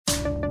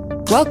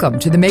Welcome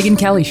to The Megyn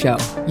Kelly Show,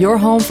 your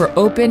home for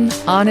open,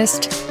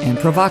 honest, and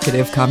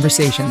provocative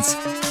conversations.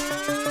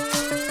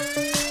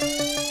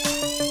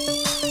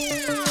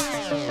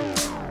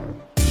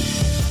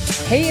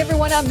 Hey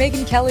everyone, I'm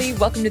Megyn Kelly.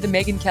 Welcome to The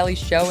Megyn Kelly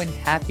Show and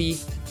happy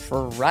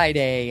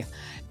Friday.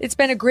 It's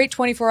been a great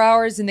 24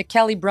 hours in the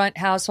Kelly Brunt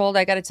household.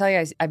 I got to tell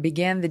you, I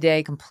began the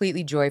day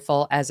completely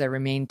joyful as I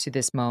remain to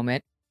this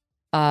moment.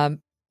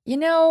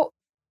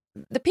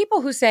 The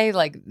people who say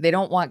like they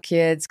don't want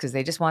kids because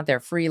they just want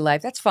their free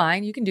life, that's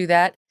fine. You can do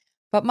that.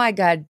 But my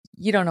God,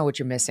 you don't know what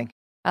you're missing.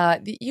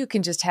 You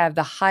can just have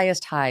the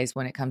highest highs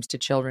when it comes to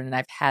children. And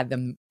I've had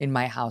them in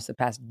my house the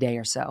past day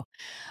or so.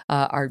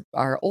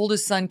 Our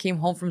oldest son came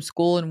home from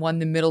school and won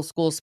the middle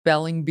school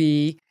spelling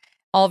bee.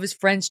 All of his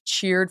friends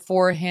cheered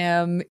for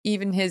him.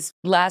 Even his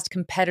last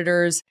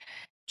competitors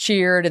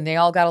cheered and they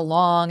all got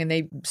along and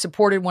they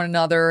supported one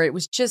another. It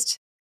was just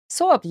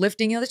so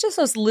uplifting. There's just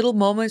those little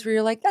moments where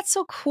you're like, that's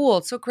so cool.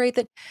 It's so great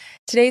that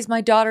today's my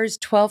daughter's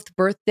 12th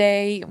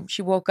birthday.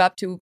 She woke up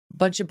to a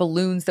bunch of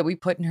balloons that we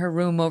put in her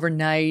room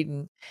overnight.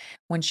 And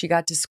when she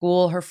got to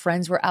school, her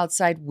friends were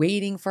outside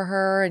waiting for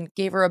her and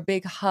gave her a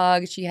big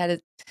hug. She had a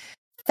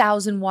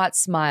 1,000-watt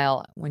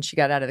smile when she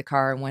got out of the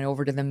car and went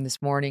over to them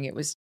this morning. It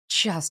was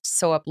just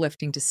so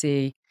uplifting to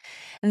see.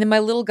 And then my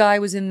little guy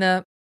was in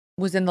the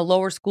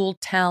lower school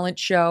talent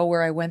show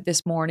where I went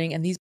this morning.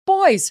 And these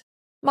boys,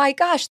 my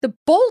gosh, the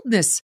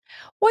boldness.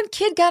 One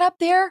kid got up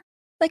there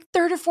like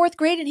third or fourth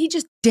grade and he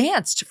just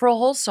danced for a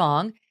whole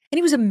song and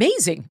he was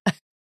amazing.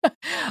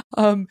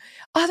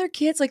 Other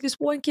kids, like this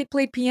one kid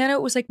played piano.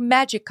 It was like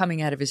magic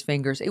coming out of his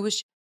fingers.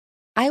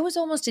 I was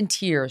almost in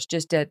tears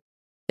just at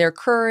their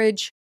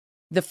courage,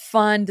 the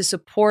fun, the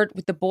support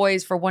with the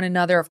boys for one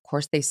another. Of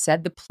course, they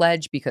said the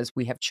pledge because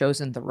we have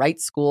chosen the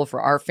right school for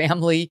our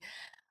family.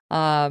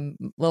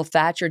 Little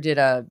Thatcher did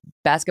a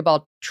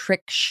basketball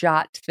trick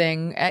shot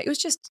thing. It was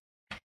just,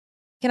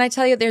 can I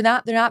tell you, they're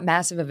not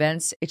massive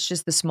events. It's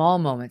just the small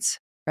moments,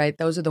 right?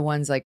 Those are the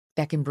ones like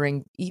that can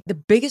bring the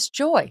biggest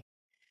joy.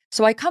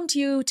 So I come to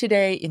you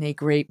today in a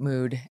great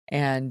mood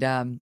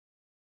and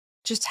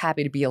just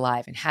happy to be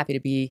alive and happy to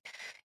be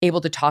able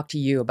to talk to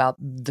you about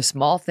the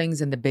small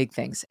things and the big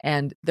things.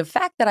 And the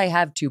fact that I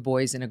have two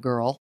boys and a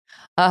girl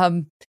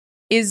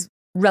is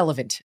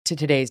relevant to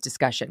today's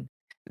discussion.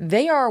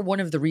 They are one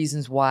of the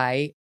reasons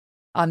why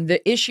on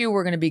the issue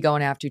we're going to be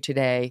going after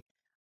today,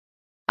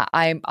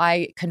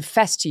 I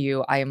confess to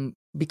you, I am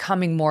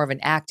becoming more of an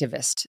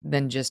activist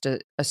than just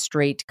a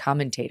straight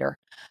commentator.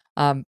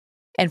 And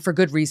for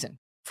good reason,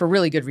 for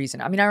really good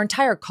reason. I mean, our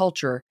entire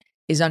culture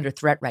is under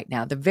threat right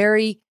now. The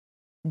very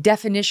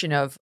definition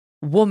of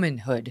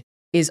womanhood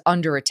is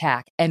under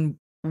attack, and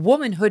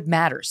womanhood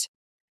matters.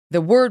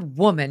 The word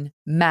woman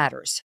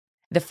matters.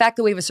 The fact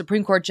that we have a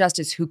Supreme Court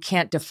justice who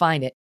can't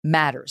define it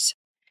matters.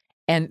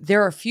 And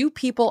there are few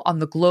people on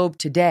the globe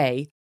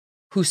today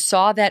who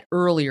saw that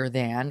earlier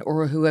than,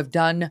 or who have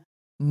done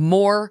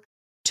more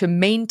to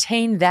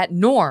maintain that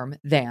norm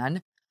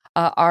than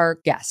our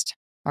guest.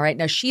 All right.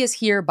 Now, she is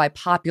here by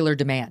popular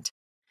demand.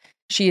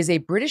 She is a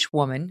British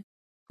woman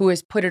who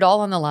has put it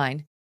all on the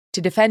line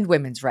to defend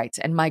women's rights.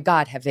 And my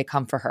God, have they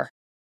come for her.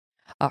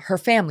 Her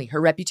family,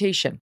 her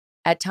reputation,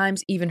 at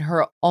times even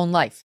her own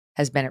life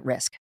has been at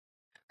risk.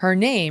 Her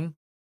name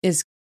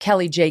is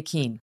Kellie-Jay.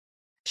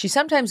 She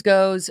sometimes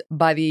goes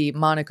by the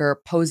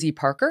moniker Posie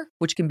Parker,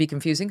 which can be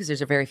confusing because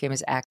there's a very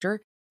famous actor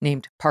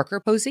named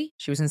Parker Posie.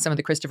 She was in some of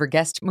the Christopher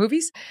Guest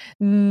movies.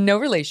 No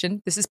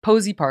relation. This is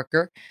Posie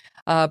Parker,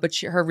 but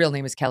her real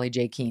name is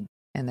Kellie-Jay,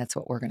 and that's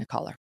what we're going to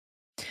call her.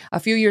 A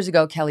few years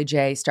ago,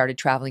 Kellie-Jay started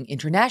traveling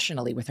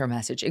internationally with her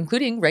message,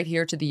 including right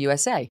here to the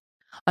USA,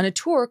 on a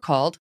tour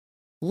called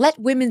Let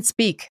Women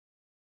Speak.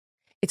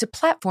 It's a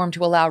platform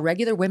to allow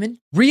regular women,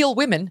 real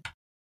women,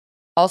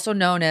 also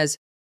known as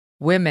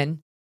women,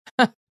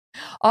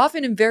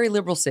 often in very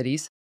liberal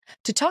cities,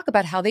 to talk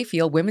about how they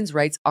feel women's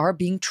rights are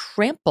being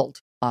trampled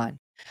on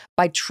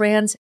by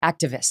trans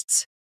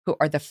activists who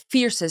are the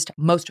fiercest,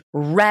 most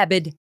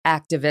rabid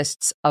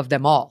activists of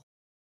them all.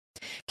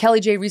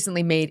 Kellie-Jay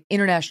recently made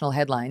international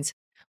headlines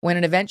when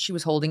an event she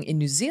was holding in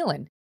New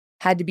Zealand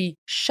had to be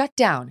shut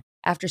down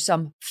after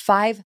some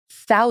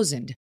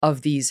 5,000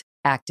 of these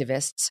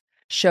activists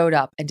showed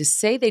up, and to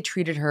say they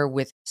treated her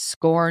with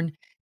scorn,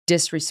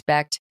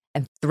 disrespect,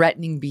 and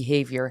threatening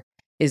behavior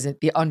is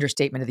the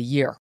understatement of the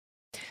year.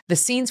 The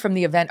scenes from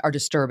the event are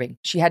disturbing.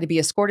 She had to be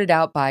escorted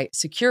out by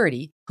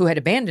security who had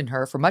abandoned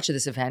her for much of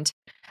this event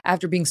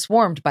after being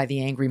swarmed by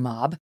the angry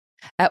mob.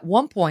 At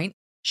one point,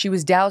 she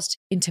was doused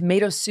in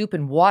tomato soup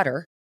and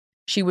water.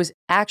 She was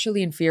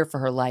actually in fear for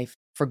her life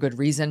for good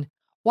reason.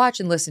 Watch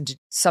and listen to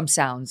some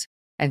sounds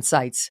and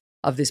sights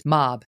of this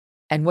mob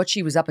and what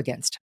she was up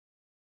against.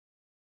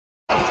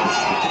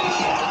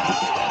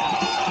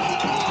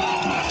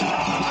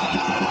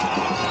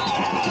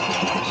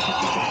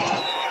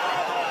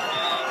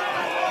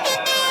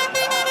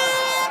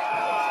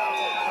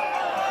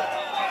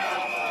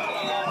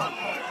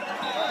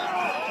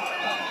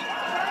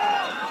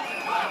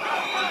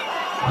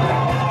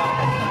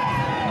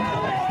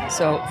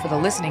 So for the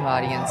listening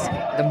audience,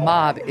 the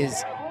mob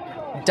is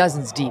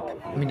dozens deep.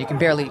 I mean, you can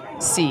barely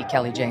see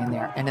Kellie-Jay in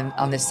there. And then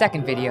on this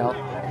second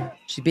video,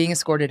 she's being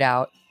escorted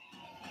out.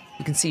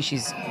 You can see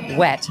she's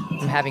wet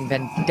from having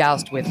been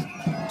doused with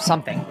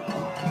something.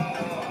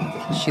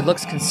 She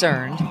looks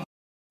concerned.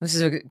 This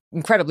is an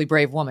incredibly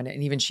brave woman,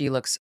 and even she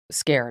looks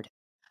scared.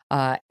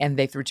 And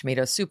they threw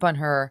tomato soup on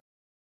her,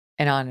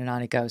 and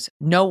on it goes.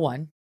 No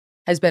one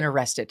has been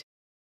arrested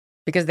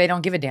because they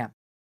don't give a damn.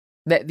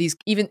 That these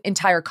even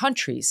entire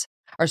countries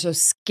are so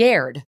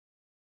scared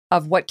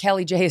of what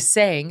Kellie-Jay is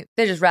saying,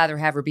 they just rather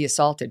have her be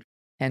assaulted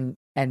and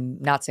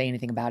not say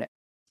anything about it.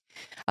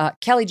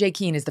 Kellie-Jay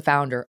Keen is the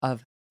founder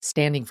of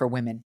Standing for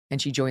Women,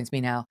 and she joins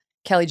me now.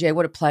 Kellie-Jay,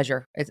 what a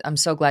pleasure. I'm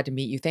so glad to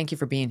meet you. Thank you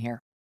for being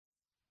here.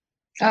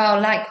 Oh,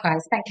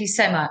 likewise. Thank you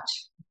so much.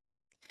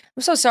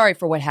 I'm so sorry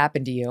for what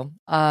happened to you.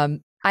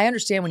 I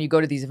understand when you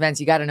go to these events,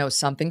 you got to know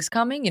something's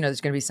coming. You know,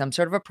 there's going to be some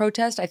sort of a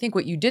protest. I think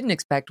what you didn't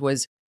expect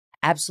was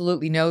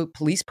absolutely no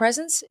police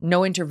presence,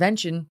 no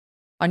intervention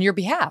on your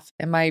behalf.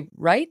 Am I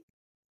right?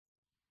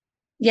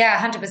 Yeah,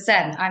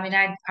 100%. I mean,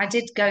 I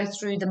did go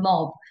through the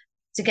mob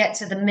to get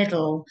to the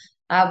middle,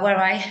 where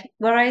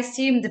I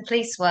assumed the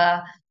police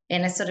were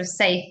in a sort of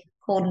safe,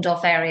 cordoned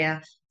off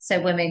area so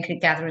women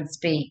could gather and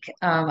speak.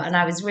 And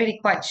I was really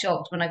quite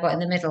shocked when I got in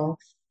the middle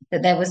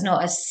that there was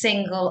not a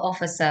single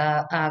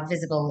officer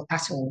visible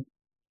at all.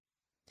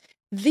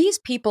 These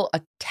people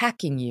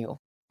attacking you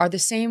are the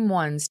same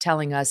ones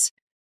telling us,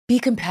 be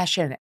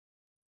compassionate,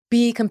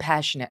 be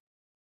compassionate.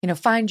 You know,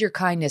 find your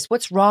kindness.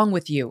 What's wrong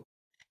with you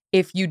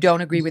if you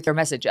don't agree with their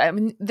message? I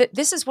mean,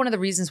 this is one of the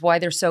reasons why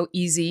they're so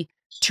easy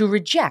to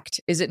reject,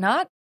 is it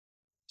not?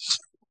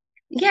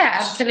 Yeah,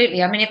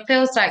 absolutely. I mean, it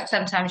feels like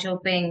sometimes you're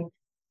being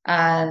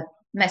uh,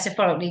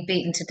 metaphorically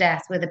beaten to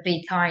death with a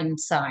 "be kind"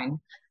 sign,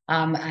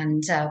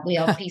 and we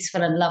are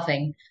peaceful and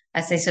loving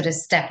as they sort of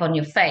step on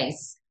your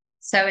face.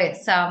 So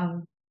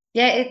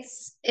yeah,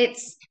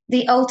 it's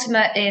the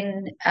ultimate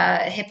in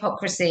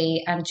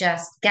hypocrisy and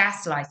just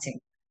gaslighting.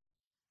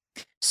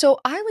 So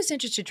I was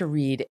interested to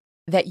read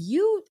that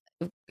you,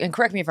 and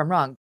correct me if I'm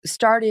wrong,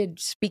 started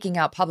speaking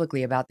out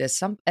publicly about this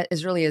some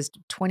as early as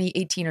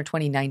 2018 or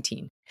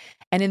 2019.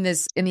 And in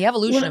the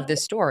evolution of Well,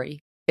 this story,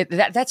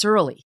 that's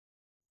early.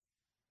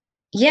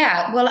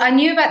 yeah, well, I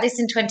knew about this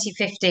in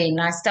 2015.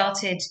 I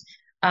started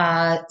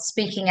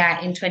speaking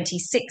out in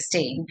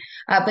 2016,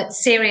 but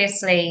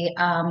seriously,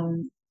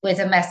 with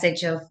a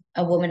message of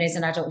a woman is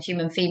an adult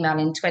human female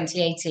in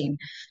 2018.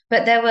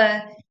 But there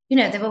were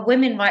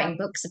women writing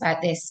books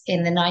about this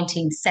in the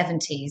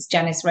 1970s.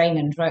 Janice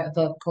Raymond wrote a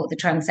book called The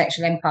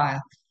Transsexual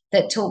Empire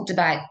that talked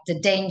about the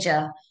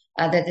danger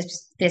that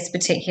this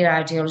particular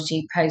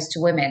ideology posed to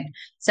women.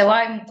 So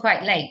I'm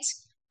quite late.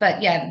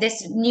 But yeah,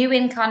 this new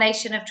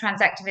incarnation of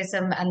trans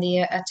activism and the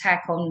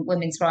attack on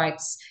women's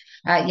rights.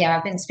 Yeah,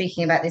 I've been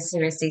speaking about this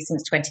seriously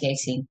since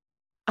 2018.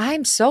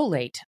 I'm so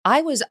late.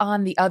 I was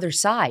on the other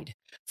side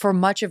for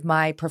much of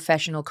my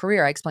professional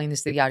career. I explained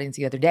this to the audience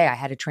the other day. I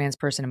had a trans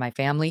person in my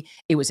family.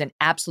 It was an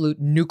absolute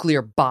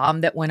nuclear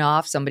bomb that went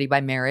off, somebody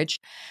by marriage.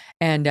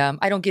 And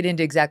I don't get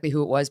into exactly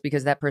who it was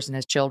because that person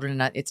has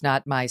children and it's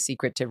not my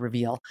secret to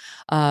reveal.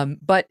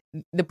 But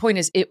the point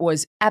is, it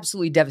was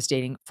absolutely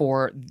devastating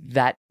for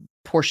that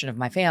portion of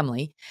my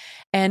family.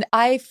 And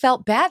I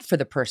felt bad for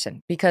the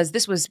person because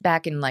this was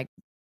back in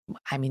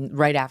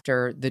right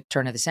after the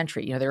turn of the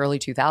century, the early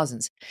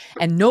 2000s.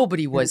 And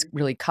nobody was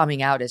really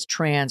coming out as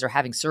trans or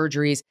having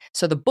surgeries.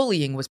 So the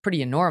bullying was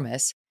pretty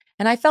enormous.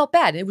 And I felt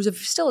bad. It was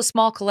still a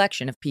small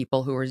collection of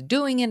people who were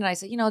doing it. And I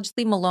said, just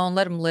leave them alone,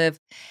 let them live.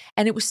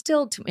 And it was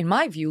still, in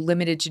my view,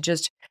 limited to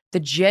just the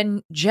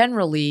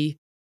genuinely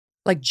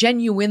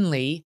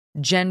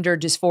gender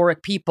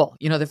dysphoric people,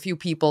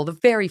 the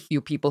very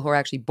few people who are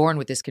actually born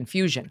with this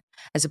confusion,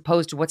 as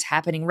opposed to what's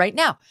happening right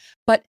now.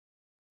 But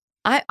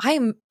I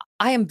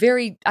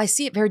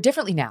see it very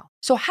differently now.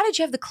 So how did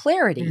you have the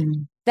clarity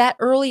that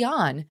early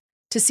on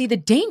to see the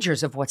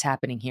dangers of what's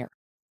happening here?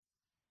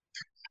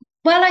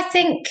 Well, I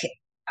think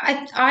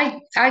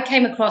I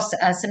came across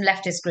some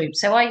leftist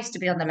groups. So I used to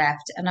be on the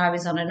left, and I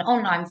was on an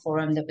online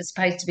forum that was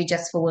supposed to be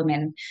just for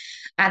women.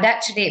 And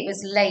actually, it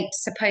was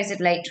supposed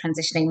late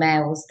transitioning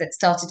males that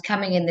started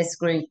coming in this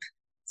group,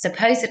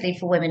 supposedly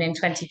for women in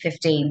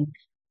 2015.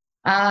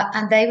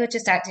 And they were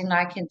just acting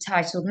like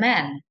entitled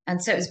men.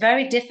 And so it was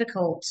very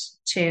difficult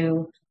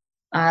to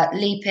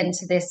leap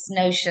into this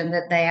notion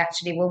that they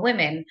actually were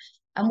women.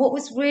 And what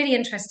was really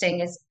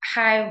interesting is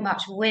how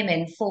much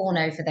women fawn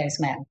over those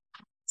men.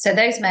 So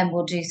those men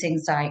will do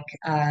things like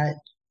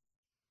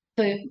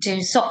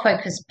do soft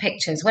focus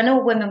pictures. When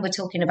all women were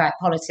talking about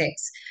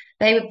politics,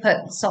 they would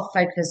put soft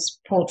focus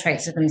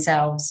portraits of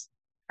themselves.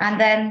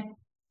 And then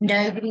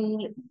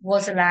nobody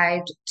was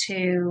allowed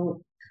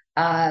to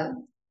uh,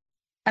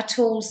 at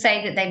all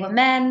say that they were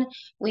men.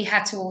 We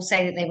had to all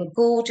say that they were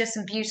gorgeous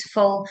and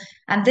beautiful.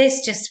 And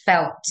this just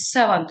felt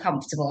so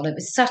uncomfortable. It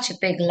was such a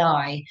big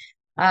lie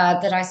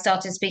that I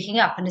started speaking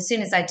up. And as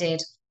soon as I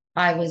did,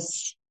 I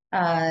was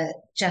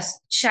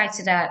just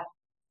shouted at.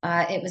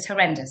 It was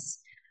horrendous.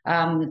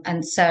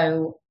 And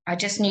so I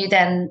just knew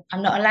then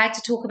I'm not allowed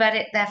to talk about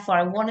it. Therefore,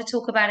 I want to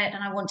talk about it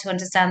and I want to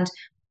understand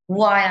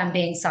why I'm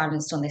being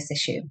silenced on this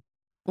issue.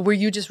 Were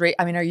you just,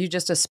 I mean, are you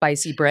just a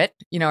spicy Brit?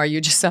 Are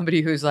you just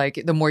somebody who's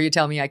like, the more you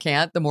tell me I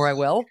can't, the more I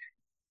will?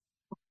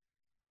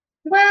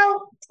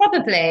 Well,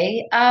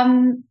 probably.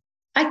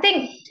 I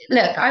think,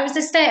 look, I was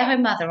a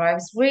stay-at-home mother. I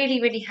was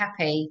really, really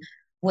happy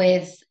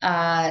with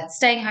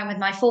staying home with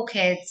my four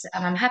kids,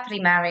 and I'm happily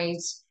married.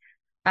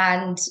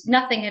 And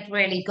nothing had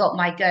really got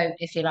my goat,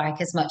 if you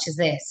like, as much as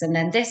this. And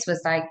then this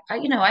was like,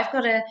 I've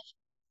got to.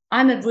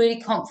 I'm a really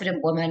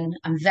confident woman.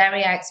 I'm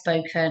very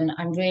outspoken.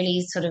 I'm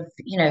really sort of,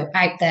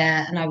 out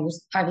there, and I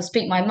will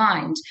speak my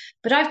mind.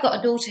 But I've got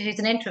a daughter who's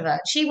an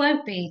introvert. She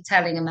won't be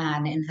telling a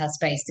man in her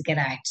space to get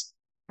out.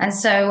 And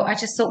so I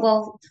just thought,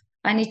 well,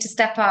 I need to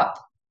step up.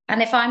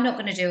 And if I'm not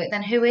going to do it,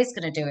 then who is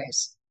going to do it?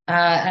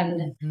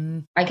 And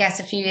Mhm. I guess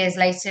a few years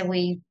later,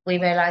 we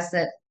realized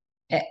that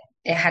it,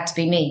 it had to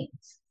be me.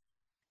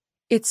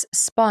 It's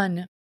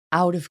spun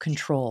out of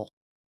control.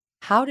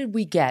 How did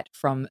we get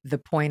from the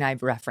point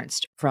I've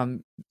referenced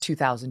from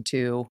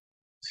 2002,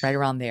 right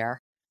around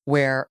there,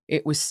 where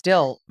it was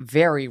still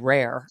very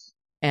rare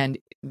and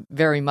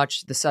very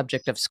much the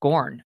subject of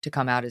scorn to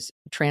come out as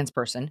a trans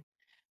person,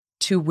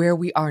 to where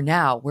we are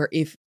now, where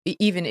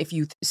even if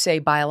you say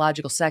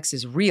biological sex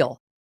is real,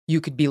 you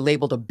could be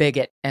labeled a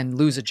bigot and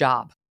lose a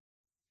job.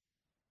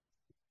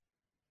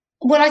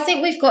 Well, I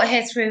think we've got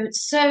here through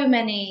there's so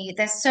many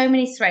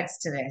threads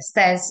to this.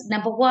 There's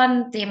number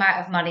one, the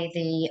amount of money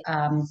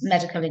the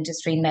medical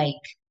industry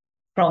make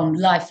from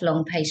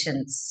lifelong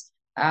patients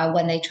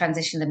when they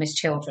transition them as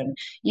children.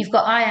 You've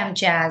got I Am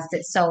Jazz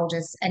that's sold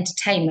as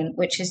entertainment,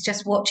 which is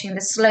just watching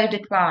the slow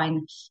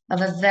decline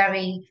of a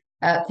very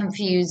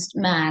confused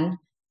man,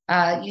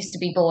 used to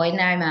be boy,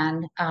 now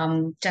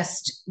man,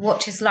 just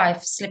watch his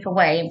life slip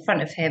away in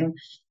front of him.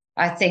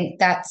 I think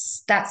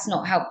that's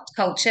not helped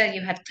culture.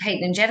 You had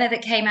Caitlyn Jenner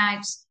that came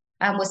out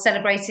and was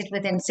celebrated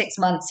within 6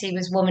 months. He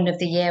was Woman of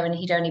the Year, and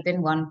he'd only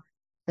been one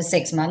for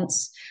 6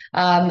 months.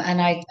 And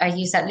I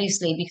use that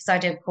loosely because I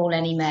don't call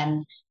any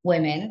men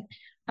women.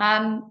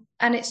 And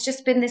it's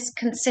just been this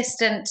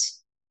consistent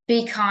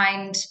be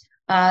kind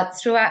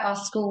throughout our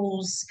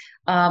schools.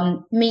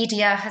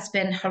 Media has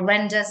been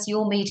horrendous.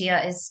 Your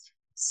media is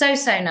so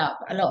sewn up,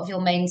 a lot of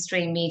your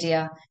mainstream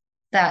media,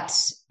 that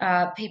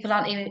people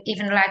aren't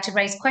even allowed to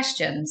raise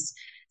questions.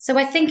 So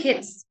I think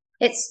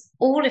it's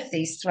all of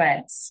these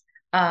threads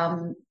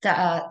that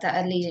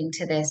are leading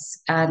to this,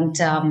 and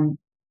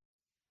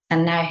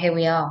now here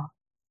we are.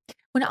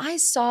 When I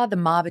saw the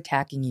mob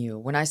attacking you,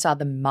 when I saw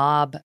the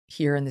mob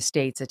here in the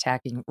States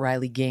attacking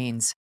Riley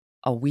Gaines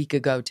a week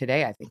ago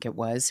today, I think it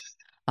was,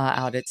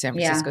 out at San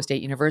Yeah. Francisco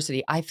State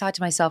University, I thought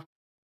to myself,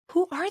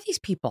 who are these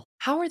people?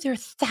 How are there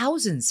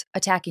thousands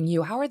attacking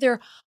you? How are there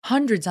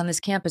hundreds on this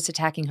campus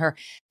attacking her?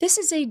 This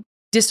is a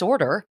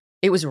disorder.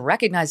 It was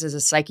recognized as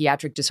a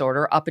psychiatric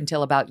disorder up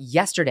until about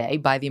yesterday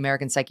by the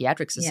American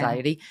Psychiatric Yeah.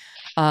 Society.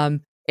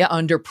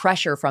 Under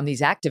pressure from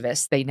these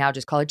activists, they now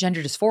just call it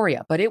gender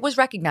dysphoria, but it was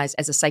recognized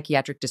as a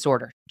psychiatric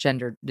disorder,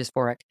 gender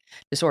dysphoric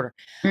disorder.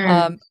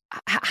 Mm.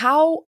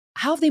 How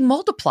have they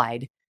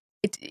multiplied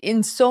it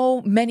in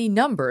so many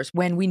numbers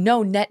when we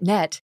know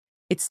net,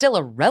 it's still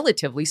a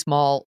relatively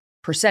small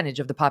percentage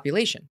of the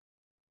population?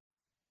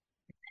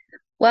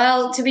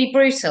 Well, to be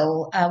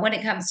brutal, when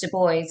it comes to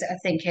boys, I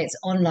think it's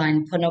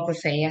online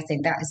pornography. I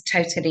think that is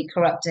totally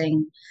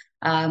corrupting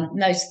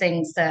most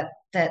things that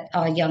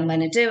our young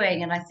men are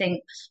doing. And I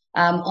think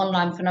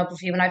online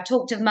pornography, when I've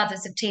talked to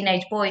mothers of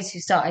teenage boys who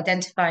start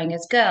identifying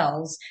as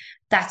girls,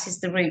 that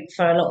is the route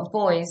for a lot of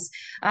boys.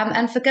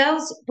 And for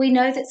girls, we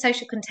know that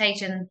social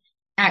contagion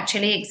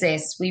actually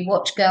exists. We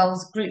watch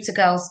groups of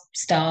girls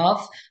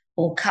starve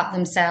or cut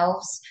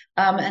themselves.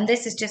 And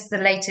this is just the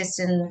latest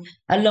in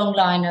a long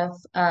line of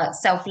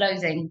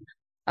self-loathing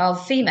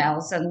of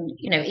females, and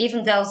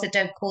even girls that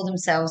don't call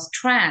themselves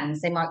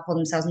trans, they might call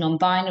themselves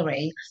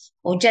non-binary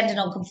or gender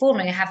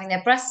non-conforming, are having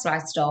their breasts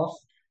sliced off.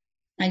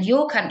 And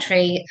your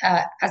country,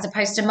 as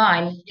opposed to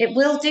mine, it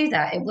will do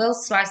that. It will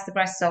slice the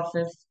breasts off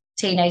of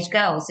teenage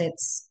girls.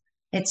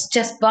 It's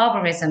just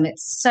barbarism.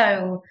 It's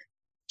so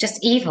just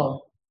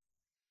evil.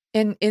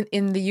 In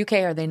the UK,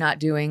 are they not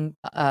doing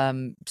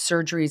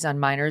surgeries on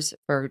minors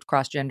for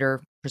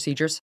cross-gender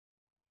procedures?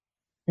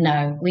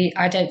 No,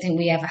 I don't think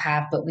we ever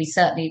have, but we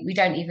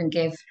don't even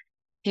give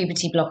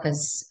puberty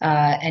blockers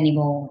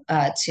anymore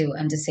to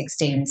under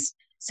 16s.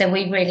 So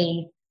we're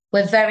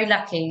very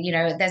lucky.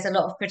 There's a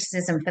lot of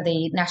criticism for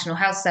the National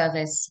Health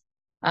Service,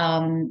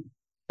 um,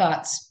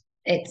 but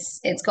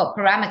it's got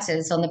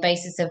parameters on the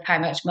basis of how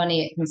much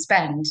money it can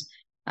spend,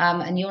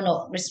 and you're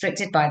not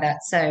restricted by that.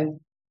 So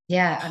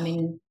yeah, I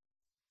mean,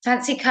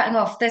 fancy cutting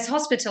off. There's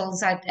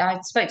hospitals. I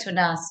spoke to a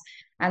nurse,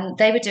 and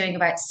they were doing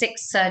about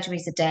 6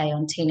 surgeries a day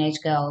on teenage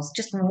girls.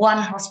 Just one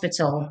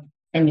hospital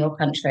in your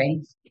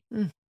country.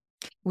 Mm.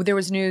 Well, there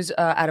was news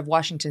out of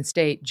Washington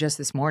State just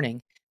this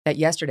morning that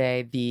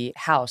yesterday the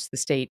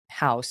state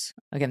house,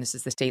 again, this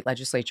is the state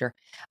legislature,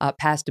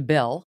 passed a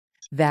bill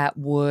that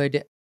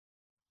would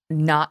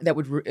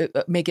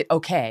make it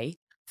okay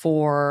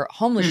for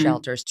homeless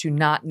shelters to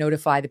not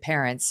notify the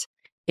parents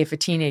if a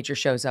teenager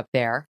shows up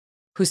there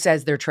who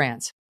says they're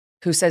trans,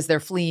 who says they're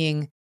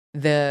fleeing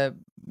the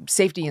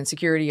safety and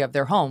security of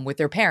their home with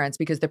their parents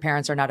because their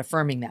parents are not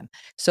affirming them.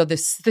 So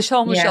this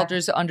homeless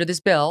shelters under this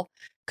bill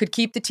could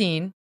keep the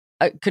teen,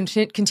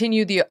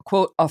 continue the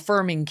quote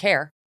affirming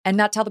care and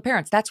not tell the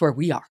parents. That's where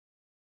we are.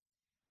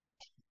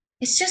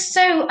 It's just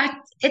so,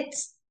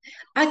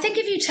 I think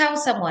if you tell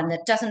someone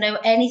that doesn't know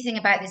anything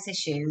about this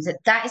issue that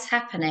that is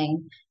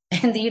happening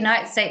in the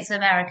United States of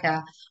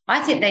America,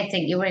 I think they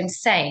think you're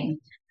insane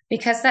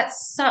because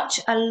that's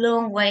such a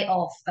long way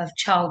off of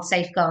child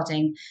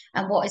safeguarding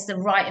and what is the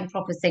right and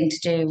proper thing to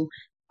do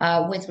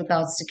with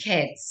regards to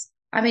kids.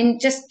 I mean,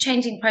 just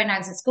changing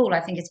pronouns at school, I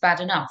think is bad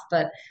enough,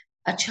 but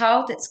a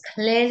child that's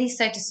clearly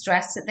so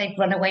distressed that they've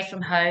run away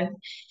from home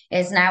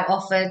is now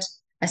offered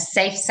a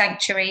safe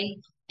sanctuary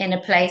in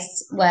a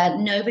place where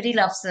nobody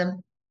loves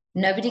them,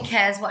 nobody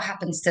cares what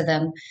happens to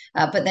them,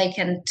 but they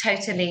can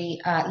totally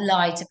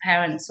lie to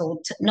parents or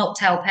not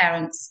tell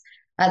parents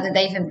that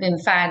they've been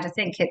found. I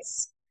think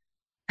it's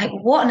like,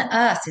 what on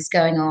earth is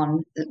going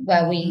on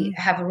where we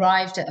have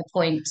arrived at a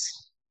point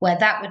where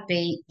that would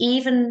be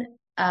even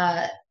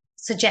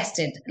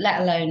suggested,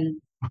 let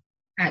alone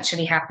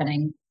actually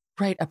happening.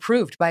 Right,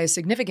 approved by a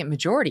significant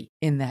majority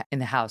in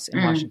the House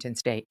in Washington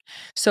State.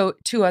 So,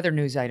 two other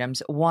news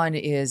items. One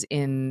is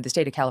in the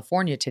state of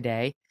California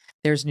today.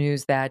 There's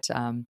news that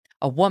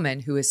a woman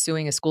who is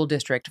suing a school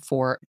district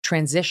for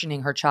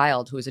transitioning her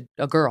child, who is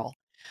a girl,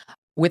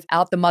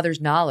 without the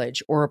mother's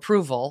knowledge or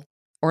approval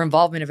or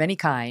involvement of any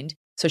kind.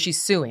 So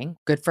she's suing.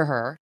 Good for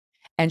her.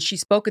 And she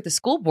spoke at the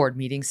school board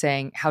meeting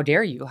saying, "How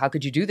dare you? How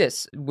could you do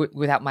this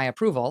without my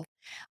approval?"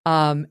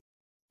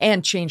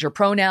 And change her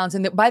pronouns.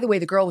 And by the way,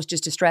 the girl was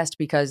just distressed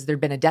because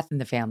there'd been a death in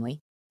the family.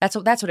 That's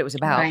what it was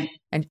about. Right.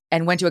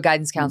 And went to a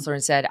guidance counselor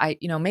and said,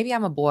 maybe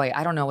I'm a boy.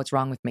 I don't know what's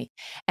wrong with me.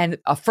 And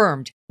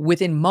affirmed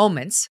within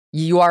moments,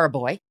 you are a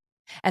boy.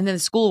 And then the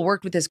school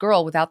worked with this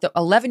girl without the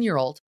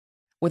 11-year-old,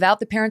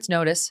 without the parents'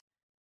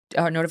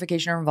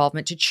 notification or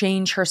involvement to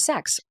change her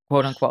sex,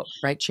 quote unquote,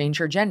 right? Change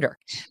her gender.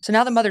 So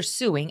now the mother's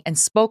suing and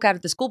spoke out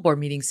at the school board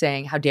meeting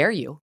saying, "How dare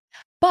you?"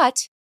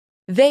 But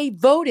they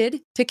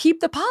voted to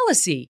keep the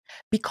policy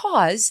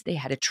because they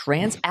had a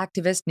trans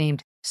activist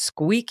named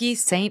Squeaky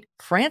St.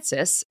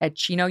 Francis at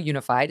Chino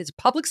Unified, it's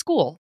a public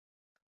school,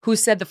 who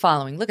said the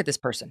following. Look at this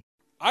person.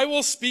 "I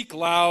will speak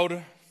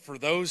loud for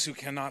those who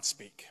cannot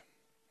speak.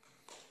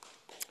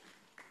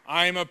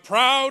 I'm a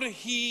proud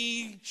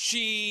he,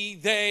 she,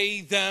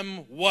 they,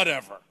 them,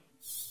 whatever.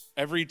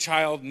 Every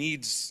child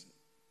needs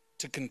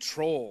to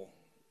control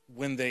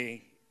when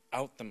they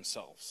out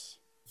themselves.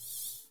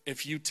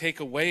 If you take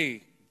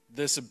away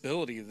this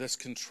ability, this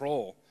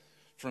control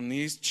from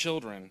these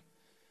children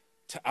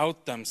to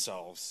out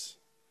themselves,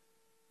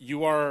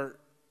 you are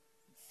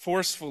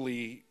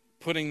forcefully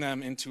putting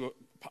them into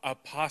a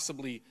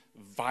possibly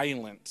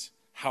violent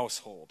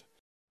household."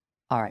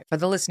 All right. For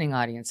the listening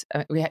audience,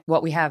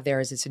 what we have there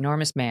is this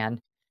enormous man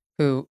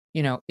who,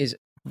 is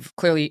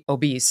clearly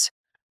obese,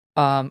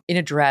 in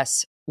a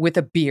dress with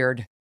a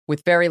beard,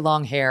 with very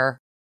long hair.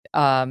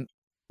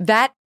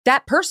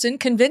 That person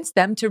convinced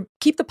them to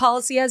keep the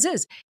policy as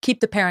is, keep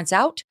the parents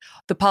out.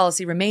 The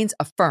policy remains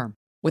affirm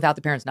without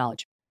the parents'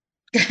 knowledge.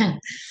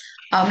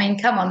 I mean,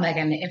 come on,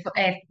 Megan.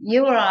 If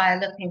you or I are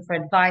looking for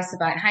advice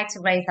about how to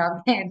raise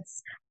our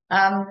kids,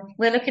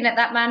 we're looking at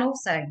that man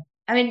also.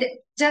 I mean,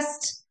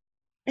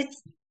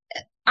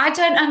 I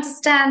don't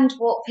understand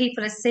what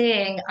people are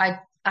seeing. I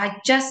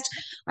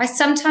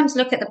sometimes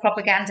look at the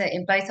propaganda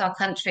in both our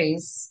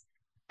countries,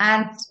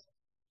 and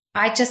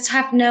I just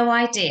have no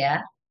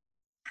idea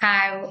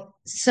how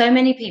so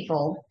many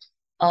people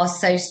are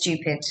so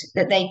stupid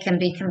that they can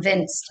be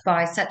convinced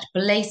by such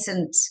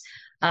blatant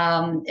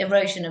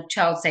erosion of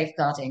child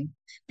safeguarding.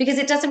 Because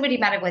it doesn't really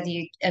matter whether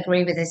you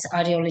agree with this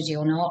ideology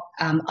or not.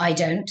 I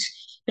don't.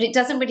 But it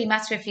doesn't really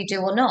matter if you do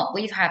or not.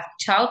 We have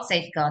child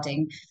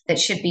safeguarding that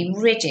should be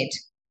rigid,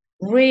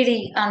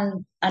 really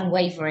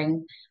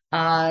unwavering,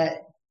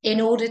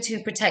 in order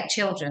to protect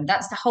children.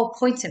 That's the whole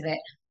point of it.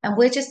 And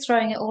we're just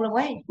throwing it all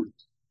away.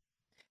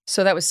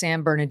 So that was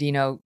San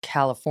Bernardino,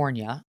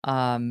 California.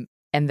 And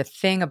the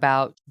thing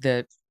about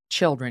the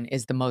children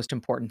is the most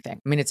important thing.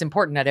 I mean, it's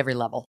important at every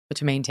level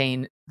to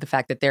maintain the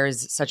fact that there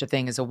is such a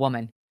thing as a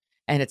woman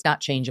and it's not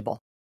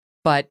changeable.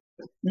 But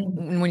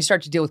when you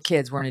start to deal with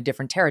kids, we're in a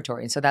different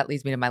territory. And so that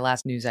leads me to my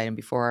last news item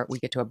before we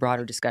get to a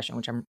broader discussion,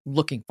 which I'm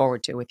looking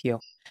forward to with you.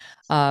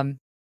 Have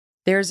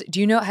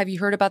you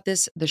heard about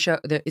this? The show,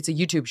 it's a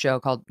YouTube show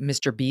called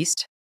Mr.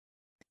 Beast.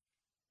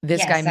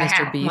 This guy,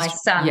 Mr. Beast. My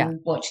son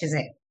watches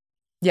it.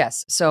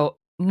 Yes. So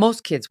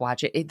most kids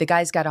watch it. The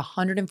guy's got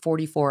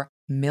 144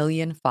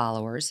 million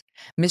followers.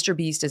 Mr.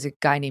 Beast is a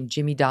guy named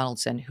Jimmy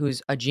Donaldson,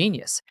 who's a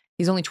genius.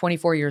 He's only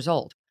 24 years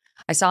old.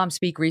 I saw him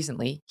speak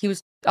recently. He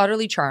was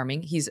utterly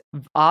charming. He's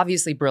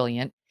obviously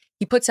brilliant.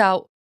 He puts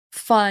out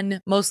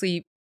fun,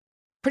 mostly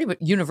pretty much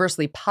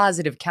universally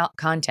positive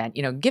content,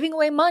 giving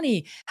away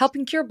money,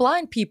 helping cure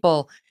blind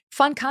people,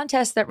 fun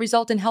contests that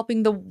result in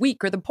helping the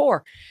weak or the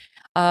poor.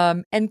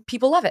 And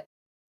people love it.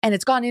 And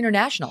it's gone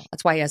international.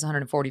 That's why he has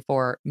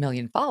 144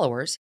 million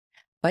followers.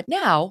 But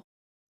now,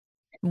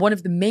 one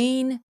of the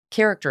main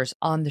characters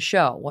on the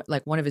show,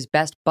 like one of his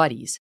best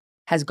buddies,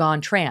 has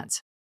gone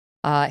trans.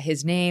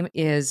 His name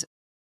is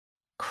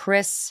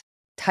Chris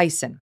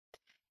Tyson.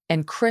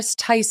 And Chris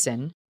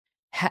Tyson,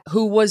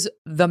 who was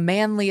the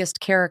manliest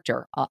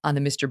character on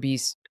the Mr.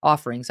 Beast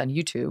offerings on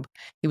YouTube.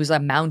 He was a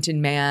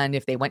mountain man.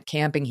 If they went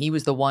camping, he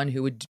was the one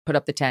who would put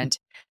up the tent.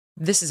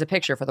 This is a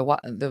picture for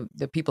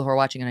the people who are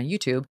watching it on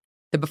YouTube,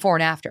 the before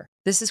and after.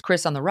 This is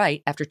Chris on the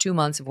right after 2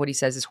 months of what he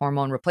says is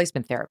hormone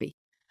replacement therapy.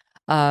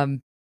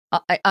 On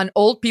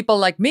old people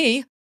like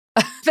me,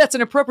 that's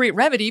an appropriate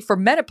remedy for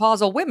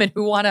menopausal women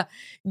who want to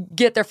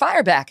get their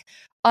fire back.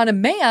 On a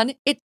man,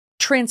 it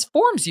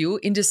transforms you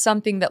into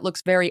something that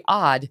looks very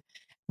odd,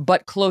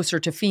 but closer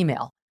to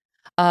female.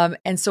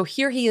 And so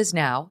here he is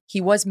now. He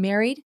was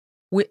married.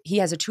 He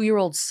has a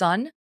 2-year-old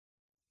son.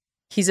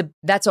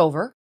 That's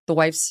over. The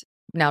wife's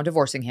now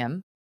divorcing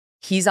him.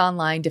 He's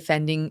online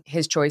defending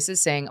his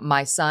choices, saying,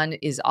 my son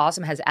is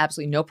awesome, has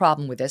absolutely no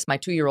problem with this. My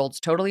 2-year-old's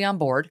totally on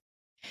board.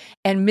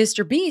 And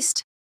Mr.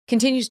 Beast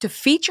continues to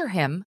feature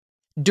him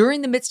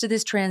during the midst of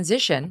this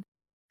transition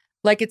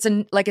like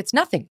it's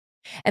nothing.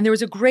 And there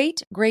was a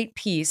great, great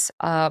piece.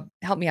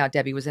 Help me out,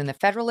 Debbie. Was in the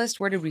Federalist.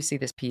 Where did we see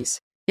this piece?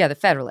 Yeah, the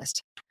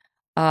Federalist.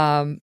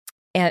 And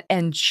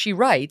she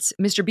writes,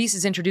 Mr. Beast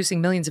is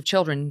introducing millions of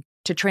children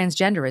to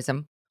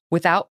transgenderism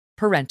without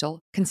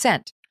parental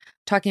consent.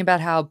 Talking about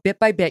how bit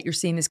by bit you're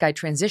seeing this guy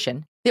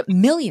transition.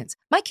 Millions.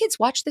 My kids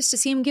watch this to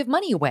see him give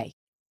money away,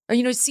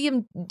 or see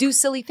him do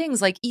silly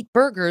things like eat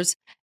burgers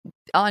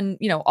on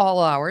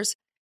all hours,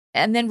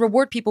 and then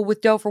reward people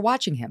with dough for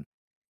watching him.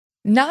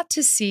 Not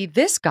to see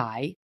this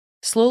guy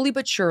slowly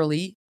but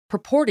surely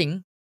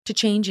purporting to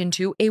change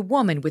into a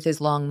woman with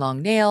his long,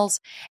 long nails.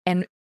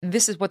 And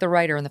this is what the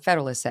writer in the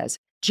Federalist says.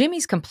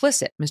 Jimmy's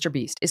complicit, Mr.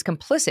 Beast, is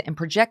complicit in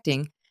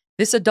projecting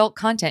this adult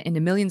content into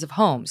millions of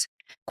homes,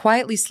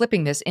 quietly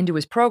slipping this into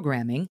his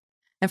programming.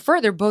 And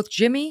further, both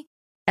Jimmy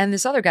and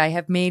this other guy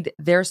have made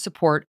their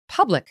support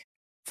public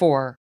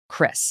for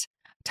Chris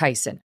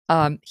Tyson.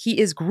 He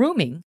is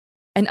grooming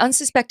an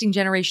unsuspecting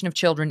generation of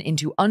children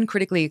into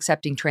uncritically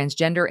accepting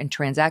transgender and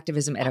trans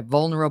activism at a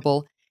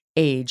vulnerable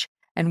age.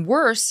 And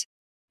worse,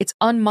 it's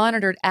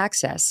unmonitored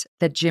access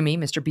that Jimmy,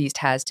 Mr. Beast,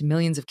 has to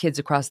millions of kids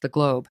across the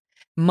globe.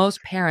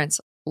 Most parents,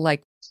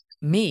 like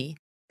me,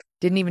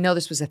 didn't even know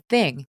this was a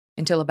thing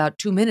until about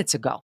 2 minutes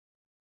ago.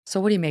 So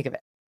what do you make of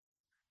it?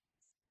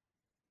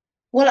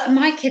 Well,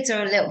 my kids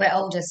are a little bit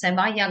older, so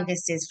my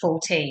youngest is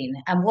 14.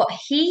 And what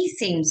he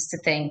seems to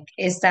think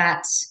is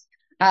that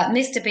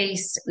Mr.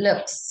 Beast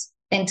looks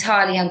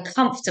entirely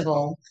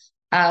uncomfortable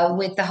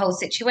with the whole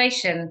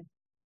situation,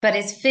 but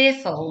is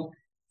fearful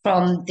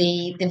from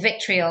the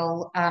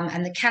vitriol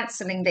and the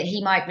cancelling that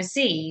he might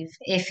receive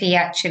if he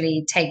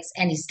actually takes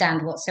any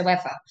stand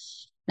whatsoever.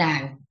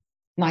 Now,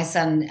 my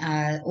son,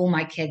 all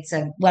my kids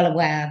are well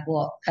aware of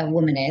what a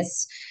woman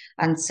is.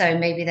 And so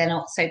maybe they're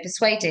not so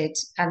persuaded.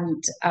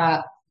 And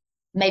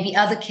maybe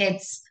other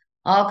kids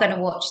are going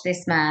to watch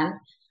this man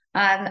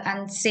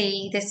and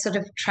see this sort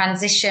of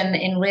transition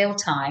in real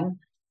time.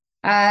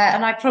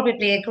 And I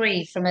probably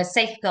agree from a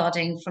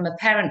safeguarding, from a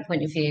parent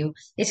point of view,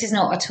 it is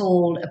not at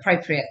all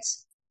appropriate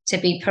to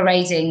be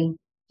parading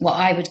what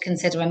I would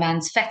consider a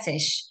man's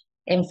fetish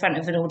in front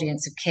of an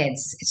audience of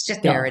kids. It's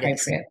just not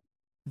appropriate.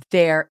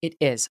 There it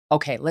is.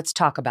 Okay, let's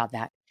talk about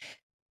that.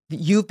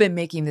 You've been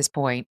making this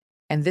point,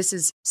 and this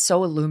is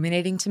so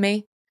illuminating to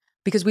me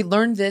because we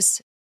learned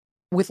this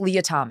with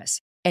Leah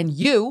Thomas, and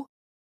you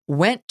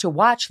went to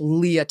watch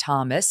Leah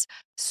Thomas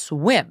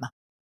swim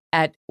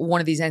at one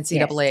of these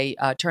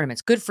NCAA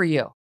tournaments. Good for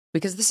you,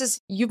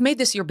 because you've made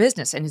this your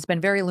business, and it's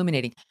been very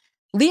illuminating.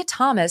 Leah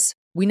Thomas,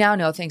 we now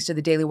know, thanks to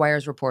the Daily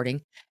Wire's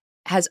reporting,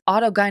 has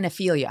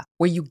autogynephilia,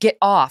 where you get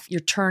off, you're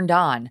turned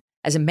on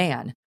as a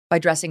man by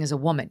dressing as a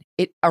woman.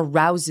 It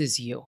arouses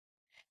you.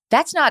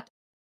 That's not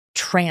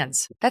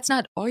trans. That's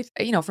not,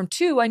 from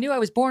 2, I knew I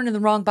was born in the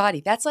wrong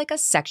body. That's like a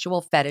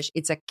sexual fetish.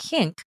 It's a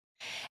kink.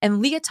 And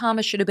Leah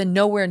Thomas should have been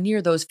nowhere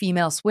near those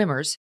female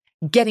swimmers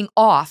getting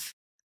off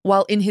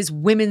while in his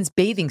women's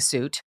bathing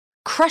suit,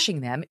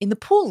 crushing them in the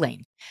pool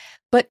lane.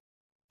 But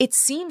it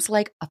seems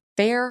like a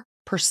fair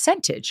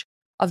percentage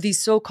of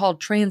these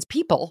so-called trans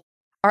people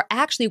are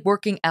actually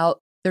working out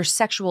their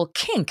sexual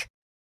kink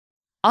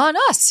on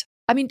us.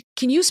 I mean,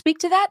 can you speak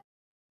to that?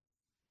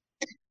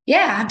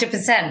 Yeah,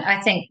 100%.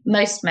 I think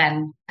most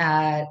men,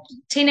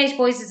 teenage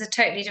boys is a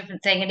totally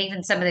different thing. And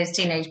even some of those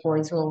teenage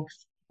boys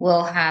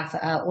will have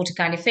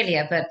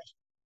autogynephilia. But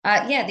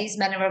these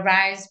men are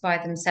aroused by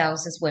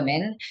themselves as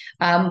women.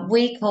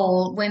 We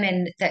call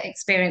women that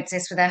experience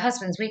this with their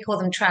husbands, we call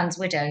them trans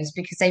widows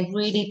because they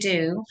really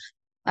do.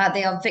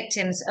 They are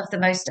victims of the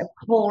most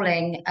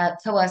appalling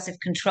coercive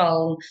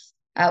control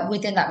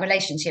within that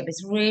relationship.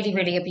 It's really,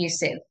 really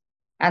abusive.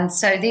 And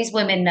so these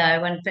women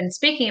know and have been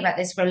speaking about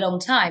this for a long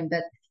time,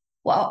 but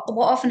what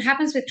often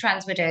happens with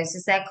trans widows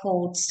is they're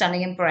called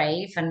stunning and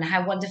brave, and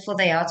how wonderful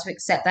they are to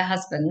accept their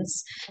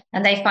husbands.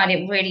 And they find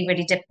it really,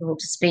 really difficult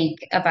to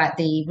speak about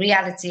the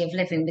reality of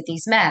living with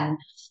these men.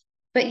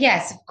 But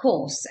yes, of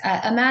course,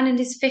 a man in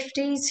his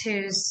 50s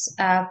who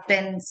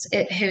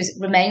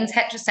remains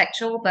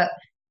heterosexual but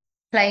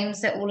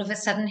claims that all of a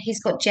sudden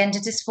he's got gender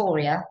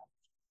dysphoria.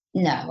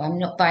 No, I'm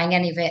not buying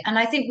any of it. And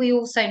I think we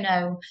also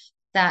know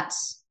that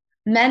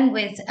men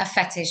with a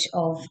fetish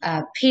of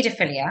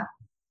paedophilia,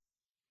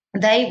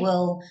 they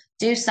will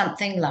do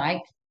something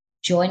like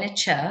join a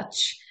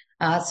church.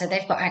 So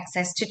they've got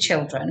access to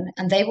children,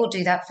 and they will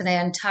do that for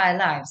their entire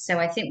lives. So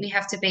I think we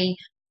have to be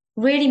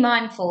really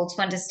mindful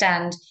to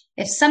understand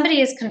if somebody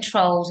is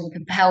controlled and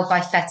compelled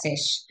by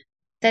fetish,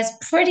 there's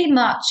pretty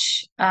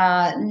much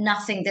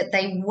nothing that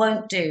they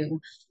won't do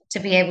to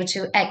be able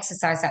to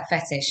exercise that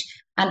fetish.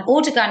 And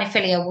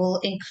autogynephilia will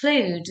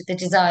include the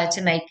desire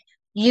to make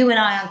you and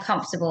I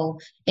uncomfortable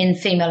in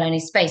female-only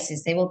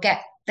spaces. They will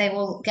get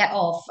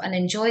off and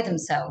enjoy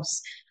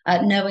themselves,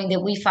 knowing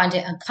that we find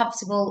it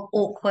uncomfortable,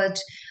 awkward,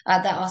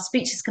 that our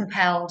speech is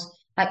compelled.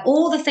 Like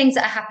all the things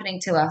that are happening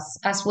to us,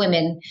 as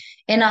women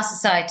in our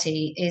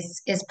society,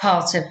 is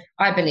part of,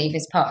 I believe,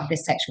 is part of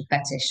this sexual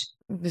fetish.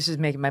 This is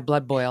making my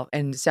blood boil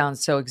and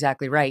sounds so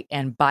exactly right.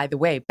 And by the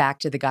way, back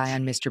to the guy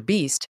on Mr.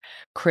 Beast,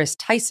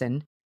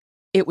 Cattinson,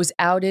 it was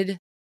outed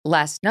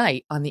last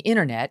night on the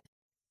internet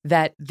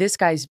that this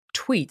guy's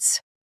tweets,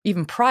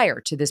 even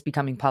prior to this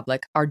becoming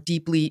public, are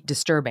deeply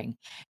disturbing.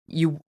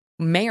 You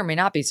may or may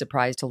not be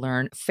surprised to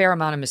learn a fair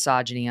amount of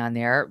misogyny on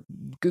there,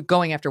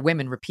 going after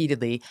women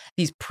repeatedly,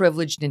 these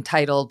privileged,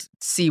 entitled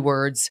C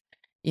words.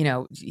 You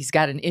know, he's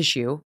got an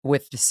issue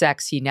with the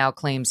sex he now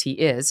claims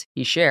he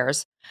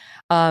shares.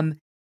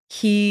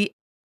 He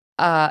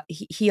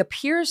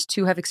appears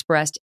to have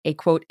expressed a,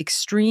 quote,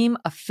 extreme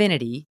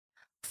affinity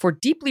for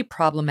deeply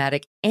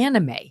problematic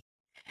anime.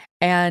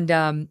 And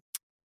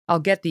I'll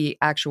get the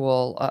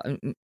actual,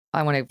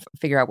 I want to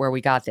figure out where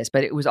we got this,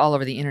 but it was all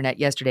over the internet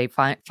yesterday,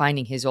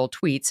 finding his old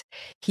tweets.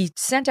 He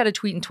sent out a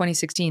tweet in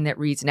 2016 that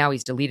reads, now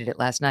he's deleted it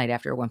last night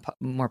after it went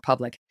more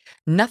public.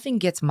 Nothing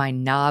gets my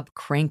knob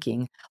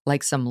cranking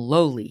like some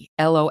loli,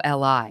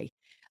 Loli.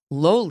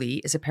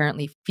 Loli is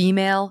apparently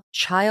female,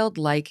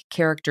 childlike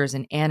characters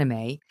in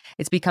anime.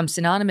 It's become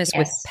synonymous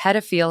with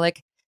pedophilic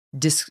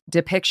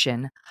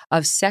depiction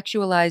of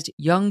sexualized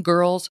young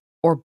girls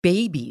or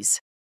babies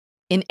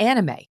in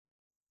anime.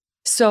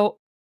 So,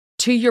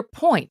 to your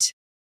point,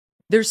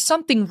 there's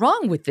something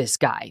wrong with this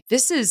guy.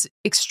 This is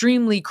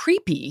extremely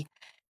creepy.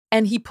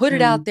 And he put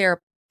it out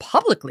there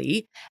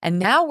publicly. And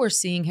now we're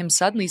seeing him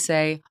suddenly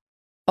say,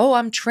 oh,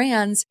 I'm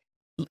trans,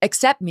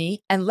 accept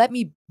me, and let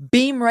me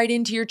beam right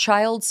into your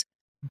child's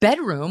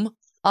bedroom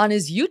on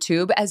his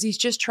YouTube as he's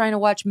just trying to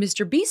watch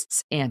Mr.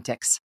 Beast's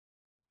antics.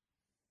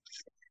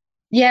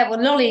 Yeah, well,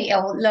 Loli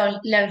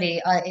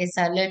is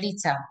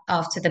Lolita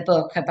after the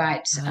book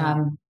about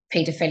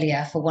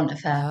paedophilia, for want of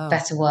a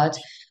better word.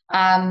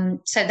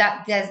 So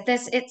that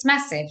there's it's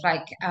massive,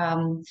 like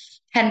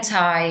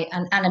hentai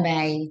and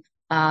anime.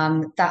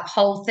 That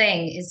whole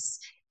thing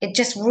it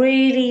just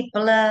really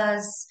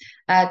blurs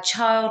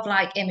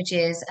childlike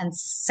images and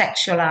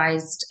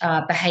sexualized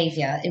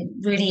behavior. It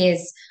really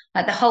is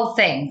like the whole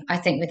thing. I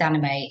think with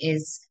anime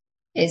is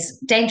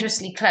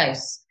dangerously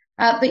close.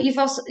 But you've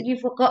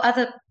got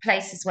other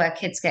places where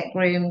kids get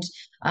groomed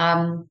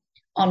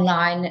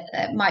online.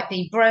 It might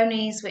be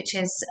bronies, which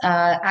is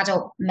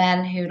adult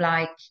men who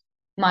like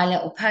My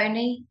Little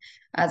Pony,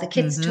 the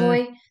kids'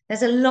 toy.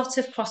 There's a lot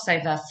of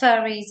crossover.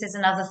 Furries is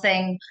another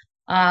thing.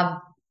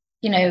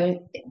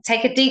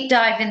 Take a deep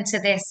dive into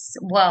this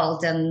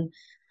world, and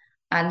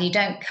you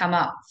don't come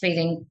up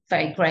feeling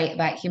very great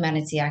about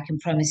humanity, I can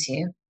promise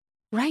you.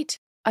 Right.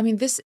 I mean,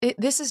 this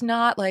is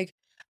not like,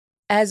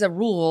 as a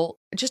rule,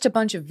 just a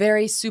bunch of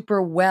very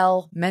super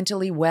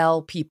mentally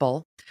well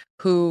people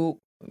who,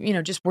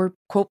 just were,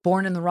 quote,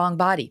 born in the wrong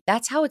body.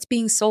 That's how it's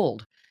being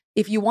sold.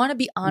 If you want to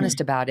be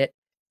honest about it,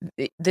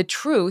 the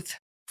truth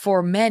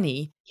for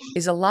many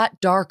is a lot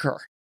darker.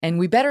 And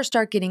we better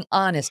start getting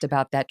honest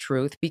about that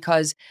truth,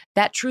 because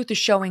that truth is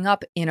showing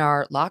up in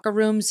our locker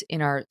rooms,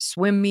 in our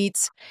swim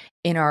meets,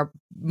 in our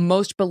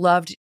most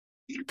beloved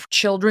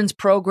children's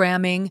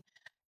programming.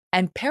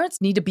 And parents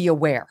need to be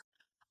aware.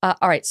 All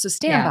right, so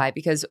stand by,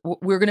 because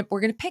we're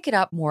gonna pick it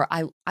up more.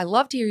 I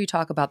love to hear you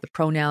talk about the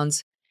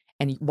pronouns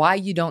and why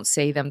you don't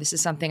say them. This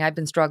is something I've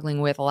been struggling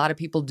with. A lot of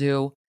people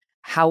do.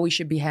 How we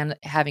should be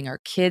having our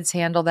kids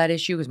handle that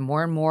issue is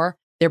more and more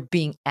they're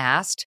being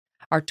asked.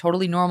 Our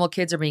totally normal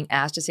kids are being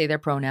asked to say their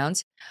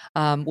pronouns.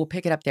 We'll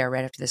pick it up there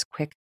right after this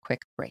quick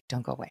break.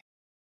 Don't go away.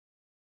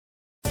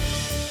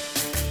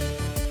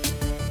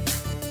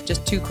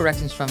 Just 2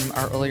 corrections from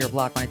our earlier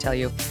block. I want to tell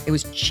you, it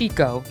was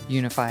Chico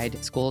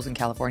Unified Schools in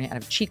California, out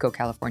of Chico,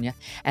 California.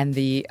 And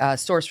the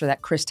source for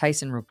that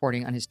Cattinson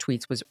reporting on his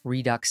tweets was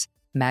Redux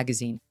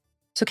Magazine.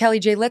 So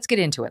Kellie-Jay, let's get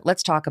into it. Can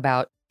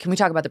we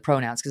talk about the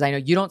pronouns? Because I know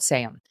you don't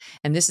say them.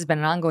 And this has been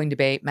an ongoing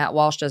debate. Matt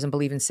Walsh doesn't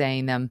believe in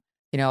saying them.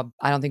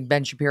 I don't think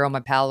Ben Shapiro, my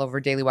pal over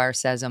Daily Wire,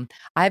 says them.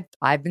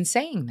 I've been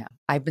saying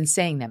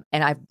them.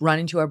 And I've run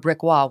into a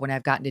brick wall when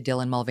I've gotten to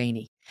Dylan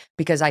Mulvaney,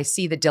 because I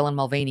see that Dylan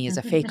Mulvaney is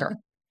a faker.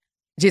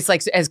 Just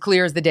like as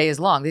clear as the day is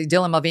long.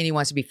 Dylan Mulvaney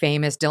wants to be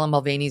famous. Dylan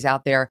Mulvaney's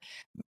out there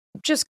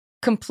just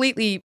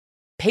completely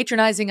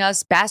patronizing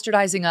us,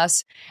 bastardizing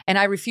us. And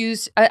I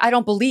refuse. I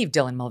don't believe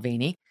Dylan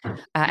Mulvaney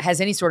has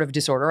any sort of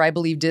disorder. I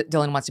believe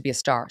Dylan wants to be a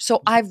star.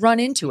 So I've run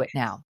into it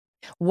now.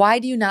 Why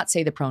do you not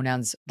say the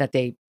pronouns that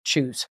they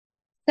choose?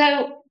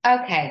 So,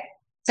 okay.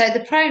 So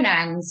the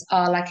pronouns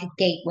are like a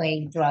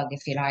gateway drug,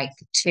 if you like,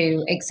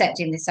 to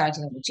accepting this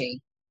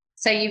ideology.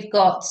 So you've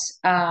got,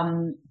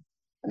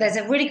 there's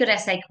a really good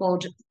essay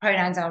called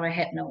Pronouns Are a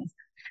Hypnol.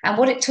 And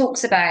what it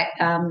talks about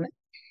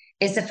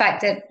is the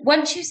fact that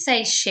once you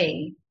say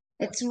she,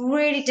 it's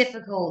really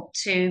difficult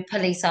to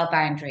police our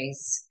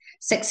boundaries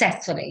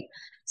successfully.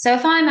 So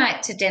if I'm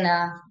out to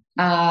dinner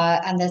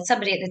and there's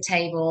somebody at the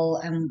table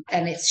and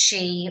it's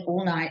she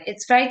all night,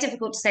 it's very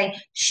difficult to say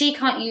she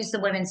can't use the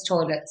women's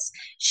toilets,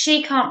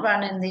 she can't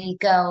run in the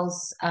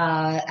girls'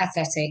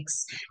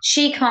 athletics,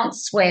 she can't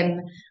swim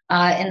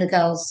in the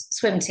girls'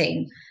 swim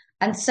team.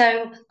 And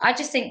so I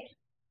just think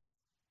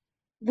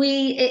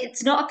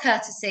it's not a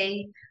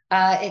courtesy.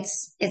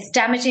 It's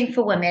damaging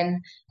for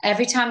women.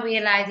 Every time we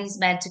allow these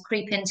men to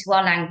creep into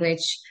our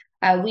language,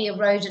 we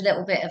erode a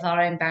little bit of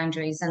our own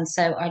boundaries. And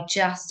so I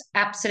just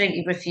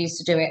absolutely refuse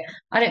to do it.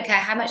 I don't care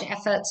how much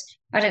effort.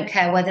 I don't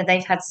care whether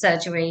they've had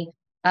surgery.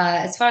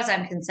 As far as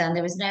I'm concerned,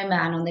 there is no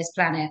man on this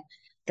planet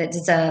that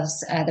deserves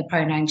the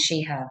pronoun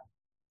she, her.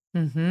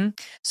 Mm-hmm.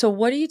 So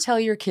what do you tell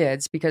your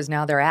kids? Because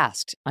now they're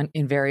asked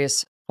in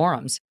various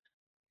forums,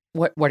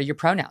 what are your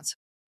pronouns?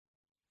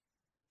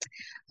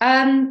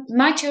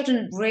 My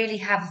children really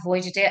have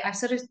avoided it. I've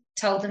sort of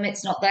told them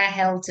it's not their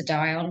hill to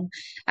die on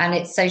and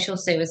it's social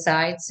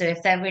suicide. So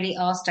if they're really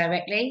asked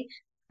directly,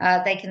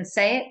 they can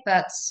say it.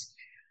 But,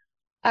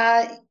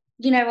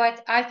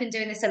 I've been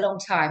doing this a long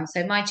time.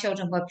 So my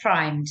children were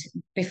primed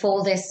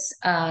before this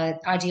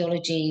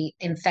ideology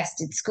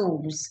infested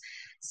schools.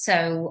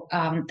 So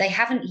they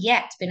haven't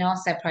yet been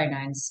asked their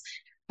pronouns.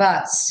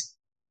 But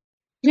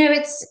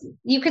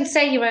you can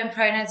say your own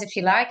pronouns if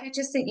you like. I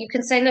just think you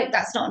can say, look,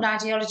 that's not an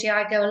ideology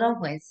I go along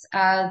with.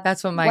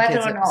 That's what my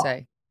kids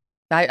say.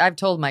 I've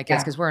told my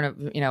kids, because we're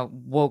in a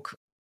woke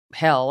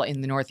hell in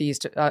the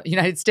Northeast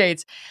United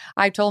States.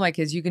 I've told my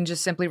kids, you can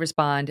just simply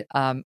respond,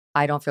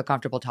 I don't feel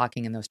comfortable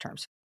talking in those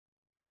terms.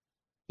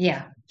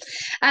 Yeah.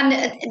 And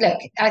look,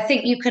 I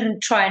think you can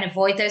try and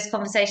avoid those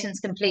conversations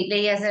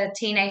completely as a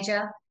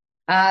teenager.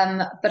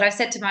 But I've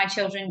said to my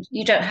children,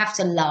 you don't have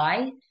to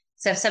lie.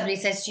 So if somebody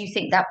says, do you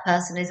think that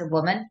person is a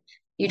woman?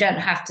 You don't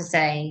have to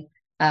say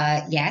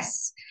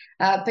yes.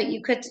 But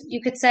you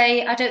could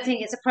say, I don't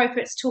think it's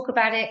appropriate to talk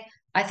about it.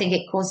 I think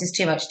it causes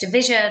too much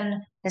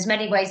division. There's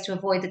many ways to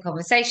avoid the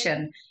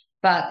conversation.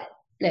 But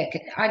look,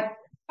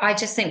 I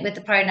just think with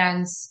the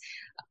pronouns,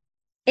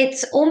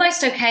 it's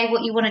almost okay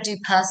what you want to do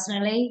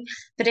personally,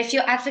 but if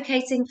you're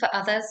advocating for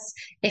others,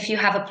 if you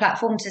have a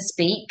platform to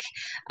speak,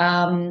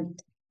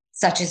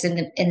 such as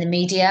in the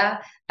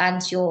media,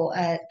 and you're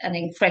an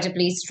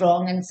incredibly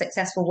strong and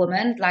successful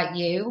woman like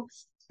you,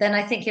 then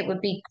I think it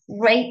would be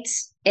great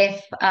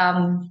if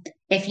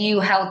you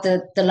held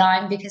the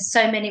line, because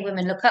so many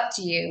women look up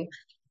to you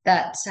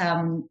that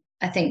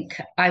I think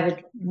I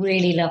would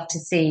really love to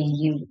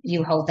see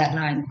you hold that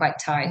line quite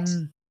tight.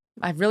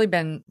 I've really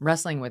been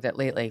wrestling with it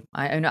lately.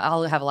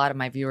 I'll have a lot of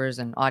my viewers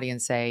and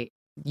audience say,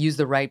 use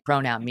the right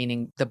pronoun,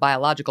 meaning the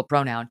biological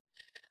pronoun.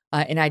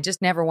 And I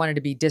just never wanted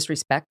to be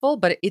disrespectful,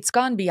 but it's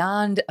gone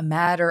beyond a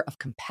matter of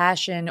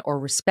compassion or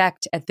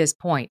respect at this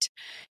point.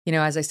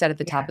 As I said at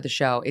the top of the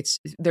show,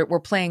 we're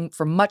playing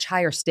for much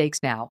higher stakes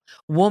now.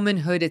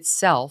 Womanhood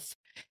itself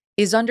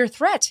is under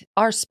threat.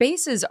 Our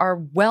spaces, our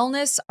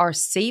wellness, our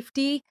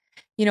safety,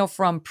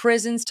 from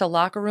prisons to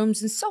locker rooms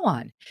and so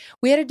on.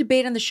 We had a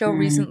debate on the show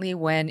recently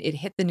when it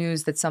hit the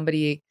news that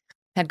somebody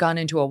had gone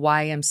into a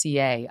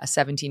YMCA. A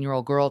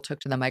 17-year-old girl took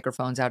to the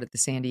microphones out at the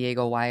San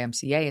Diego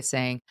YMCA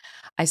saying,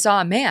 I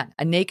saw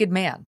a naked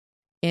man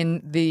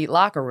in the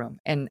locker room,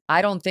 and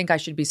I don't think I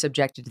should be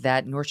subjected to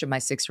that, nor should my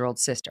 6-year-old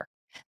sister.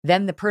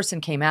 Then the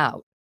person came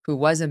out who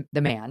was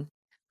the man,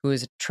 who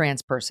is a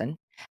trans person,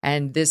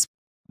 and this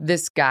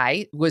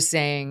guy was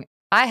saying,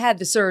 I had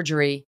the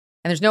surgery,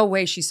 and there's no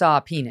way she saw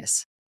a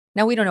penis.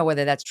 Now, we don't know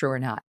whether that's true or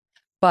not,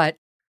 but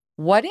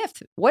what if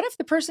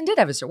the person did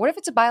have a surgery? What if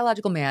it's a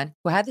biological man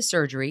who had the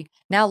surgery,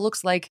 now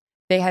looks like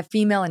they have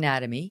female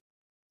anatomy?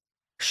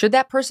 Should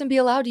that person be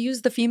allowed to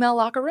use the female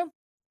locker room?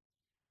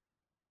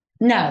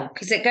 No,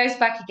 because it goes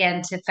back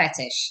again to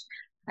fetish.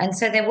 And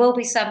so there will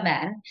be some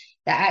men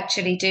that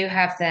actually do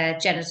have their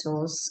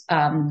genitals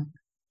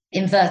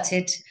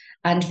inverted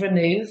and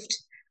removed.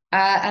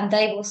 And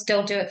they will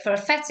still do it for a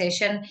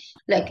fetish. And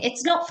look,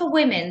 it's not for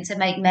women to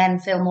make men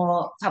feel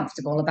more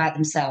comfortable about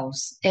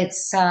themselves.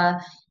 It's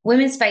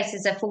women's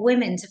spaces are for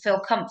women to feel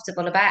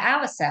comfortable about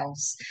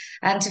ourselves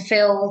and to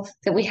feel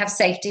that we have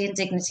safety and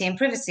dignity and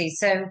privacy.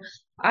 So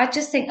I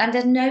just think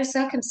under no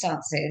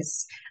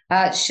circumstances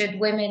Should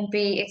women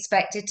be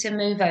expected to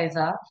move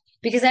over?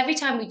 Because every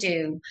time we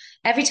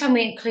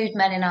include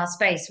men in our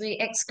space, we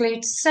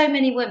exclude so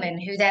many women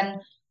who then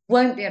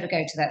won't be able to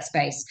go to that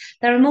space.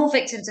 There are more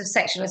victims of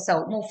sexual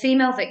assault, more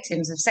female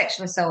victims of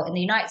sexual assault in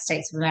the United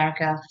States of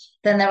America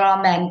than there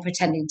are men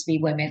pretending to be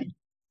women.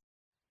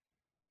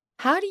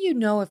 How do you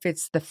know if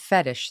it's the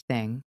fetish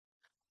thing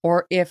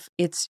or if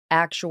it's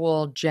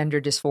actual gender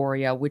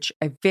dysphoria, which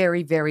a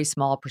very, very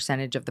small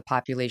percentage of the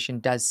population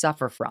does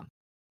suffer from?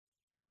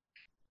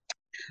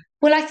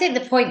 Well, I think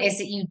the point is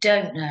that you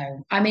don't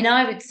know. I mean,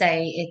 I would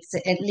say it's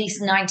at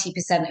least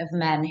 90% of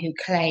men who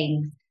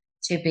claim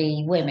to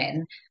be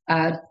women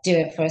do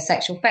it for a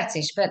sexual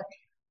fetish. But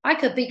I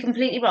could be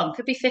completely wrong,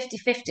 could be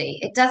 50-50.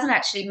 It doesn't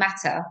actually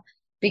matter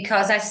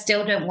because I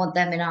still don't want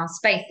them in our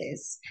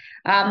spaces.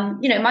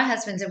 My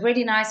husband's a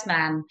really nice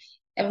man,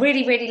 a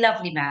really, really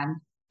lovely man,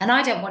 and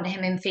I don't want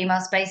him in female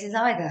spaces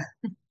either.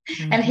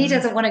 And he Hmm.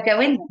 doesn't want to go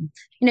in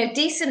them.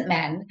 Decent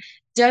men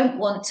don't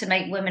want to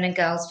make women and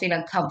girls feel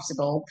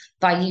uncomfortable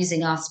by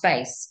using our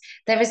space.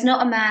 There is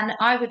not a man,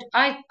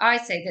 I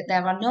say that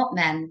there are not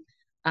men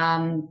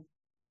um,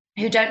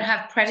 who don't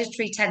have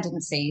predatory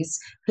tendencies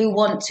who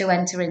want to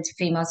enter into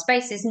female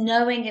spaces,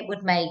 knowing it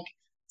would make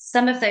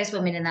some of those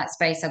women in that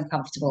space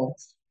uncomfortable.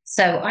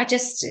 So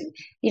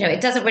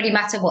it doesn't really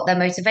matter what their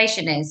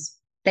motivation is.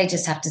 They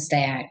just have to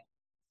stay out.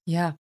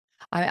 Yeah.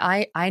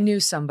 I knew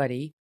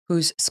somebody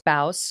whose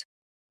spouse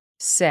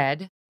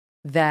said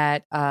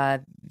that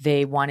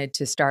they wanted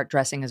to start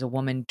dressing as a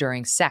woman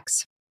during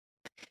sex.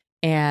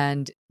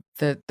 And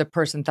the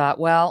person thought,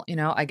 well,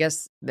 I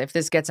guess if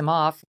this gets him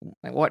off,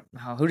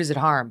 who does it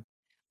harm?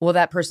 Well,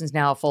 that person's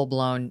now a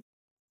full-blown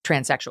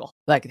transsexual,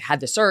 like had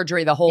the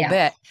surgery, the whole Yeah.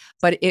 bit.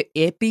 But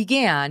it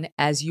began,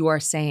 as you are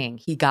saying,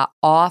 he got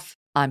off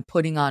on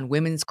putting on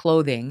women's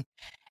clothing,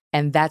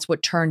 and that's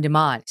what turned him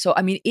on. So,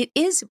 I mean, it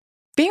is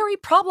very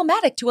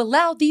problematic to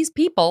allow these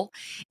people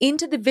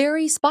into the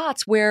very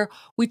spots where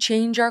we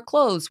change our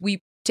clothes,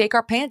 we take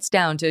our pants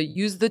down to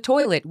use the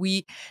toilet,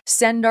 we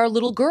send our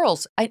little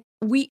girls.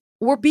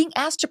 We're being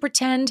asked to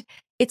pretend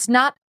it's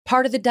not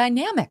part of the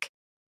dynamic.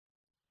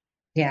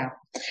 Yeah.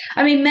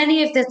 I mean,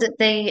 many of the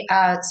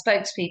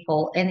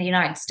spokespeople in the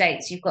United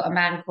States, you've got a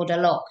man called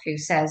Alok who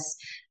says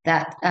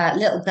that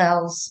little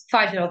girls,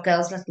 5-year-old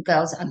girls, little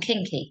girls are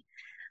kinky.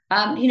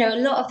 A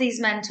lot of these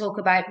men talk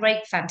about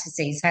rape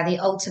fantasies, how the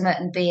ultimate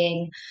in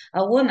being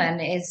a woman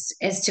is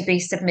to be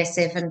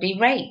submissive and be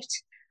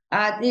raped.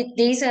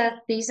 These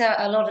are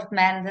a lot of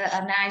men that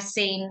are now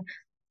seen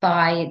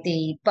by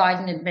the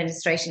Biden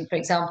administration, for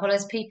example,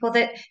 as people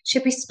that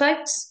should be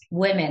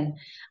spokeswomen.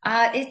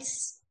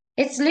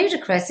 It's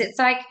ludicrous.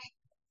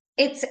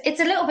 It's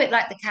a little bit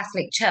like the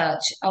Catholic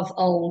Church of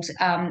old,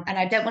 and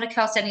I don't want to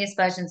cast any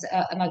aspersions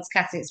amongst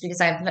Catholics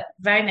because I have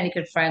very many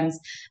good friends,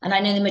 and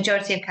I know the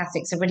majority of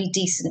Catholics are really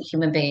decent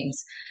human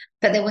beings.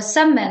 But there were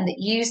some men that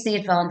used the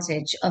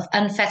advantage of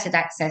unfettered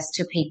access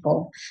to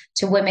people,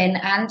 to women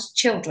and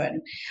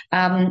children,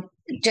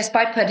 just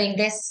by putting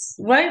this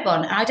robe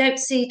on. I don't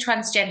see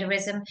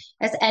transgenderism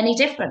as any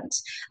different.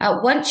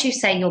 Once you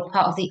say you're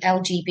part of the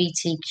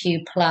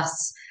LGBTQ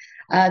plus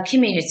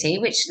community,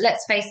 which,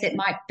 let's face it,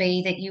 might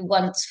be that you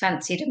once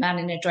fancied a man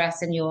in a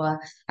dress and you're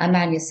a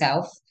man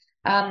yourself.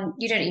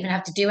 You don't even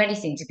have to do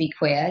anything to be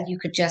queer. You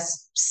could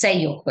just say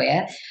you're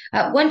queer.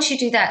 Once you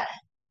do that,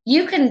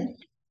 you can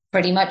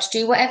pretty much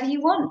do whatever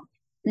you want.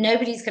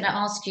 Nobody's going to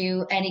ask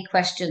you any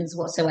questions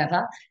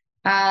whatsoever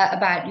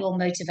about your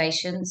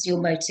motivations,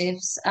 your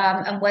motives,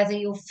 and whether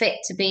you're fit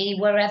to be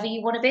wherever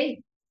you want to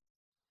be.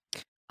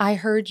 I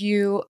heard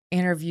you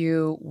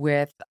interview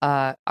with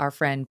our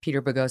friend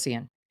Peter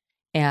Boghossian,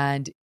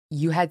 and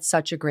you had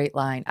such a great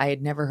line. I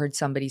had never heard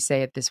somebody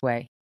say it this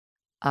way.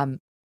 Um,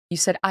 you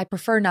said, I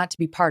prefer not to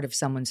be part of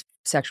someone's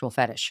sexual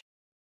fetish.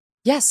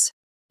 Yes,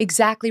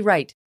 exactly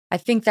right. I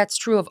think that's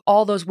true of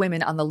all those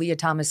women on the Leah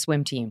Thomas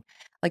swim team.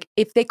 Like,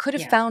 if they could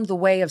have Yeah. found the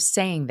way of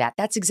saying that,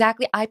 that's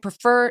exactly, I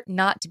prefer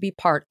not to be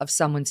part of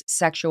someone's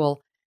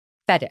sexual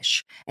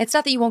fetish. And it's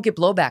not that you won't get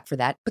blowback for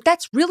that, but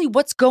that's really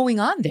what's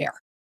going on there.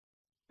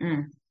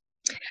 Mm.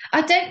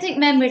 I don't think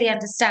men really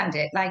understand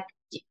it. Like,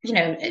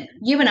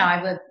 you and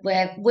I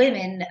we're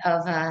women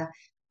of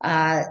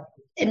uh,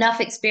 enough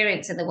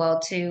experience in the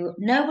world to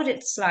know what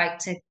it's like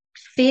to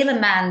feel a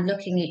man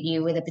looking at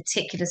you with a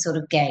particular sort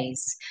of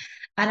gaze.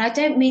 And I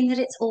don't mean that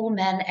it's all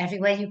men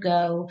everywhere you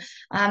go,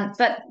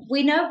 but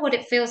we know what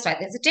it feels like.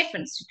 There's a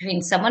difference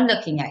between someone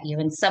looking at you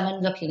and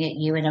someone looking at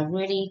you in a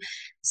really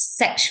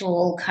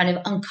sexual, kind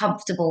of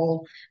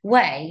uncomfortable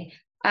way.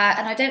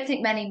 And I don't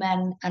think many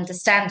men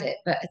understand it,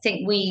 but I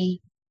think we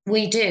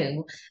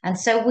do. And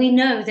so we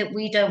know that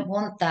we don't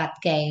want that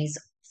gaze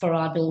for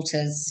our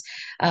daughters,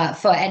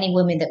 for any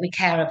women that we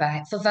care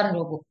about, for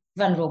vulnerable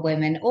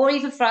women, or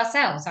even for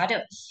ourselves. I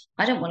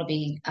don't want to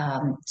be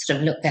sort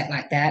of looked at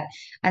like that.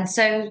 And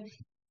so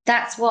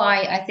that's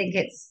why I think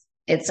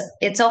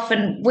it's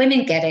often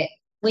women get it.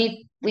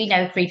 We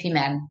know creepy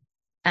men,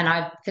 and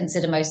I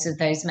consider most of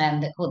those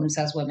men that call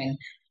themselves women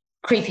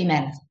creepy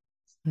men.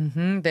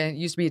 There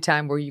used to be a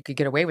time where you could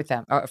get away with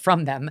them,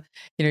 from them.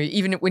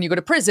 Even when you go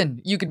to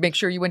prison, you could make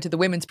sure you went to the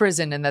women's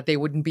prison and that they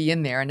wouldn't be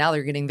in there. And now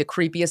they're getting the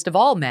creepiest of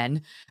all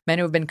men who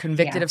have been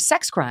convicted of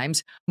sex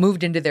crimes,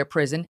 moved into their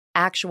prison.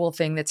 Actual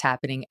thing that's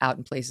happening out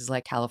in places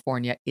like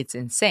California. It's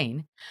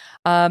insane.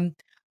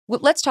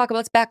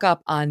 Let's back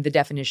up on the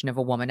definition of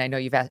a woman. I know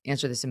you've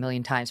answered this a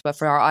million times, but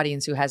for our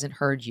audience who hasn't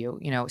heard you,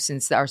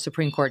 since our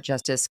Supreme Court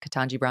Justice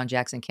Ketanji Brown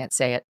Jackson can't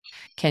say it,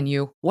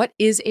 what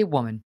is a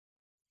woman?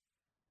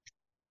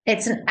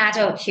 It's an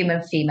adult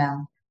human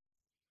female.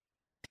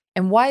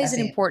 And why is it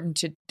important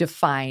to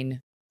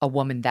define a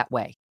woman that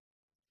way?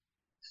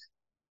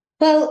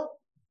 Well,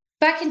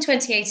 back in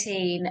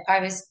 2018,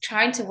 I was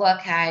trying to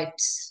work out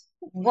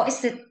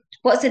what's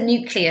the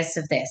nucleus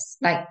of this?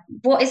 Like,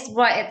 what is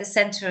right at the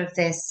center of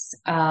this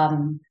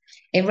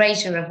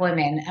erasure of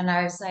women? And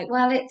I was like,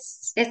 well,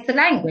 it's the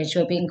language.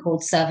 We're being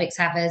called cervix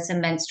havers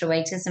and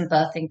menstruators and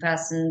birthing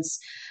persons.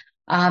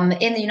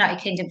 In the United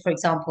Kingdom, for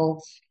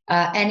example,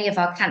 any of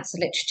our cancer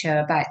literature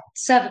about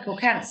cervical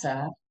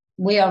cancer,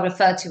 we are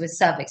referred to as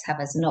cervix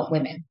havers and not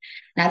women.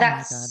 Now,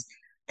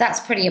 that's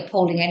pretty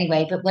appalling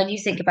anyway. But when you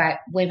think about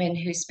women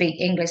who speak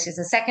English as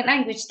a second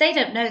language, they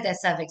don't know they're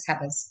cervix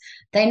havers.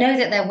 They know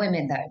that they're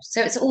women, though.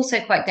 So it's also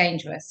quite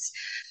dangerous.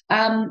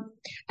 And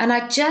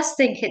I just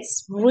think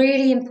it's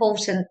really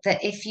important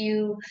that if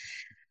you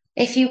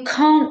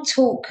can't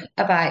talk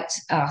about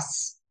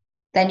us,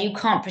 then you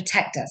can't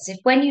protect us. If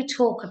when you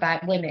talk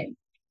about women,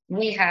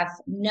 we have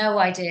no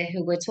idea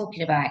who we're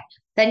talking about,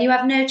 then you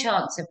have no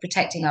chance of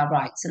protecting our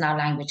rights and our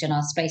language and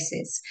our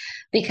spaces,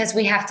 because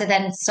we have to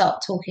then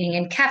start talking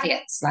in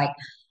caveats like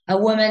a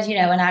woman,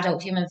 an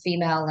adult human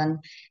female,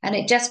 and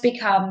it just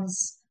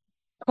becomes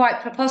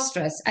quite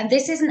preposterous. And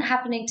this isn't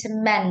happening to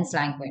men's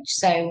language.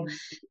 So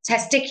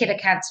testicular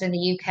cancer in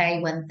the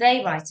UK, when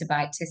they write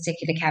about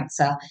testicular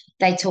cancer,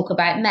 they talk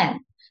about men.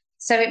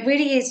 So it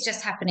really is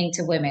just happening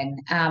to women.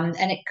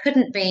 And it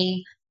couldn't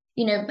be,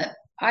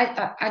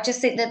 I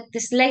just think that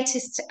this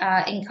latest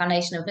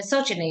incarnation of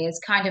misogyny is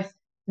kind of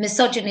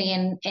misogyny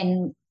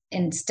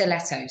in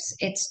stilettos.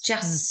 It's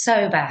just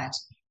so bad.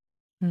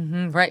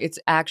 Right.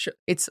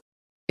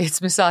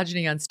 It's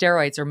misogyny on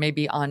steroids, or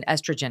maybe on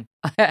estrogen,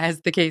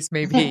 as the case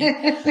may be.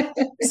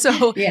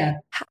 So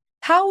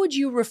how would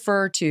you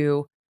refer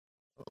to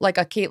like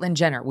a Caitlyn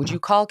Jenner? Would you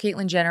call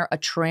Caitlyn Jenner a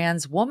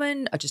trans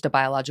woman, just a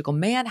biological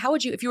man? How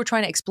would you, if you were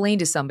trying to explain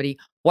to somebody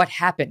what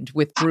happened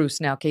with Bruce,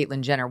 now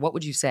Caitlyn Jenner, what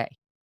would you say?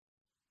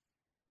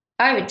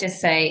 I would just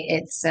say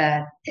it's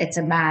a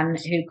man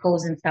who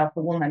calls himself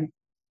a woman.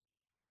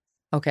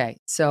 Okay.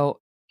 So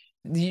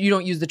you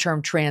don't use the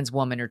term trans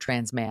woman or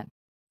trans man?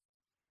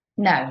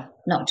 No,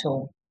 not at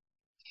all.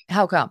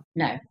 How come?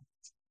 No.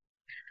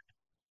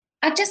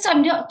 I'm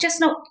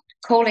not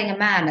calling a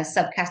man a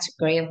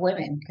subcategory of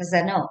women, because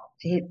they're not.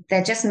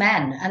 They're just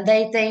men, and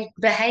they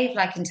behave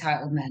like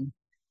entitled men.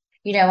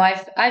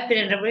 I've been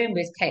in a room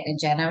with Caitlyn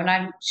Jenner, and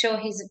I'm sure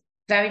he's a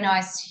very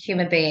nice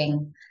human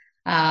being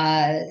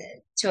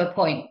to a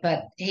point,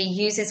 but he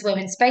uses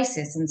women's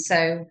spaces, and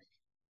so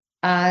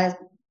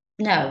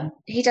no,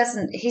 he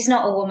doesn't. He's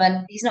not a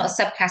woman. He's not a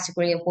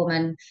subcategory of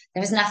woman.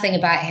 There is nothing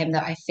about him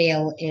that I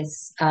feel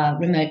is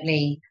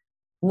remotely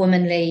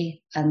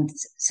womanly, and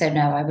so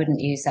no, I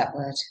wouldn't use that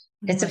word.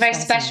 It's a very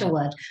special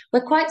word.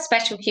 We're quite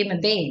special human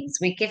beings.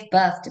 We give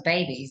birth to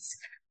babies.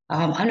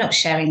 I'm not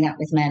sharing that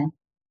with men.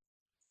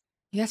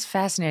 Yes,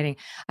 fascinating.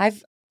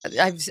 I've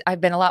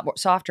been a lot more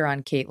softer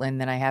on Caitlyn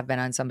than I have been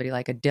on somebody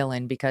like a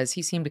Dylan, because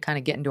he seemed to kind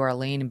of get into our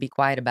lane and be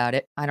quiet about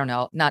it. I don't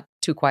know, not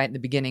too quiet in the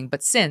beginning,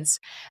 but since,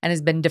 and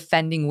has been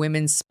defending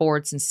women's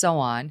sports and so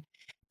on.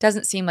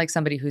 Doesn't seem like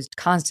somebody who's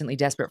constantly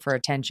desperate for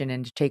attention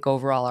and to take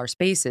over all our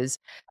spaces.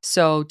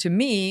 So to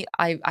me,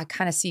 I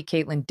kind of see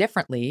Caitlyn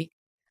differently.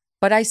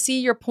 But I see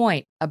your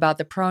point about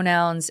the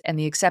pronouns and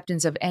the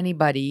acceptance of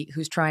anybody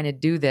who's trying to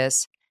do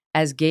this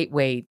as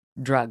gateway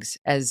drugs.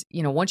 As,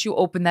 once you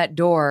open that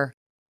door,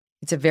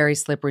 it's a very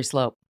slippery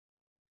slope.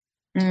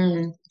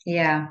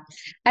 Yeah.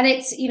 And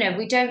it's,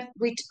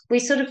 we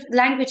sort of,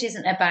 language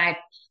isn't about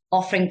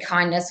offering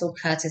kindness or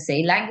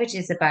courtesy. Language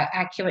is about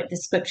accurate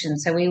description,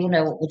 so we all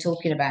know what we're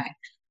talking about.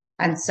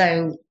 And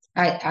so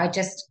I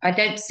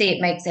don't see it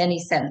makes any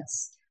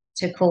sense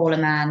to call a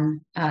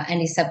man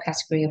any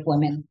subcategory of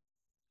women.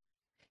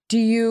 Do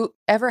you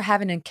ever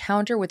have an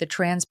encounter with a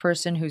trans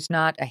person who's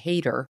not a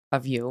hater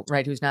of you,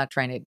 right? Who's not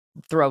trying to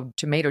throw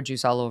tomato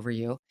juice all over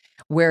you,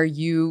 where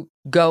you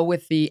go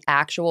with the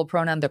actual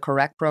pronoun, the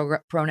correct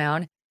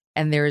pronoun,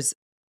 and there's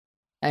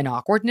an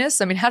awkwardness?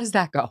 I mean, how does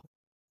that go?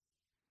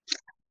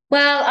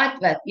 Well,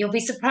 you'll be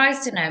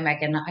surprised to know,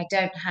 Megan, I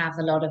don't have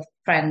a lot of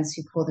friends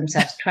who call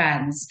themselves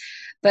trans.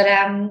 But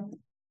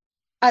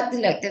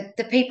look,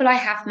 the people I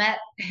have met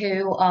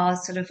who are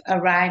sort of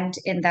around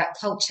in that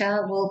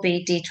culture will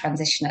be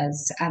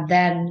detransitioners. And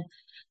then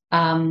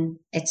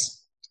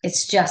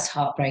it's just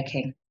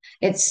heartbreaking.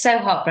 It's so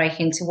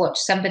heartbreaking to watch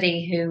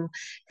somebody who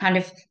kind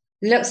of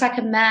looks like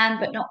a man,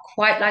 but not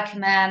quite like a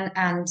man.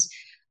 And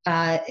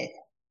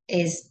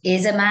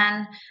is a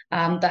man,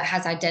 but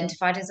has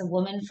identified as a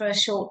woman for a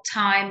short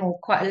time or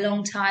quite a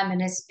long time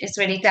and is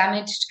really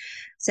damaged.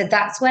 So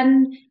that's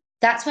when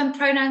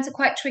pronouns are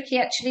quite tricky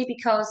actually,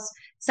 because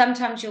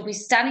sometimes you'll be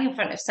standing in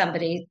front of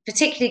somebody,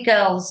 particularly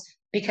girls,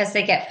 because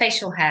they get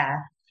facial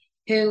hair,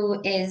 who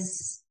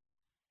is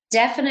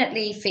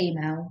definitely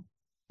female,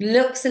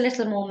 looks a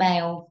little more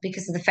male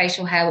because of the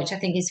facial hair, which I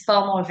think is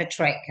far more of a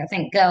trick. I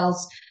think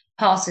girls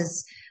pass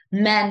as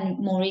men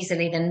more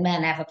easily than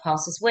men ever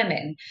pass as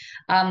women.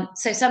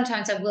 So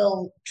sometimes I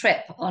will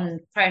trip on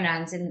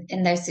pronouns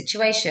in those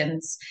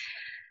situations,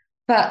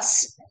 but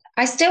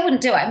I still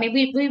wouldn't do it. I mean,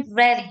 we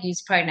rarely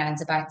use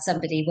pronouns about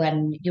somebody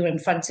when you're in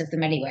front of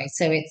them anyway.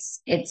 So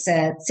it's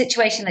a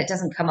situation that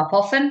doesn't come up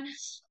often,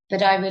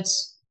 but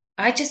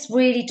I just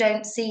really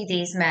don't see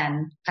these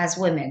men as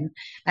women.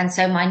 And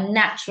so my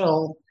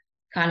natural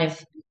kind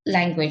of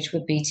language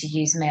would be to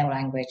use male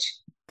language.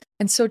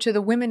 And so, to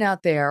the women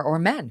out there or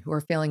men who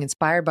are feeling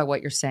inspired by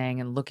what you're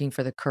saying and looking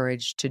for the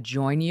courage to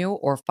join you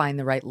or find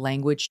the right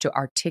language to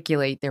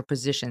articulate their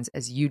positions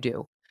as you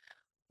do,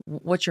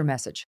 what's your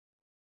message?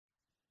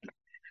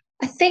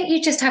 I think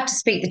you just have to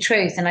speak the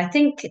truth. And I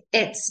think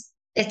it's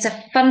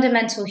a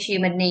fundamental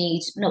human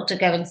need not to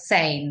go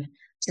insane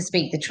to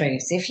speak the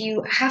truth. If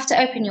you have to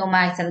open your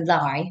mouth and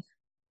lie,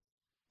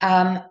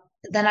 um,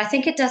 then I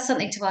think it does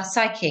something to our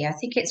psyche. I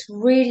think it's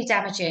really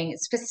damaging,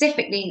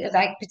 specifically,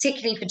 like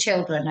particularly for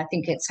children. I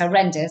think it's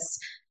horrendous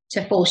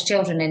to force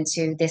children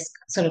into this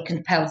sort of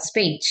compelled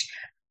speech.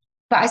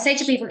 But I say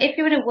to people, if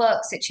you're in a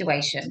work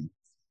situation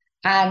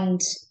and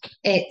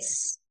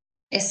it's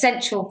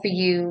essential for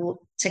you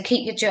to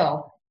keep your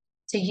job,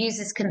 to use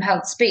this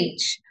compelled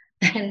speech,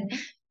 then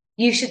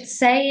you should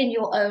say in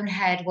your own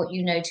head what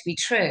you know to be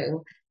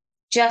true,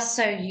 just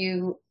so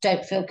you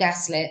don't feel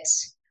gaslit,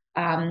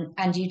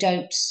 and you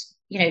don't,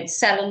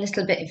 sell a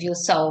little bit of your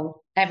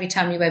soul every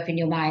time you open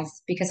your mouth.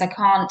 Because I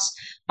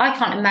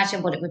can't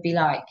imagine what it would be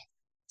like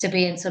to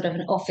be in sort of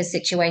an office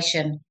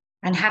situation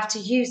and have to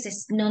use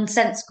this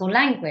nonsensical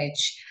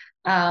language,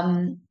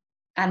 and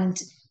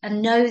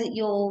know that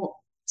you're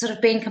sort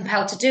of being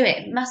compelled to do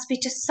it. It must be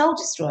just soul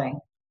destroying.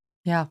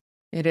 Yeah,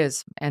 it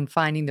is. And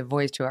finding the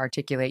voice to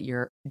articulate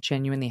your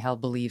genuinely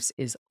held beliefs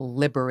is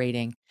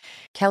liberating.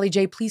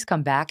 Kellie-Jay, please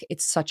come back.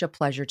 It's such a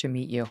pleasure to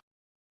meet you.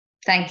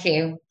 Thank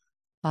you.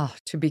 Oh,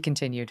 to be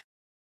continued.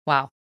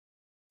 Wow.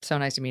 So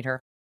nice to meet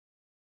her.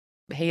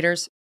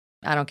 Haters,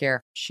 I don't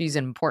care. She's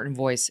an important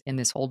voice in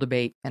this whole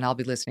debate, and I'll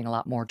be listening a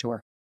lot more to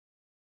her.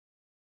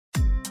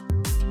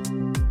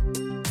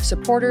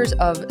 Supporters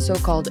of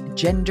so-called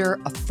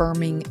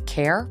gender-affirming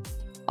care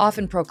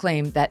often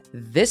proclaim that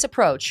this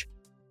approach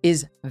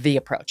is the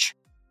approach.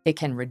 It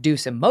can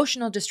reduce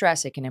emotional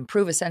distress. It can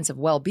improve a sense of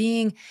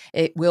well-being.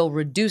 It will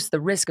reduce the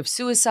risk of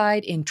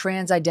suicide in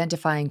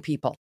trans-identifying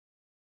people.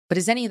 But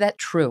is any of that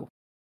true?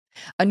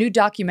 A new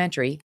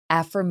documentary,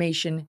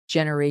 Affirmation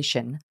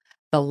Generation,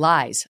 The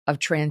Lies of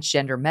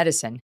Transgender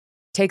Medicine,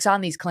 takes on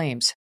these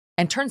claims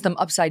and turns them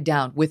upside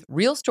down with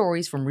real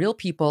stories from real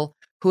people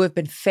who have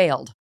been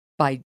failed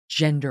by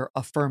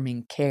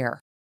gender-affirming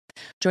care.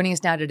 Joining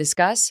us now to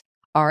discuss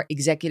are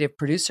executive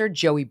producer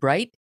Joey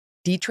Bright,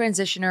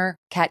 detransitioner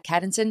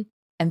Cattinson,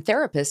 and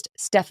therapist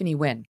Stephanie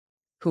Wynn,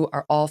 who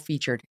are all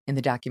featured in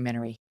the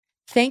documentary.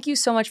 Thank you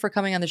so much for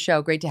coming on the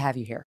show. Great to have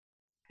you here.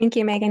 Thank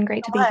you, Megan.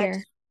 Great to be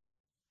here.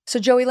 So,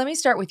 Joey, let me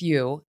start with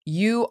you.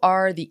 You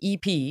are the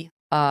EP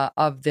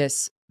of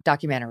this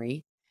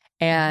documentary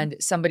and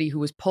somebody who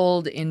was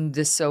pulled in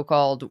this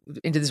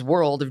into this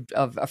world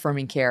of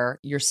affirming care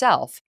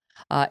yourself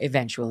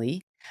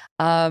eventually.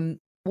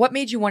 What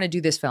made you want to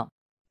do this film?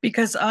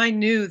 Because I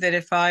knew that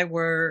if I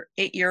were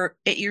 8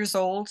 years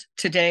old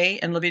today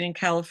and living in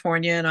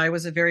California, and I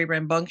was a very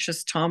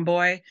rambunctious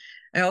tomboy,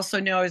 I also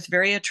knew I was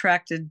very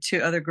attracted to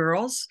other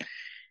girls.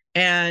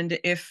 And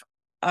if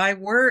I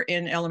were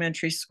in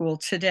elementary school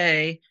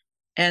today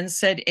and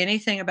said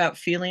anything about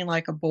feeling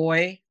like a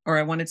boy, or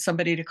I wanted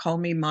somebody to call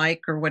me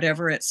Mike or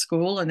whatever at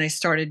school, and they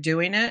started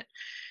doing it,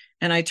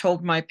 and I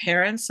told my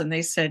parents and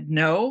they said,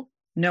 no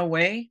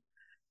way.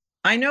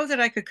 I know that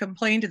I could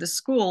complain to the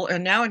school.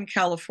 And now in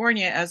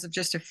California, as of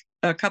just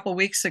a couple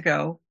weeks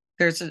ago,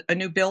 there's a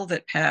new bill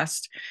that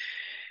passed.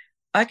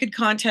 I could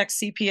contact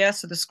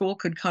CPS, or the school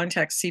could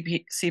contact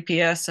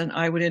CPS, and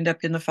I would end up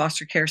in the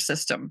foster care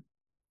system.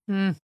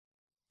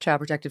 Child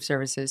Protective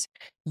Services.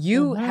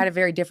 You had a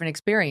very different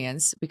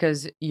experience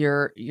because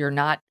you're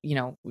not,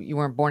 you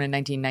weren't born in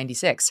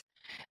 1996.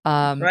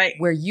 Right.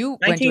 Where you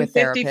went to a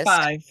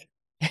therapist.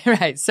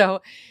 Right.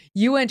 So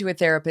you went to a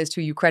therapist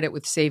who you credit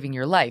with saving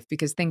your life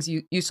because things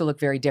used to look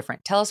very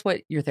different. Tell us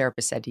what your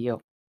therapist said to you.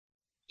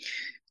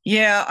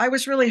 Yeah, I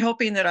was really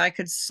hoping that I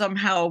could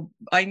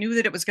I knew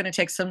that it was going to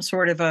take some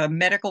sort of a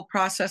medical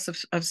process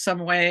of some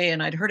way.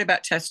 And I'd heard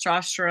about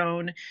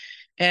testosterone.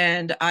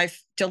 And I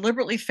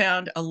deliberately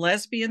found a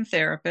lesbian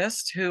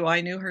therapist who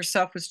I knew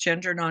herself was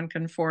gender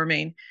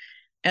nonconforming.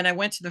 And I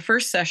went to the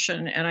first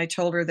session and I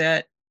told her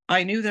that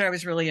I knew that I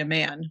was really a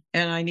man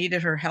and I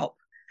needed her help.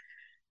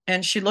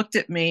 And she looked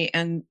at me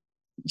and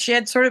she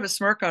had sort of a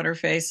smirk on her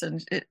face.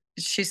 And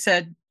she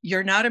said,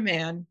 you're not a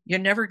man. You're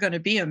never going to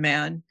be a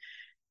man.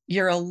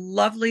 You're a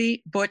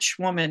lovely butch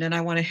woman, and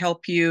I want to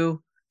help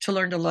you to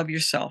learn to love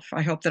yourself.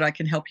 I hope that I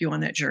can help you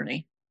on that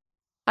journey.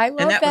 I And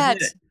love that was that.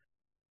 it.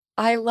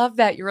 I love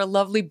that. You're a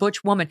lovely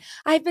butch woman.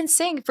 I've been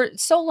saying for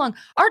so long,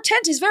 our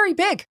tent is very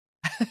big.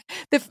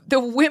 The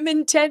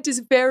women tent is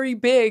very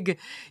big.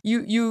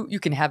 You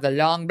can have the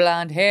long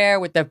blonde hair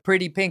with the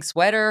pretty pink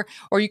sweater,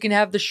 or you can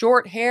have the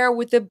short hair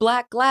with the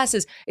black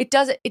glasses. It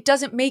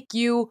doesn't make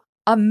you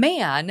a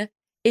man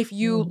if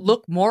you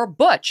look more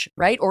butch,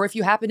 right? Or if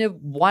you happen to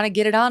want to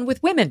get it on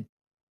with women.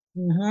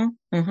 And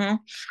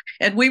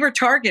we were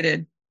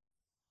targeted.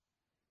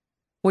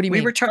 What do you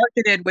mean? We were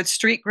targeted with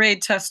street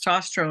grade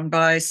testosterone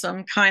by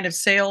some kind of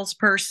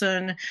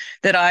salesperson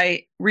that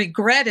I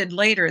regretted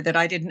later that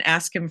I didn't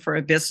ask him for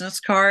a business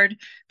card,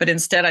 but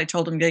instead I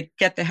told him to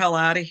get the hell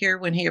out of here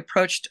when he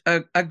approached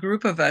a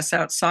group of us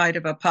outside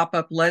of a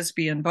pop-up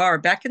lesbian bar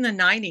back in the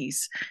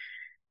 90s,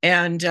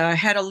 and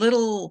had a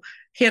little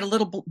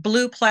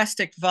blue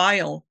plastic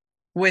vial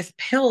with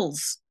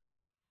pills.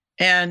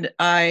 And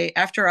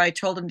after I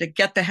told him to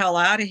get the hell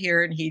out of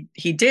here, and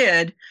he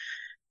did,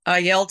 I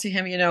yelled to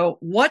him,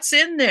 what's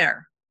in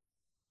there?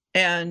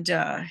 And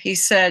he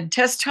said,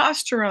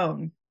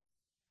 testosterone.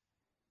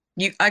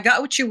 I got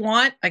what you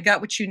want. I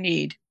got what you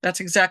need. That's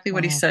exactly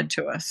what he said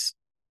to us.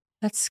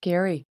 That's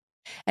scary.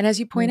 And as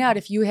you point out,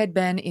 if you had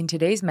been in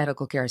today's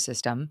medical care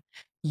system,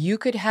 you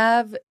could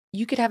have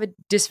a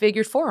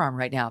disfigured forearm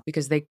right now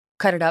because they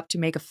cut it up to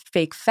make a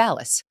fake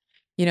phallus.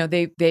 You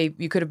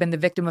could have been the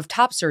victim of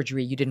top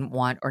surgery you didn't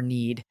want or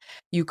need.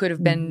 You could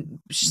have been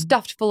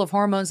stuffed full of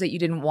hormones that you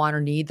didn't want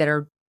or need that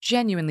are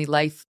genuinely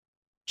life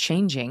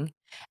changing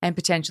and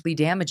potentially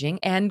damaging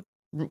and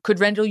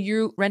could render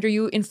you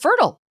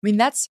infertile. I mean,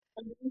 that's,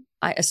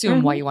 I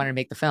assume, why you wanted to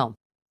make the film.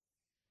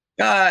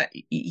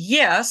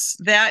 Yes,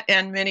 that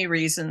and many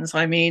reasons.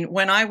 I mean,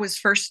 when I was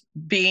first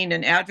being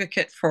an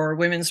advocate for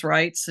women's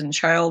rights and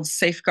child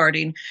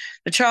safeguarding,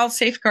 the child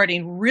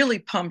safeguarding really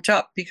pumped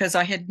up because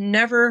I had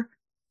never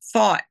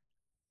thought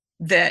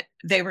that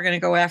they were going to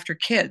go after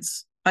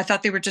kids. I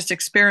thought they were just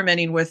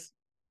experimenting with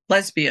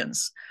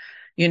lesbians,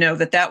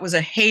 that was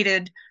a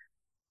hated,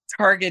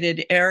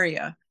 targeted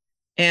area.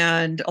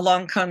 And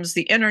along comes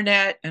the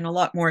internet and a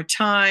lot more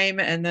time.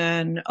 And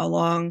then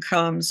along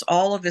comes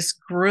all of this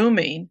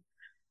grooming.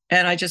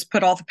 And I just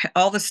put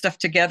all the stuff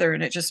together,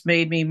 and it just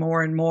made me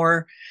more and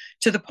more,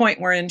 to the point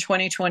where in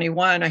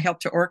 2021, I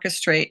helped to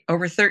orchestrate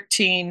over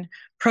 13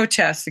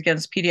 protests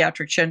against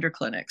pediatric gender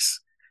clinics.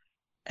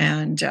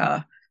 And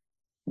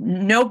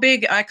no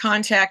big, I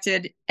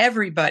contacted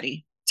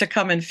everybody to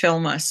come and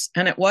film us.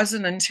 And it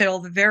wasn't until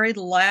the very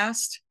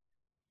last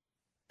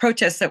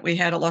protest that we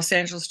had at Los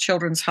Angeles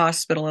Children's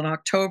Hospital in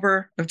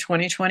October of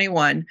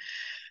 2021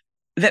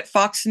 that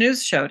Fox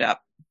News showed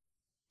up.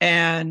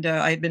 And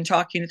I had been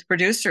talking to the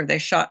producer. They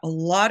shot a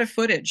lot of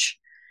footage,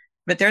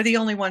 but they're the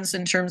only ones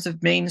in terms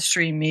of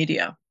mainstream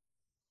media.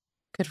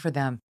 Good for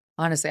them.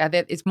 Honestly,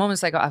 it's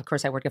moments like, of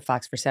course, I worked at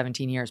Fox for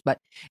 17 years, but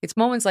it's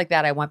moments like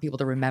that I want people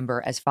to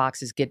remember as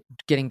Fox is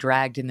getting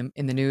dragged in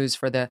the news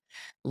for the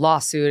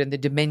lawsuit and the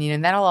Dominion,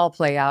 and that'll all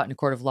play out in a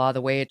court of law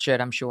the way it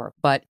should, I'm sure.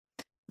 But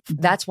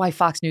that's why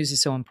Fox News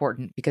is so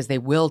important, because they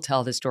will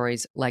tell the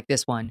stories like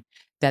this one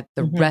that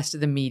the rest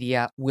of the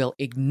media will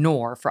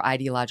ignore for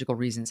ideological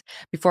reasons.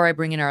 Before I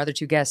bring in our other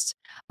two guests,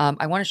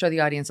 I want to show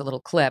the audience a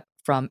little clip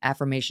from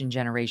Affirmation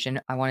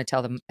Generation. I want to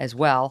tell them as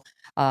well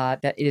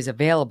that it is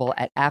available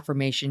at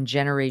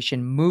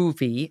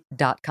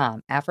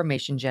affirmationgenerationmovie.com,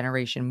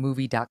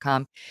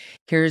 affirmationgenerationmovie.com.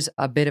 Here's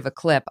a bit of a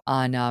clip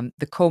on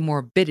the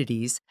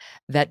comorbidities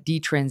that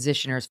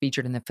detransitioners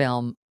featured in the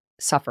film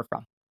suffer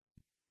from.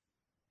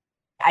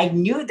 I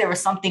knew there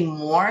was something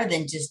more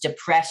than just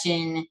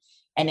depression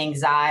and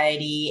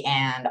anxiety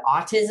and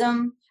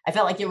autism. I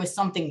felt like there was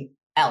something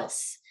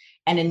else.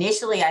 And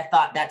initially I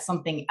thought that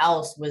something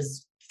else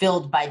was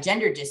filled by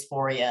gender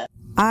dysphoria.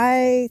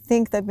 I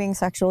think that being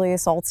sexually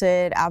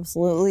assaulted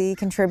absolutely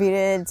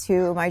contributed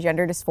to my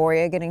gender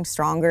dysphoria getting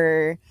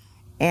stronger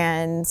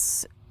and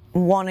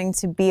wanting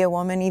to be a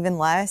woman even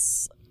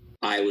less.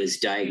 I was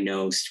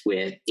diagnosed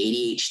with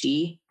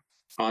ADHD,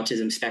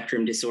 autism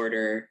spectrum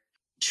disorder,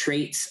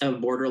 traits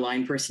of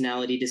borderline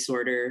personality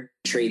disorder,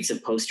 traits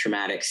of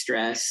post-traumatic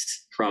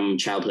stress from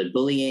childhood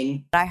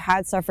bullying. I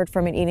had suffered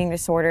from an eating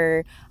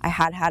disorder. I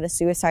had had a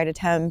suicide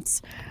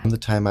attempt. From the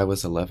time I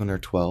was 11 or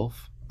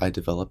 12, I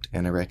developed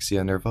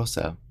anorexia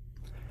nervosa.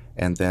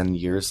 And then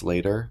years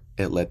later,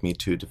 it led me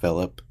to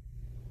develop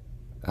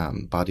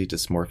body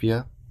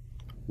dysmorphia,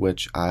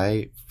 which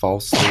I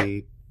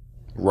falsely,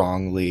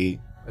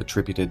 wrongly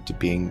attributed to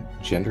being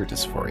gender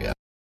dysphoria.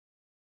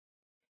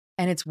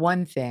 And it's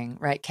one thing,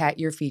 right? Kat,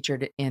 you're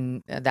featured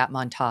in that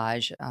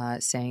montage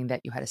saying that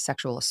you had a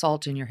sexual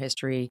assault in your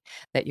history,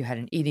 that you had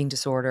an eating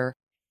disorder.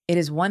 It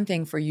is one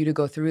thing for you to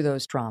go through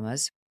those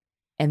traumas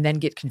and then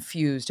get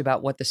confused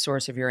about what the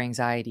source of your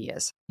anxiety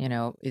is.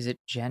 Is it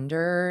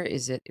gender?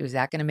 Is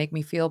that going to make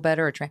me feel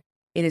better?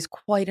 It is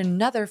quite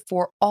another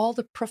for all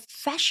the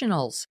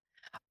professionals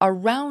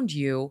around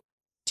you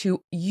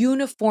to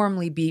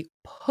uniformly be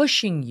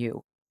pushing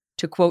you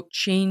to, quote,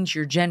 change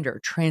your gender,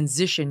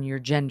 transition your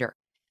gender.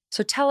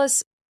 So tell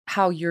us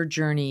how your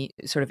journey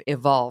sort of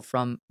evolved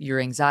from your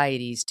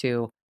anxieties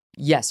to,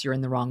 yes, you're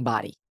in the wrong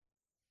body.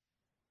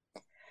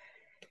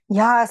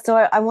 Yeah, so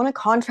I want to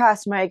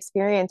contrast my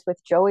experience with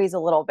Joey's a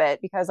little bit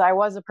because I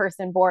was a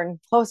person born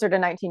closer to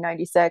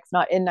 1996,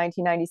 not in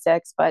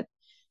 1996, but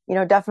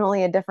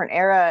definitely a different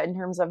era in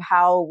terms of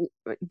how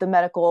the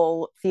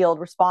medical field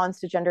responds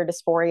to gender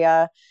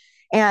dysphoria.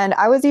 And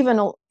I was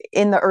even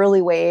in the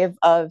early wave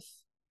of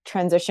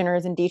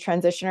transitioners and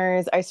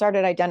detransitioners. I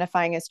started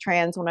identifying as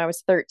trans when I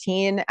was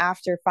 13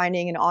 after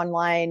finding an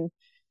online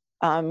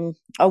a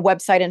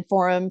website and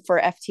forum for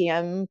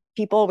FTM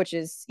people, which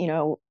is,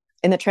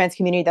 in the trans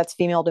community, that's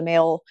female to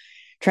male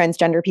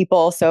transgender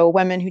people. So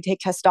women who take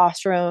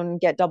testosterone,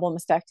 get double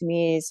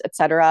mastectomies, et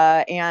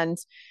cetera. And,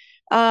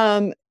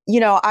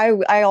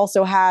 I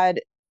also had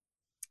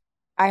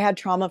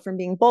trauma from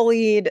being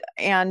bullied,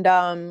 and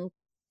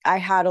I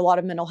had a lot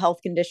of mental health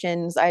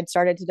conditions. I had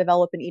started to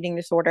develop an eating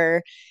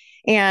disorder,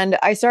 and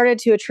I started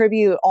to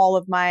attribute all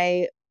of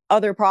my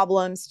other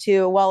problems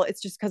to, well,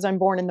 it's just because I'm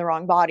born in the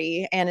wrong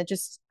body. And it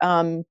just,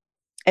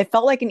 it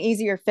felt like an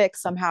easier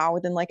fix somehow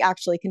than like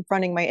actually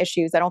confronting my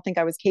issues. I don't think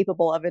I was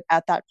capable of it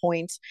at that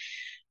point.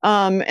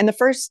 And the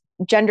first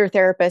gender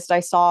therapist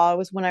I saw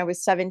was when I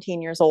was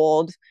 17 years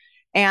old.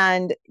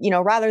 And,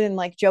 rather than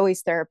like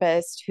Joey's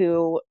therapist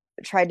who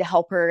tried to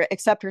help her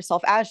accept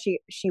herself as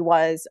she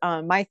was,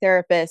 my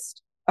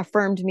therapist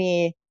affirmed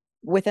me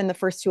within the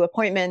first 2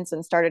 appointments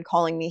and started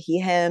calling me he,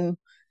 him.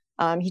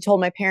 He told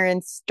my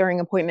parents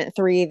during appointment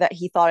 3 that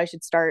he thought I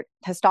should start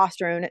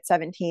testosterone at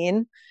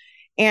 17.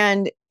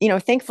 And,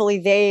 thankfully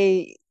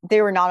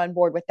they were not on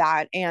board with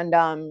that. And,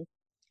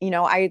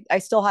 I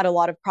still had a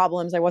lot of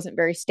problems. I wasn't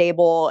very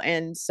stable.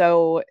 And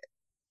so,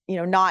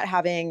 not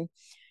having,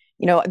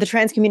 the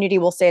trans community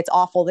will say it's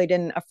awful they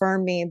didn't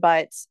affirm me,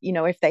 but,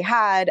 if they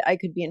had, I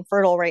could be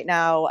infertile right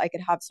now. I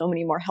could have so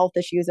many more health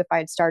issues if I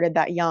had started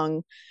that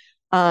young.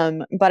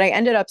 But I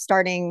ended up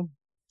starting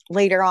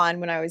later on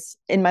when I was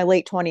in my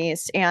late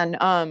 20s. And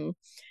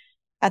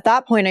at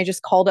that point, I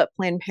just called up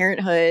Planned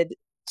Parenthood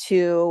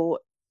to,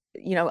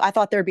 I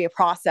thought there'd be a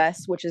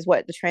process, which is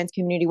what the trans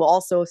community will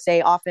also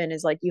say often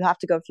is like, you have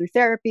to go through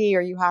therapy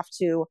or you have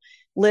to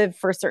live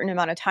for a certain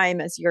amount of time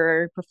as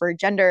your preferred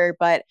gender.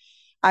 But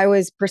I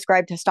was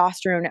prescribed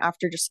testosterone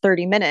after just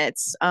 30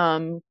 minutes.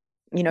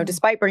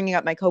 Despite bringing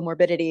up my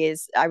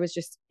comorbidities, I was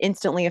just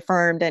instantly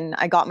affirmed and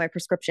I got my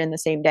prescription the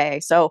same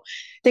day. So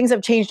things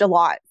have changed a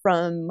lot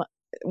from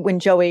when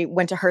Joey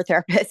went to her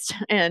therapist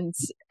and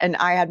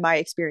I had my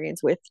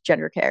experience with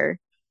gender care.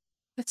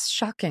 That's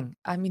shocking.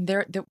 I mean,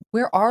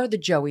 where are the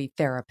Joey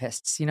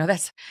therapists?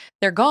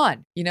 They're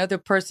gone.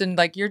 The person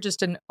like, you're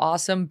just an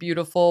awesome,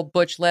 beautiful,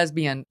 butch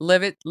lesbian.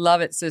 Live it,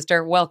 love it,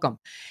 sister. Welcome.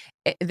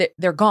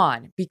 They're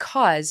gone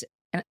because,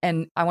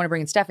 and I want to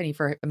bring in Stephanie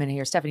for a minute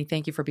here. Stephanie,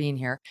 thank you for being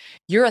here.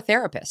 You're a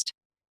therapist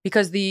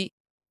because the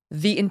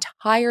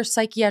entire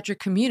psychiatric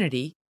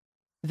community,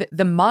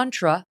 the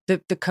mantra, the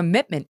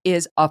commitment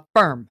is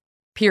affirm,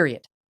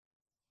 period.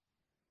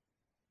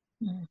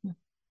 Mm-hmm.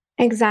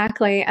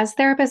 Exactly. As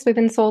therapists, we've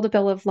been sold a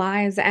bill of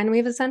lies, and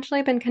we've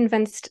essentially been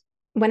convinced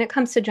when it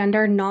comes to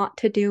gender not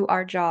to do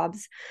our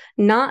jobs,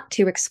 not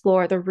to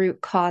explore the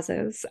root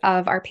causes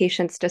of our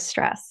patients'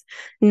 distress,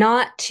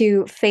 not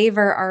to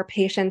favor our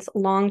patients'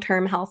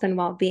 long-term health and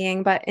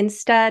well-being, but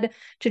instead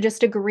to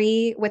just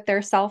agree with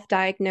their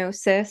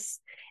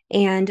self-diagnosis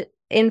and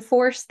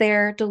enforce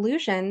their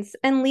delusions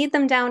and lead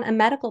them down a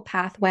medical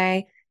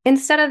pathway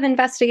instead of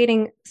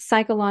investigating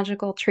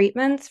psychological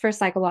treatments for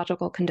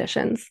psychological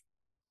conditions.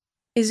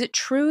 Is it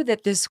true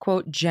that this,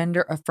 quote,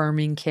 gender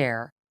affirming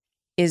care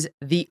is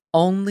the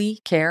only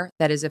care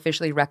that is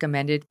officially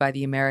recommended by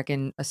the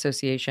American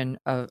Association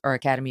of, or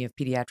Academy of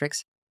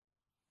Pediatrics?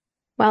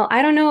 Well,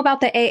 I don't know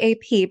about the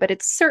AAP, but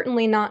it's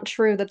certainly not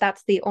true that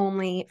that's the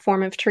only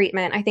form of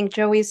treatment. I think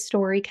Joey's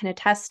story can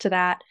attest to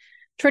that.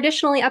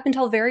 Traditionally, up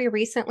until very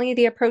recently,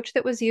 the approach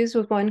that was used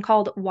was one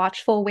called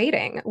watchful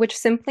waiting, which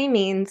simply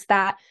means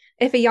that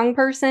if a young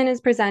person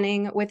is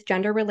presenting with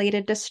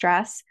gender-related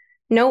distress,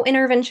 no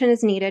intervention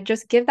is needed.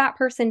 Just give that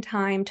person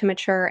time to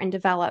mature and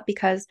develop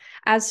because,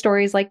 as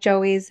stories like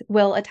Joey's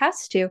will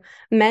attest to,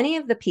 many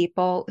of the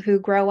people who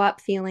grow up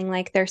feeling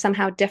like they're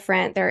somehow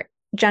different, they're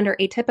gender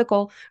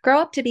atypical, grow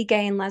up to be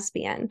gay and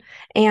lesbian.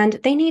 And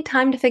they need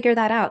time to figure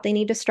that out. They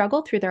need to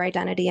struggle through their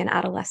identity in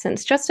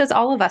adolescence, just as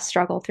all of us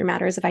struggle through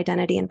matters of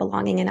identity and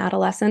belonging in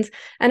adolescence,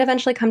 and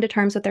eventually come to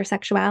terms with their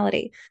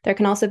sexuality. There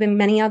can also be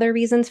many other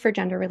reasons for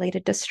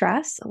gender-related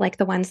distress, like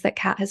the ones that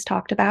Kat has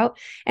talked about.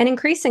 And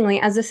increasingly,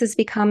 as this has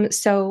become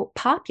so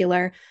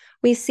popular,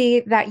 we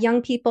see that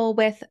young people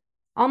with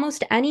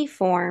almost any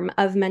form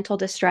of mental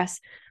distress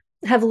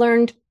have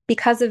learned,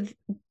 because of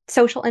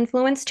social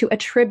influence, to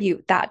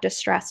attribute that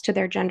distress to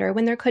their gender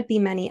when there could be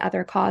many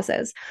other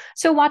causes.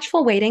 So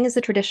watchful waiting is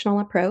a traditional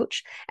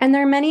approach, and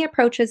there are many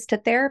approaches to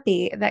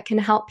therapy that can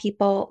help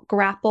people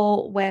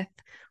grapple with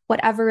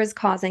whatever is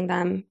causing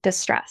them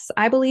distress.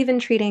 I believe in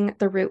treating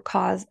the root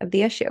cause of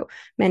the issue.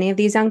 Many of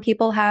these young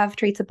people have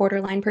traits of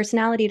borderline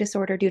personality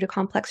disorder due to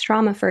complex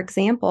trauma, for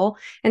example,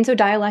 and so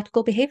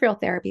dialectical behavioral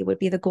therapy would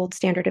be the gold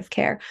standard of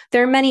care.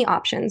 There are many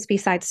options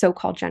besides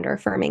so-called gender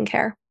affirming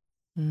care.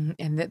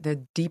 And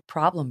the deep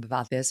problem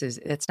about this is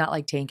it's not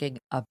like taking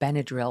a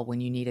Benadryl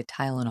when you need a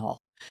Tylenol.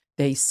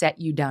 They set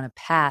you down a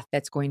path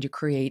that's going to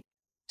create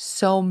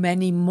so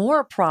many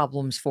more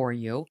problems for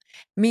you.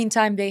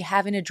 Meantime, they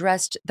haven't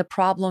addressed the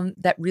problem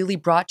that really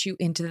brought you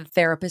into the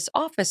therapist's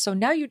office. So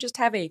now you just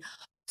have a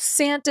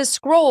Santa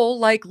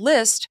scroll-like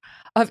list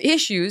of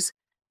issues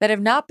that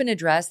have not been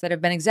addressed, that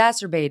have been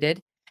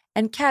exacerbated.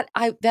 And Kat,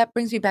 that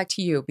brings me back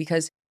to you,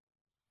 because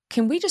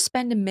can we just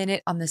spend a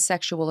minute on the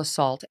sexual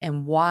assault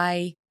and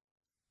why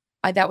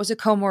that was a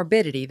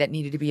comorbidity that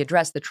needed to be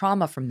addressed, the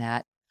trauma from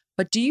that?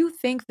 But do you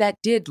think that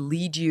did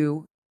lead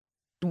you,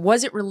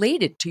 was it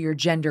related to your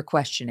gender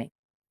questioning?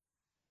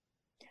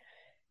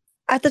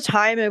 At the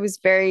time, it was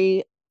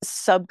very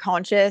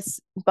subconscious,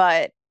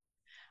 but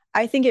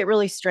I think it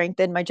really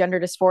strengthened my gender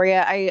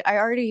dysphoria. I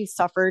already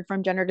suffered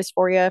from gender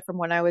dysphoria from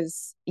when I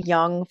was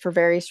young for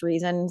various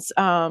reasons.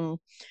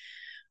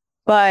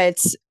 But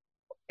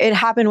it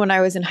happened when I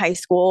was in high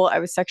school. I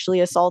was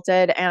sexually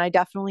assaulted, and I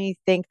definitely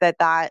think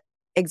that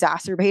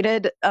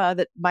exacerbated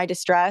my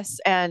distress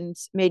and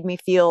made me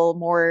feel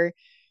more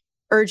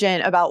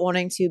urgent about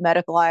wanting to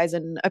medicalize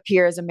and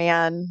appear as a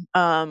man.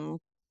 And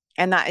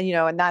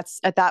that's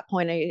at that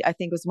point, I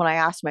think was when I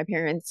asked my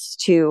parents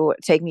to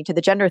take me to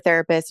the gender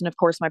therapist. And of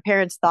course, my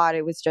parents thought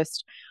it was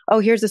just, oh,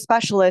 here's a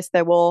specialist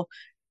that will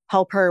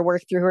help her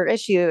work through her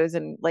issues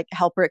and like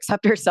help her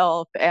accept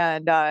herself.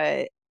 And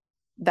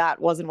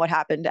that wasn't what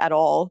happened at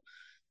all.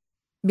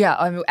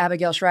 Yeah,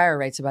 Abigail Schreier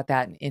writes about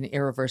that in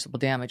Irreversible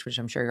Damage, which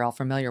I'm sure you're all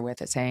familiar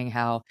with, saying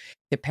how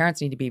the parents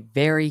need to be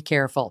very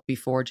careful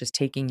before just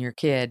taking your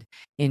kid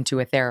into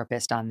a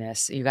therapist on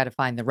this. You got to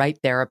find the right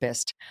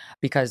therapist,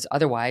 because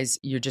otherwise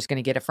you're just going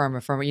to get affirm.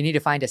 You need to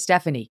find a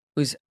Stephanie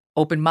who's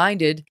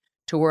open-minded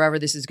to wherever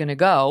this is going to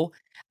go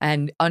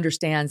and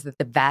understands that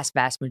the vast,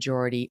 vast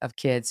majority of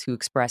kids who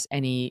express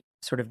any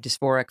sort of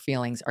dysphoric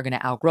feelings are going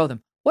to outgrow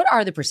them. What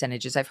are the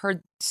percentages? I've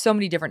heard so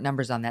many different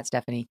numbers on that,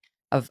 Stephanie,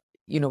 of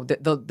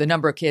the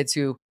number of kids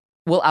who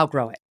will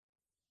outgrow it.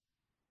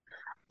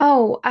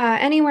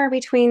 Anywhere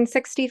between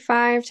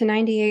 65 to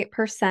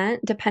 98%,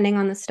 depending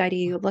on the study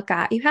you look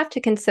at. You have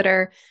to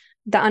consider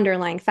the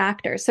underlying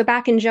factors. So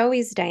back in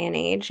Joey's day and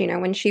age,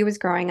 when she was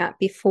growing up,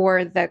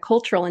 before the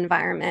cultural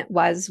environment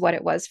was what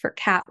it was for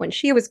Kat when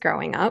she was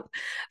growing up,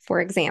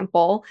 for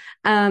example,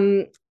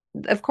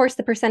 of course,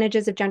 the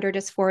percentages of gender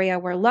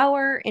dysphoria were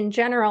lower in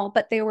general,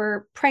 but they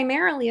were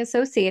primarily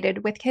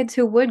associated with kids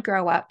who would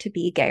grow up to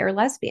be gay or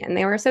lesbian.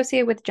 They were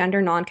associated with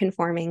gender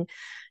nonconforming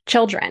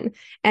children.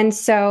 And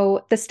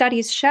so the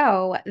studies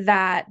show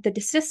that the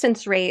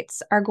desistance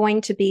rates are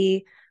going to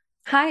be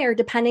higher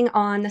depending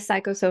on the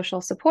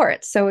psychosocial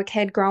support. So a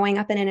kid growing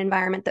up in an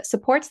environment that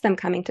supports them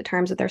coming to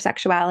terms with their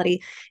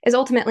sexuality is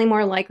ultimately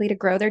more likely to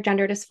grow their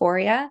gender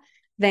dysphoria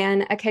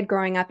than a kid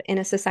growing up in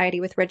a society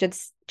with rigid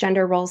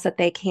gender roles that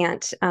they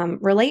can't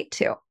relate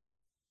to.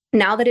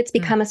 Now that it's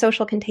become a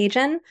social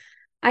contagion,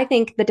 I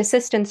think the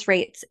desistance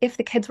rates, if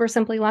the kids were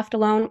simply left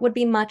alone, would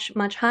be much,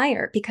 much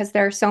higher, because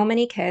there are so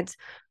many kids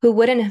who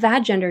wouldn't have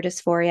had gender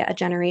dysphoria a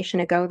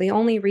generation ago. The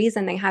only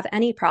reason they have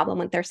any problem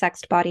with their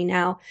sexed body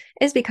now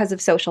is because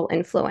of social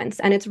influence.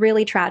 And it's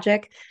really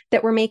tragic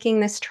that we're making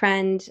this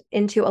trend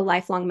into a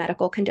lifelong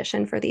medical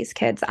condition for these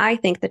kids. I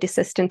think the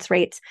desistance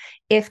rates,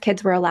 if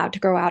kids were allowed to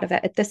grow out of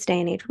it at this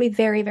day and age, would be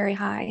very, very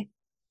high.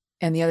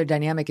 And the other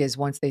dynamic is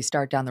once they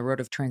start down the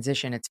road of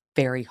transition, it's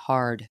very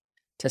hard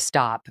to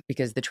stop,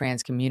 because the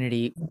trans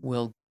community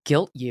will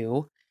guilt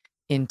you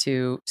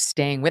into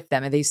staying with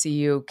them. And they see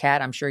you,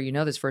 Kat, I'm sure you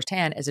know this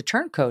firsthand, as a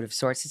turncoat of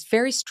sorts. It's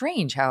very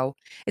strange how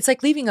it's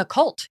like leaving a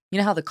cult. You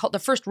know how the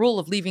first rule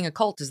of leaving a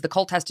cult is the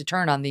cult has to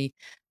turn on the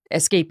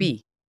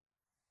escapee.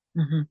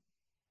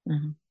 Mm-hmm.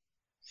 Mm-hmm.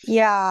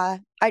 Yeah,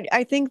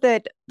 I think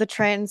that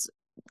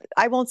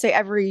I won't say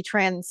every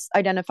trans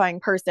identifying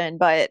person,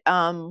 but,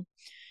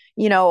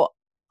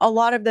 a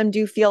lot of them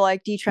do feel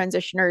like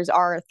detransitioners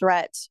are a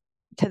threat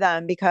to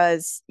them,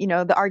 because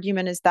the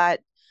argument is that,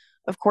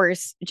 of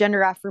course,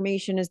 gender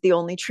affirmation is the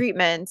only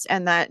treatment,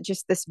 and that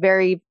just this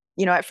very,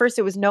 at first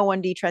it was no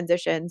one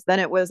detransitions, then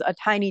it was a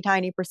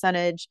tiny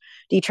percentage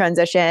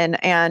detransition,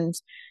 and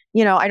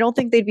I don't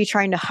think they'd be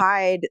trying to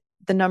hide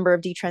the number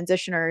of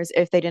detransitioners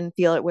if they didn't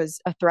feel it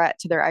was a threat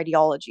to their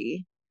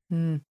ideology.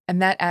 And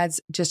that adds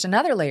just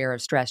another layer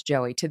of stress,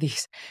 Joey, to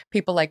these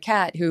people like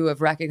Kat, who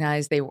have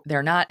recognized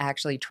they're not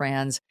actually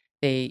trans.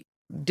 They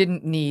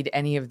didn't need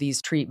any of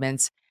these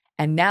treatments.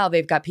 And now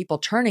they've got people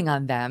turning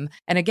on them.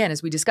 And again,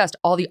 as we discussed,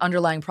 all the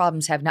underlying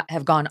problems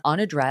have gone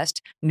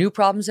unaddressed. New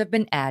problems have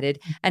been added.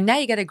 And now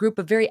you got a group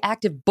of very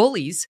active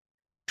bullies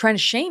trying to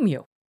shame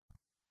you.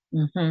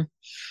 Mm-hmm.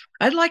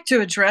 I'd like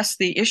to address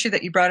the issue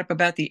that you brought up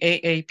about the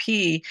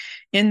AAP,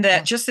 in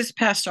that just this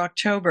past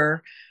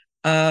October,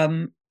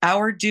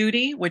 Our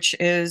Duty, which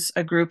is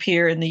a group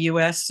here in the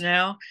US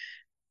now,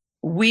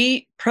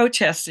 we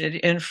protested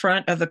in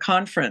front of the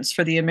conference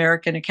for the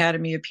American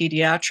Academy of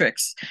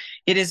Pediatrics.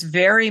 It is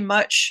very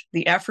much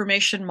the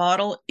affirmation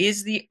model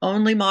is the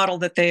only model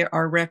that they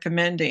are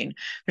recommending.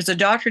 There's a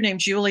doctor named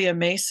Julia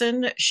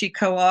Mason. She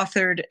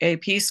co-authored a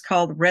piece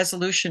called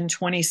Resolution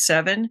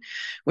 27,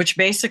 which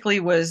basically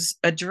was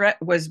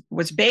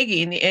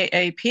begging the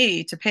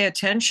AAP to pay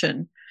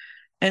attention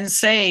and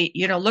say,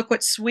 look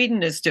what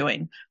Sweden is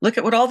doing. Look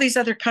at what all these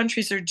other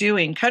countries are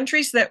doing.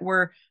 Countries that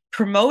were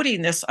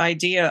promoting this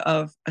idea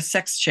of a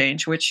sex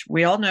change, which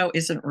we all know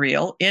isn't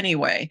real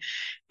anyway.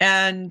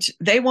 And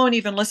they won't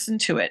even listen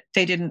to it.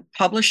 They didn't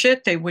publish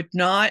it. They would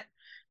not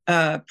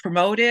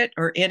promote it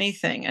or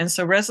anything. And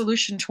so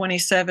Resolution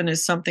 27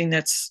 is something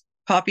that's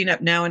popping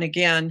up now and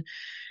again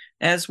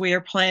as we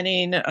are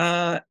planning,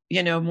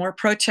 more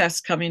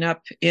protests coming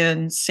up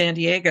in San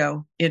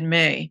Diego in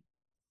May.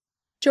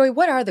 Joey,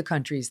 what are the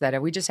countries that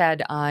we just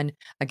had on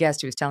a guest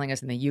who was telling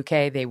us in the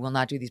UK, they will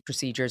not do these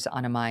procedures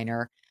on a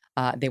minor.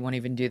 They won't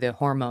even do the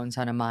hormones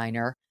on a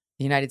minor.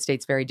 The United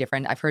States, very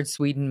different. I've heard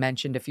Sweden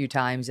mentioned a few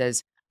times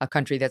as a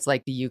country that's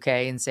like the UK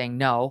and saying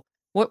no.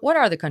 What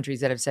are the countries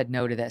that have said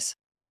no to this?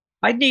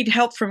 I'd need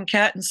help from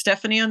Kat and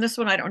Stephanie on this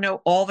one. I don't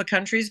know all the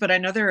countries, but I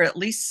know there are at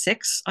least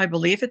 6, I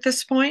believe, at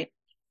this point.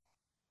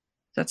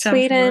 Does that sound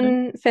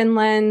Sweden,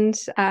 Finland.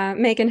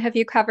 Megan, have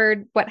you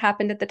covered what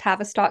happened at the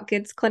Tavistock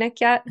Kids Clinic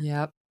yet?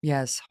 Yep.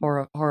 Yes.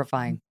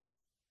 Horrifying.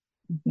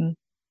 Mm-hmm.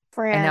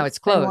 France, and now it's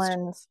closed.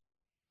 Finland.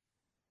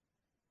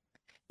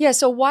 Yeah.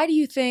 So why do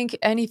you think,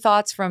 any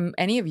thoughts from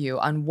any of you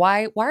on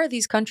why are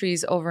these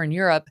countries over in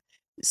Europe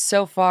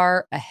so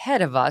far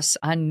ahead of us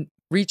on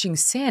reaching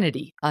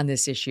sanity on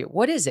this issue?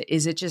 What is it?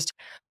 Is it just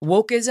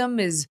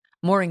wokeism is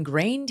more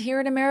ingrained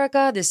here in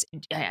America? This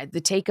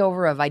the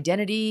takeover of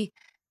identity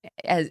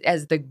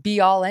as the be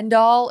all end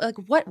all? Like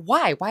what?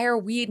 Why are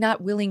we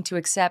not willing to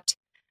accept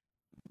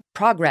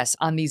progress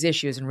on these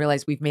issues and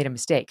realize we've made a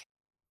mistake?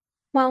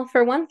 Well,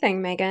 for one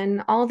thing,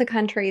 Megan, all the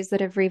countries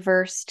that have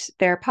reversed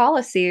their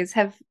policies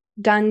have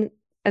done,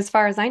 as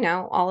far as I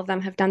know, all of them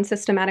have done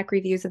systematic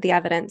reviews of the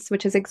evidence,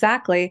 which is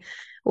exactly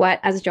what,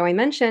 as Joey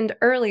mentioned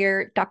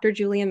earlier, Dr.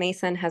 Julia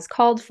Mason has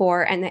called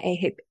for and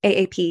the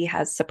AAP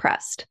has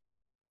suppressed.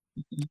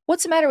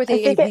 What's the matter with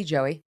AAP,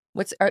 Joey?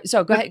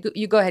 So go ahead.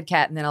 You go ahead,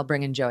 Kat, and then I'll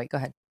bring in Joey. Go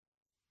ahead.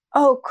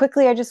 Oh,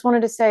 quickly, I just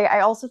wanted to say,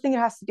 I also think it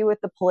has to do with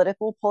the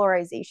political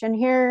polarization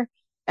here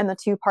and the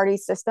two-party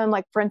system.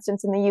 Like, for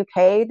instance, in the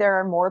UK, there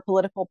are more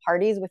political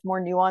parties with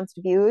more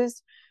nuanced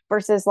views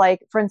versus,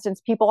 like, for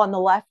instance, people on the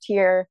left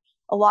here,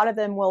 a lot of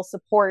them will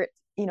support,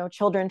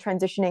 children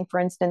transitioning, for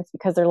instance,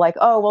 because they're like,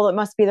 oh, well, it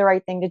must be the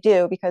right thing to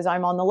do because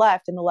I'm on the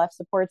left and the left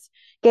supports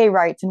gay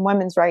rights and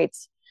women's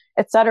rights,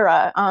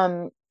 etc.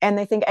 And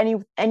they think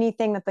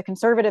anything that the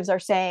conservatives are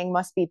saying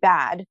must be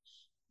bad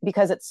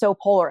because it's so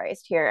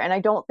polarized here. And I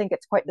don't think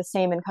it's quite the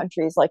same in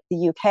countries like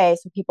the UK.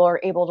 So people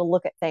are able to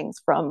look at things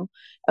from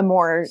a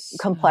more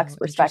complex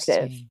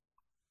perspective.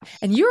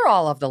 And you're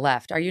all of the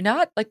left, are you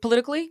not? Like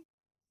politically?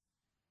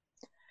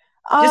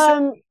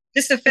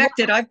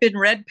 Disaffected. I've been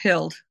red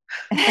pilled.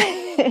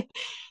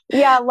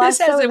 Yeah, less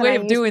this has so a way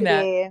of doing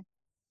that.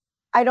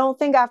 I don't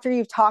think after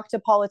you've talked to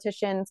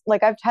politicians,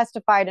 like I've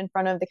testified in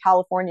front of the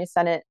California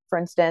Senate, for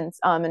instance,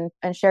 and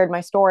shared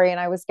my story, and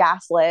I was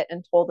gaslit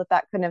and told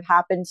that couldn't have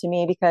happened to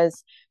me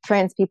because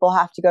trans people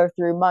have to go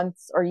through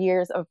months or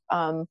years of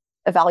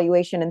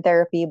evaluation and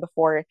therapy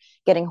before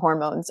getting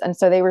hormones. And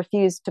so they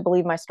refused to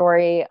believe my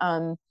story.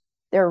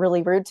 They were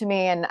really rude to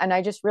me. And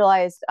I just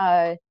realized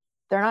they're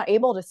not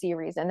able to see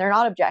reason. They're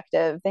not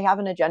objective. They have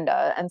an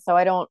agenda. And so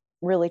I don't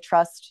really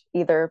trust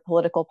either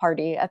political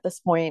party at this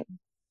point.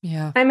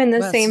 Yeah, I'm in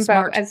the same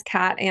boat as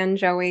Kat and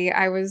Joey.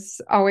 I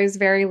was always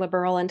very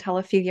liberal until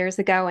a few years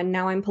ago, and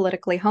now I'm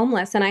politically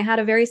homeless. And I had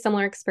a very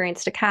similar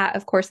experience to Kat.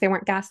 Of course, they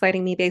weren't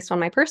gaslighting me based on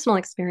my personal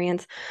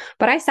experience,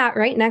 but I sat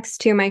right next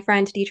to my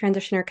friend,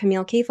 detransitioner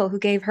Camille Kiefel, who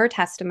gave her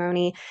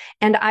testimony,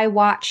 and I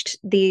watched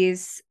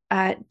these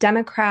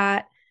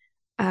Democrat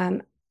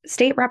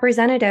state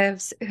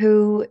representatives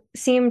who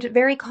seemed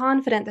very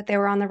confident that they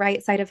were on the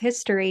right side of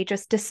history,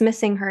 just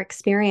dismissing her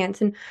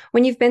experience. And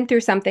when you've been through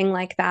something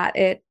like that,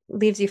 it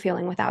leaves you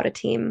feeling without a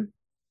team.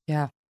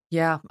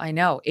 Yeah, I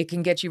know. It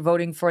can get you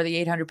voting for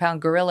the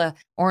 800-pound gorilla,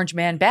 orange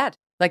man bad.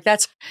 Like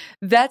that's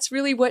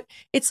really what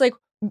it's like.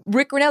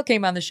 Rick Grinnell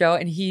came on the show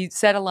and he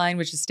said a line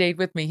which has stayed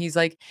with me. He's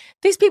like,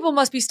 these people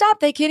must be stopped.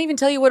 They can't even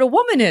tell you what a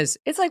woman is.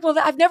 It's like, well,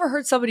 I've never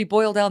heard somebody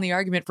boil down the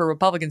argument for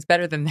Republicans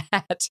better than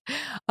that.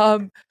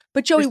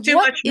 But Joey, there's too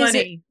much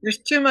money. There's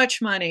too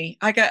much money.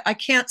 I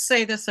can't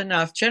say this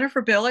enough.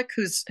 Jennifer Billick,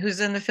 who's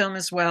in the film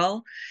as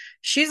well,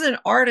 she's an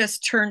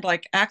artist turned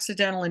like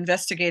accidental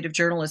investigative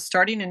journalist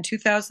starting in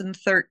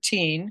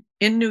 2013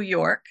 in New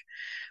York,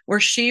 where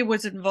she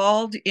was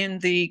involved in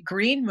the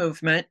Green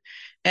movement.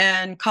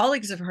 And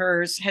colleagues of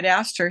hers had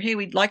asked her, hey,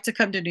 we'd like to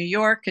come to New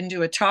York and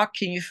do a talk.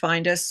 Can you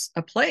find us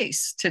a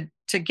place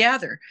to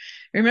gather?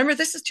 Remember,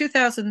 this is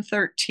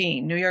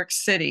 2013, New York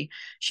City.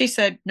 She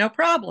said, no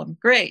problem.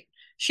 Great.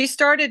 She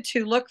started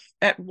to look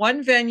at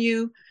one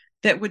venue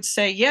that would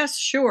say, yes,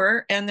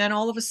 sure. And then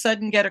all of a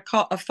sudden get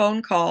a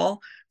phone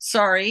call.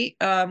 Sorry,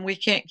 we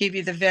can't give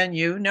you the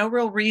venue. No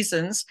real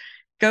reasons.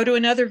 Go to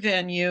another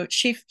venue.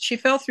 She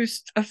fell through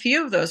a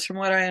few of those from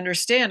what I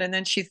understand. And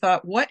then she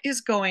thought, what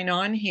is going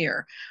on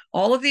here?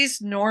 All of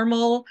these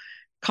normal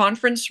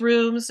conference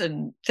rooms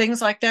and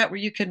things like that where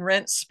you can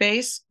rent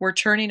space, we're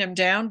turning them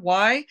down.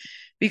 Why?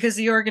 Because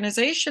the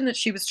organization that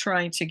she was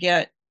trying to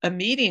get a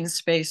meeting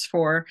space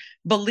for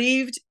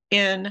believed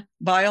in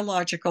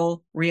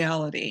biological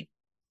reality.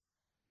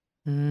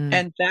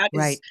 And that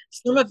is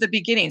some of the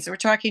beginnings. We're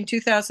talking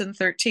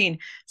 2013.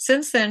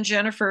 Since then,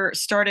 Jennifer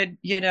started,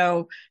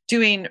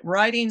 doing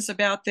writings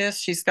about this.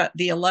 She's got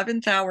the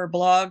 11th Hour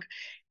blog.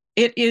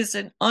 It is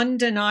an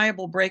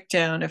undeniable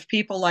breakdown of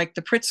people like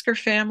the Pritzker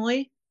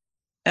family,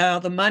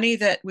 the money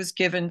that was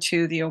given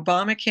to the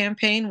Obama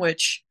campaign,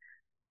 which,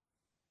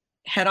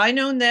 had I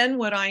known then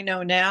what I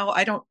know now,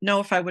 I don't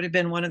know if I would have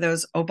been one of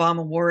those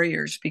Obama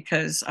warriors,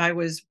 because I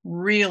was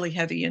really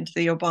heavy into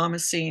the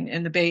Obama scene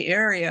in the Bay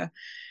Area,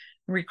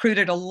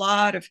 recruited a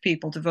lot of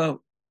people to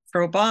vote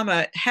for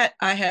Obama.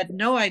 I had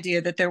no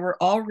idea that there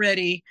were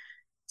already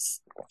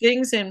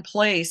things in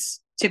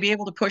place to be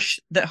able to push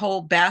the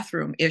whole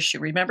bathroom issue.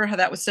 Remember how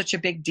that was such a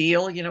big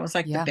deal? It was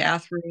like the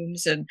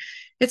bathrooms, and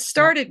it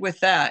started with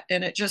that,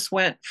 and it just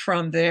went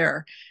from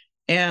there.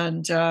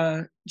 And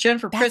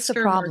Jennifer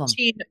Pritzker,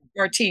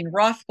 Martine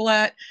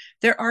Rothblatt.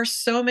 There are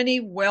so many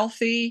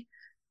wealthy,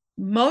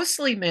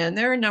 mostly men.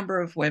 There are a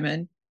number of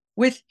women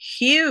with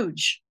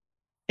huge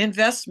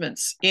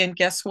investments in,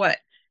 guess what?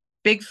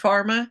 Big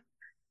pharma,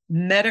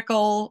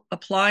 medical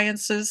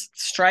appliances,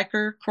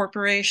 Stryker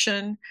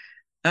Corporation.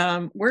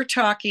 We're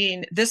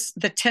talking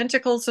the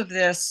tentacles of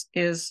this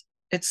it's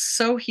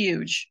so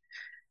huge,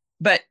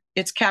 but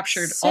it's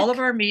captured all of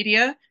our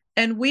media,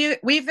 and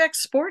we've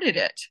exported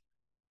it.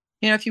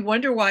 If you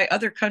wonder why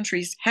other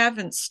countries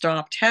haven't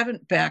stopped,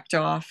 haven't backed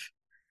off,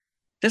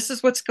 this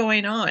is what's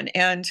going on.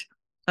 And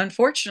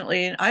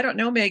unfortunately, and I don't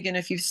know, Megan,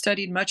 if you've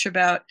studied much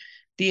about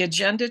the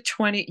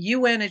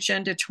UN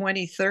Agenda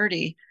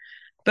 2030,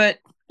 but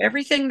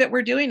everything that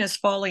we're doing is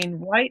falling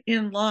right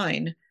in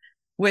line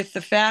with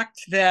the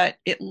fact that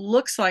it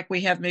looks like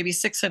we have maybe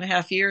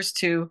 6.5 years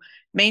to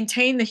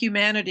maintain the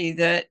humanity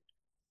that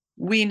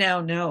we now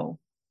know.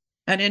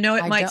 And I know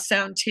it might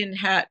sound tin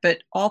hat, but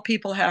all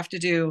people have to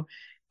do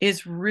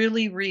is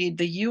really read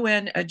the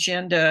UN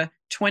Agenda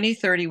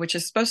 2030, which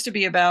is supposed to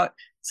be about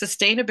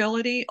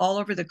sustainability all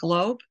over the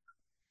globe.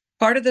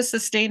 Part of the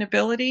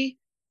sustainability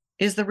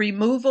is the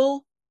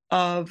removal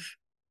of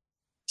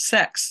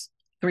sex,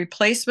 the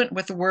replacement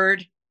with the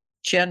word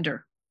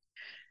gender,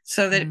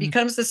 so that it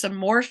becomes this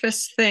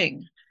amorphous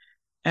thing.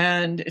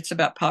 And it's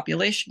about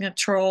population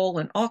control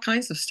and all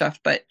kinds of stuff.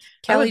 But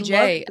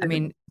Kellie-Jay,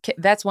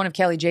 that's one of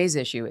Kellie-Jay's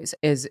issues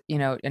is,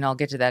 and I'll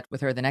get to that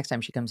with her the next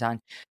time she comes on.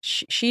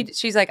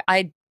 She's like,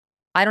 I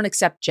don't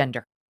accept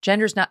gender.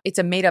 Gender's not, it's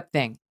a made up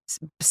thing.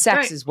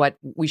 Sex is what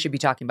we should be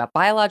talking about.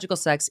 Biological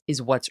sex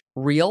is what's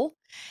real.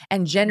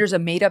 And gender's a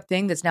made up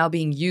thing that's now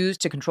being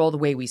used to control the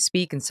way we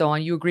speak and so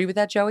on. You agree with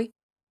that, Joey?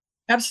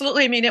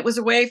 Absolutely. It was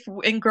a way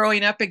in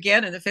growing up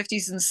again in the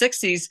 50s and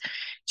 60s.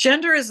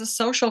 Gender is a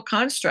social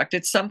construct.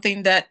 It's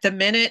something that the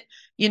minute,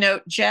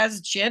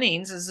 Jazz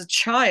Jennings as a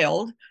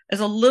child, as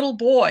a little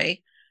boy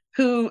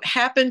who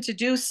happened to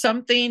do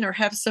something or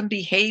have some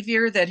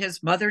behavior that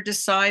his mother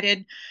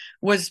decided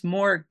was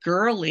more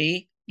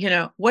girly,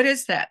 what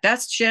is that?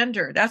 That's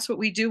gender. That's what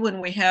we do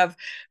when we have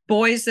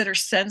boys that are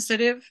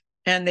sensitive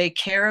and they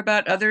care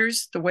about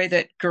others the way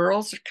that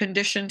girls are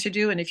conditioned to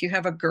do. And if you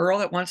have a girl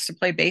that wants to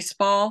play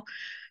baseball,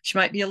 she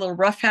might be a little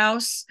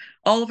roughhouse.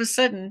 All of a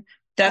sudden,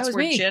 that's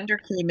where gender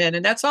came in.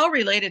 And that's all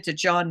related to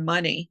John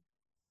Money.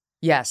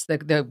 Yes, the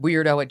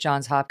weirdo at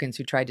Johns Hopkins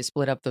who tried to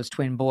split up those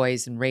twin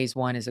boys and raise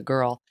one as a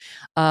girl.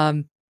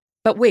 But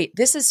wait,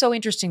 this is so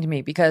interesting to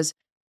me because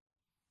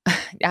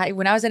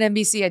when I was at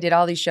NBC, I did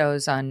all these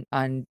shows on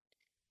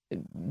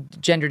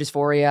gender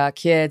dysphoria,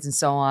 kids, and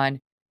so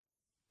on.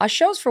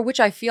 Shows for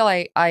which I feel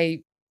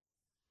I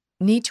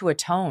need to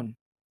atone.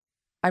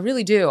 I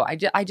really do.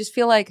 I just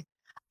feel like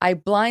I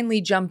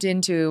blindly jumped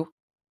into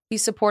be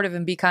supportive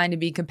and be kind and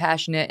be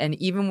compassionate, and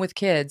even with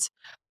kids,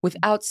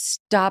 without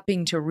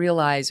stopping to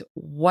realize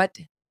what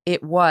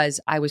it was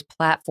I was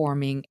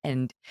platforming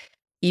and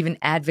even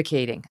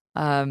advocating.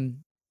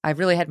 I've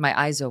really had my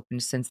eyes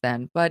opened since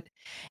then. But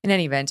in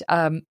any event,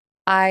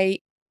 I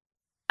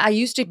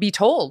used to be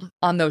told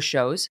on those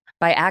shows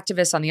by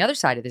activists on the other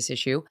side of this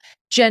issue,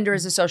 gender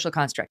is a social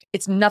construct.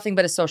 It's nothing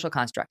but a social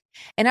construct.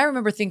 And I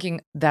remember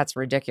thinking, that's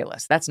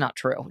ridiculous. That's not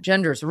true.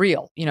 Gender is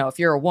real. If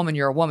you're a woman,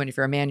 you're a woman. If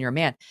you're a man, you're a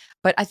man.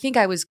 But I think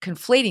I was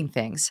conflating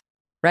things,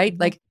 right?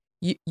 Like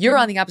you're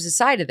on the opposite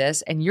side of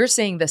this and you're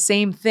saying the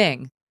same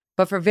thing,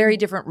 but for very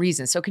different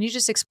reasons. So can you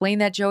just explain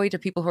that, Joey, to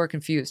people who are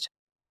confused?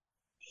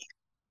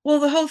 Well,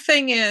 the whole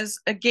thing is,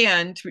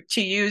 again,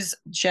 to use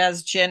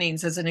Jazz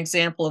Jennings as an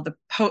example of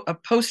a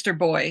poster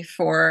boy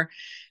for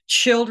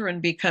children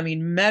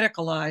becoming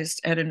medicalized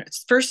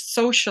first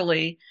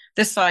socially,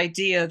 this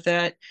idea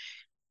that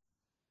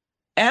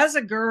as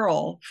a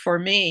girl, for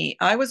me,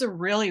 I was a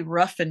really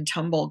rough and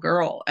tumble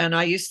girl. And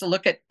I used to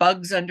look at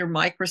bugs under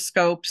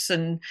microscopes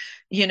and,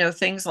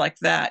 things like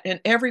that. And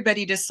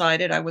everybody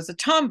decided I was a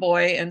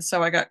tomboy. And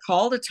so I got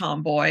called a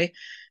tomboy.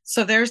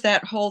 So there's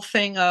that whole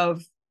thing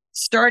of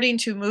starting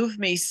to move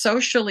me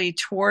socially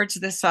towards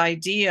this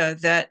idea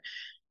that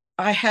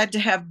I had to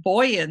have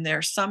boy in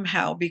there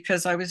somehow,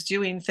 because I was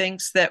doing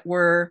things that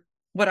were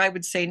what I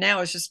would say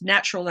now is just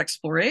natural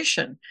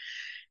exploration.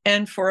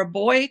 And for a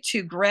boy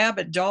to grab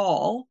a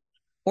doll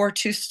or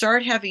to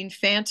start having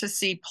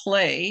fantasy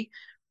play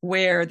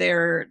where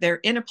they're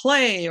in a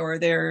play or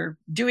they're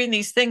doing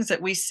these things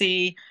that we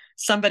see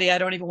somebody, I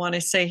don't even want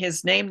to say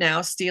his name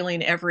now,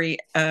 stealing every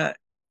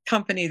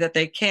company that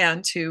they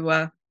can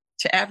to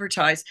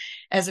advertise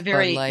as a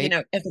very,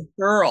 as a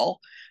girl.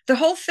 The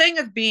whole thing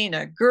of being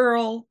a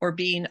girl or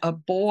being a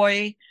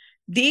boy,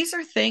 these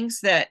are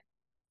things that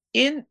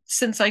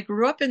since I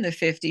grew up in the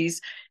 50s,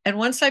 and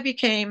once I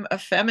became a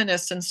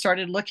feminist and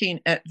started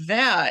looking at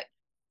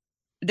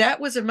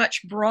that was a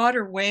much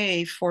broader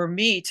way for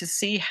me to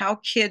see how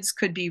kids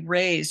could be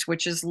raised,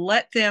 which is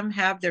let them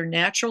have their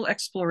natural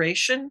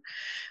exploration,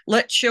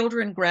 let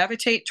children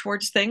gravitate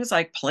towards things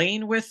like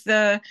playing with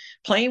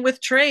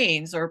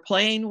trains or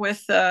playing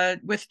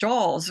with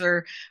dolls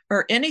or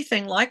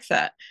anything like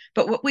that.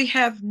 But what we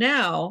have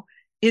now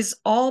is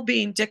all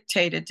being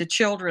dictated to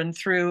children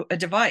through a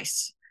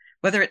device,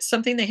 whether it's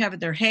something they have in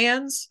their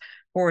hands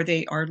or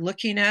they are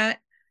looking at,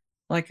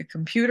 like a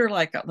computer,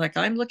 like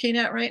I'm looking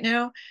at right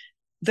now.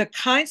 The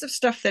kinds of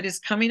stuff that is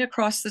coming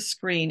across the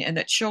screen and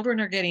that children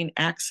are getting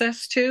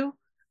access to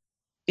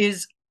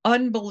is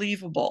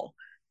unbelievable.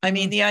 I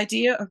mean, the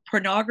idea of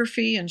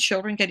pornography and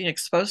children getting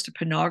exposed to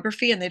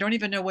pornography and they don't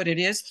even know what it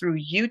is through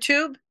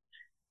YouTube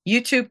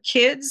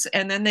Kids,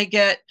 and then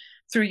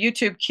through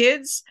YouTube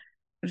Kids,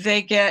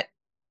 they get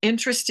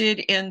interested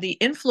in the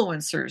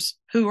influencers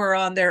who are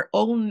on their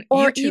own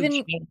or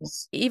YouTube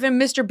channels. Even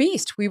Mr.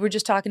 Beast. We were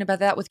just talking about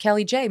that with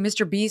Kellie-Jay.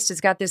 Mr. Beast has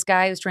got this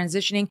guy who's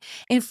transitioning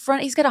in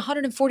front. He's got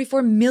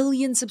 144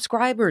 million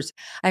subscribers.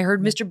 I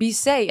heard Mr.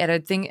 Beast say at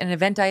an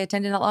event I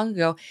attended not long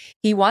ago,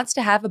 he wants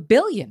to have 1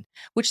 billion,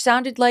 which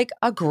sounded like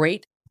a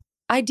great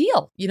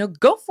ideal.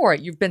 Go for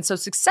it. You've been so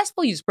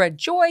successful. You spread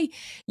joy.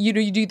 You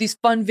do these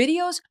fun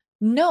videos.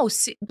 No,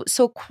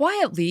 so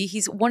quietly,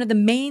 he's one of the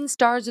main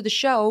stars of the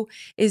show,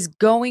 is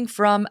going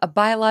from a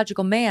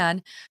biological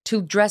man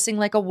to dressing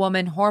like a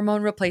woman,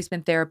 hormone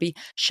replacement therapy,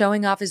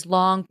 showing off his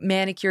long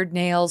manicured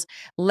nails,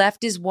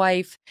 left his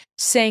wife,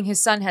 saying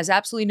his son has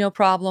absolutely no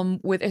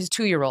problem with his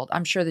 2-year-old.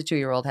 I'm sure the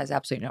 2-year-old has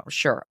absolutely no,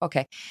 sure.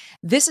 Okay.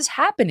 This is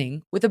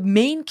happening with a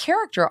main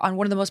character on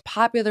one of the most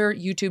popular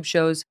YouTube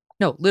shows.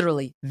 No,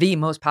 literally the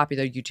most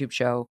popular YouTube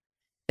show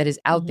that is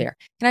out there.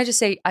 Can I just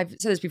say, I've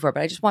said this before,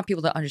 but I just want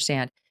people to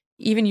understand,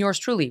 even yours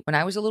truly, when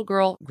I was a little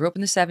girl, grew up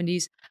in the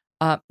 70s,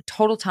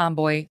 total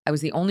tomboy. I was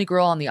the only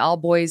girl on the all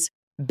boys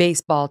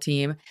baseball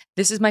team.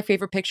 This is my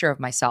favorite picture of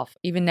myself,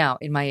 even now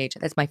in my age.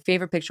 That's my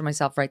favorite picture of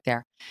myself right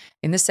there.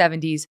 In the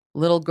 70s,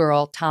 little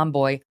girl,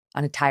 tomboy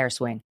on a tire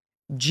swing,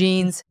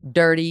 jeans,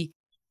 dirty,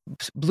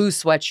 blue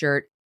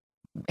sweatshirt,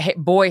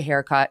 boy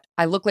haircut.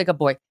 I look like a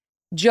boy.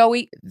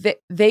 Joey,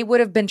 they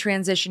would have been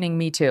transitioning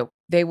me too.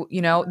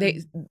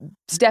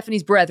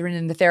 Stephanie's brethren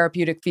in the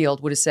therapeutic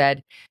field would have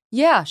said,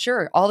 yeah,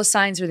 sure, all the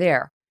signs are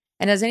there.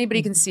 And as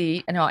anybody can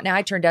see, now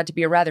I turned out to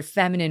be a rather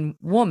feminine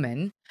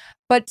woman,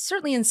 but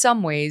certainly in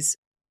some ways,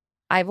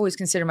 I've always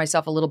considered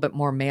myself a little bit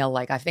more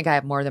male-like. I think I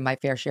have more than my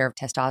fair share of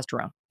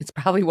testosterone. It's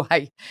probably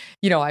why,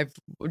 I've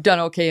done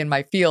okay in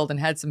my field and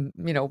had some,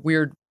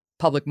 weird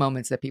public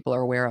moments that people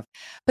are aware of.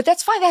 But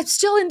that's fine. I'm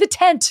still in the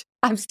tent.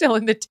 I'm still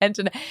in the tent.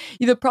 And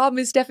the problem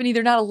is, Stephanie,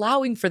 they're not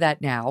allowing for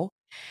that now.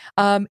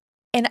 And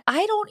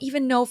I don't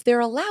even know if they're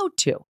allowed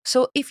to.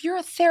 So if you're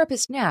a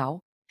therapist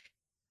now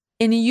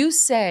and you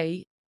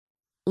say,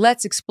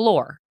 let's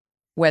explore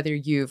whether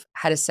you've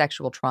had a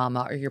sexual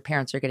trauma or your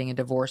parents are getting a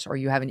divorce or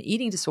you have an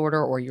eating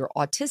disorder or you're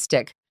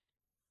autistic,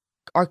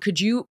 are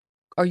you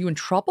in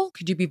trouble?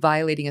 Could you be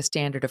violating a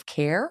standard of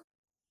care?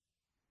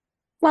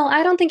 Well,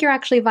 I don't think you're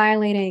actually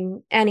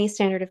violating any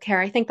standard of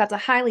care. I think that's a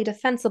highly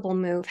defensible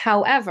move.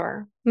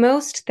 However,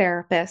 most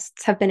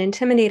therapists have been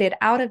intimidated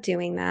out of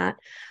doing that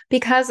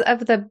because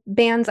of the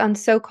bans on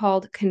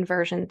so-called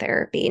conversion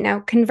therapy. Now,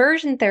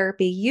 conversion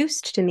therapy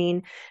used to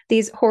mean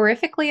these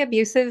horrifically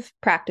abusive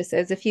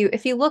practices. If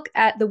you look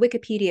at the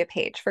Wikipedia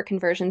page for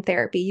conversion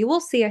therapy, you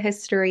will see a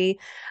history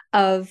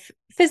of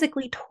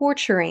physically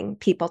torturing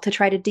people to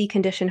try to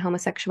decondition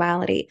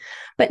homosexuality.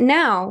 But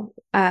now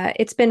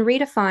it's been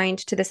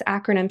redefined to this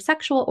acronym: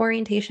 sexual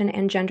orientation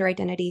and gender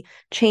identity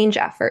change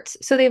efforts.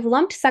 So they've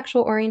lumped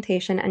sexual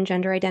orientation and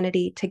gender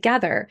identity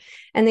together,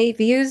 and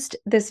they've used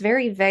this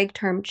very vague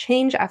term,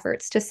 change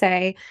efforts, to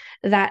say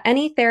that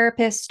any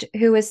therapist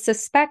who is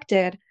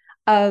suspected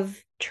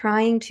of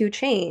trying to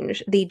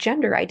change the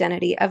gender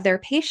identity of their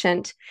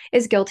patient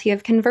is guilty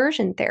of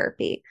conversion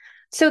therapy.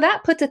 So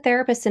that puts a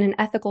therapist in an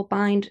ethical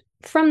bind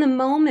from the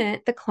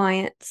moment the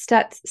client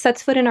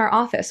sets foot in our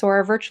office or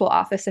our virtual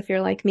office, if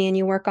you're like me and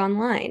you work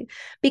online,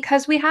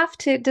 because we have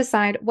to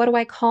decide, what do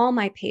I call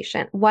my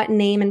patient? What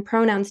name and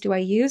pronouns do I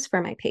use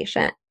for my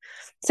patient?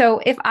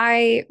 So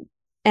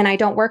and I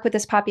don't work with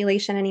this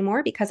population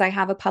anymore because I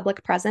have a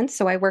public presence.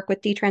 So I work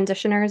with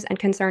detransitioners and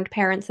concerned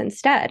parents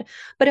instead.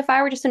 But if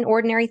I were just an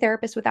ordinary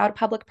therapist without a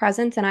public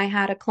presence and I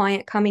had a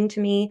client coming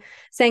to me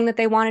saying that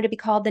they wanted to be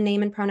called the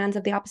name and pronouns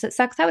of the opposite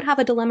sex, I would have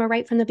a dilemma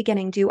right from the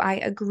beginning. Do I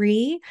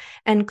agree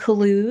and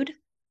collude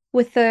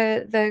with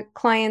the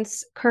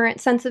client's current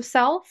sense of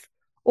self,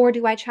 or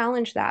do I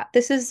challenge that?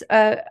 This is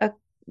a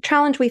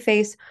challenge we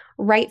face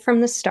right from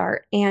the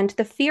start. And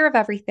the fear of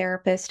every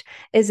therapist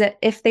is that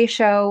if they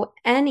show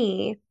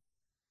any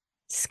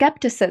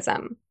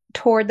skepticism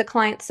toward the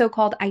client's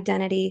so-called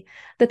identity,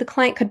 that the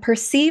client could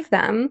perceive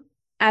them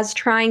as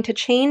trying to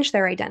change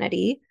their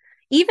identity,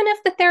 even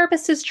if the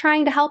therapist is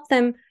trying to help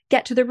them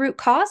get to the root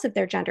cause of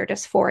their gender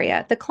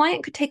dysphoria. The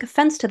client could take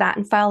offense to that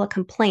and file a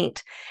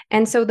complaint.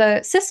 And so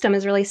the system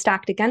is really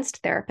stacked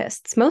against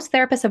therapists. Most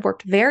therapists have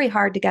worked very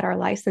hard to get our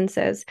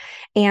licenses,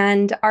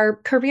 and our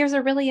careers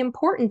are really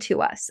important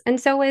to us.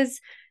 And so is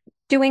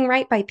doing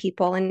right by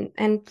people and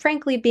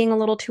frankly being a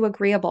little too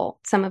agreeable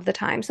some of the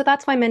time. So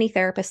that's why many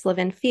therapists live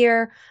in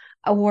fear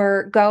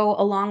or go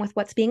along with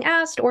what's being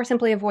asked, or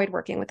simply avoid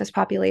working with this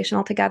population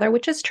altogether,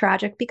 which is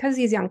tragic because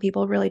these young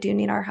people really do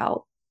need our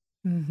help.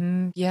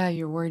 Yeah,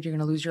 you're worried you're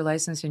going to lose your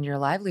license and your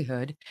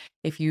livelihood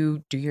if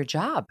you do your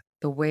job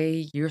the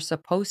way you're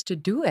supposed to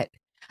do it.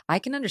 I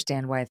can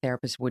understand why a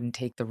therapist wouldn't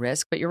take the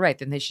risk, but you're right.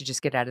 Then they should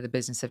just get out of the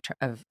business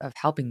of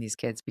helping these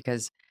kids,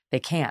 because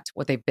they can't.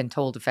 What they've been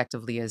told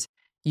effectively is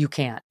you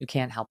can't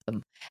help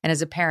them. And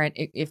as a parent,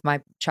 if my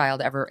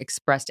child ever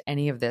expressed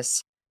any of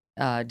this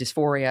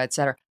dysphoria, et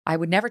cetera, I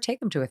would never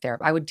take them to a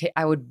therapist.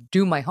 I would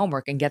do my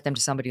homework and get them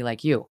to somebody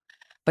like you.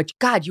 But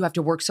God, you have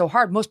to work so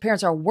hard. Most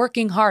parents are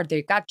working hard.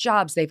 They've got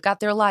jobs. They've got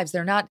their lives.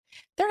 They're not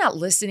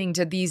listening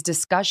to these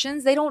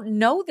discussions. They don't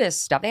know this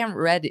stuff. They haven't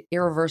read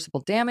Irreversible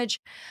Damage.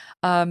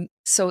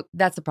 So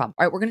that's the problem.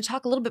 All right, we're going to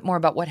talk a little bit more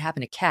about what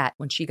happened to Kat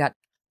when she got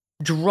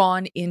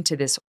drawn into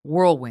this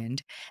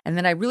whirlwind. And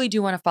then I really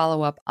do want to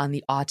follow up on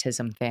the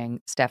autism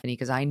thing, Stephanie,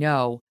 because I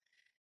know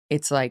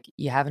it's like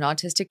you have an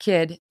autistic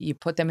kid, you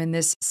put them in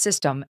this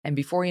system, and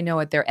before you know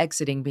it, they're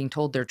exiting being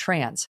told they're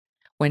trans,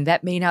 when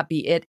that may not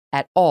be it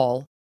at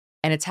all.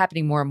 And it's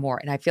happening more and more.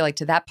 And I feel like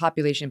to that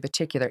population in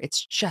particular,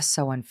 it's just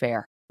so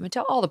unfair. I mean,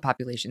 to all the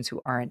populations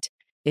who aren't,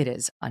 it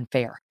is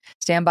unfair.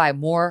 Stand by,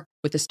 more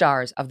with the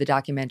stars of the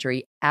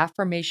documentary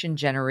Affirmation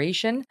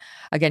Generation.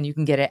 Again, you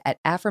can get it at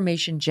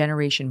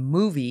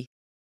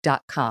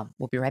affirmationgenerationmovie.com.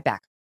 We'll be right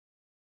back.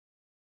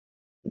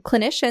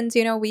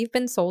 Clinicians, we've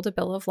been sold a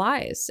bill of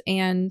lies.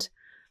 And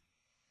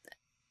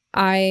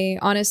I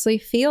honestly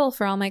feel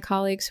for all my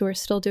colleagues who are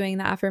still doing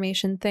the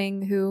affirmation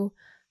thing, who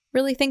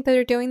really think that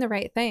they're doing the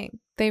right thing.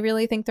 They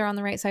really think they're on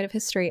the right side of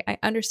history. I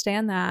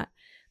understand that.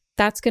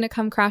 That's going to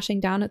come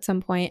crashing down at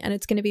some point, and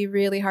it's going to be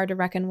really hard to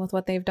reckon with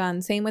what they've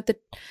done. Same with the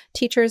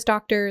teachers,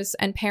 doctors,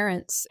 and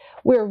parents.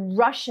 We're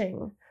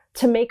rushing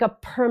to make a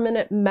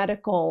permanent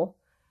medical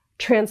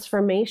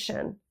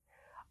transformation.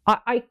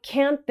 I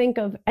can't think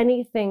of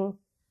anything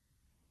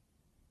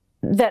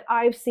that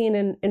I've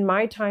seen in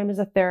my time as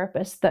a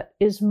therapist that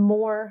is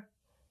more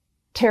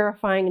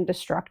terrifying and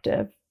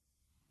destructive.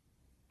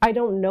 I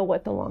don't know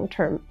what the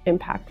long-term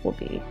impact will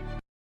be.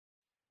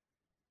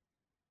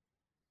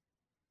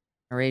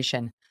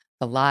 The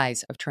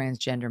Lies of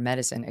Transgender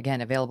Medicine. Again,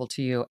 available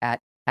to you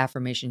at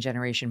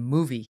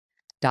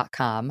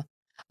affirmationgenerationmovie.com.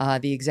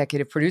 The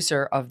executive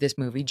producer of this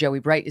movie, Joey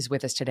Bright, is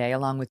with us today,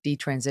 along with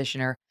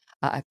detransitioner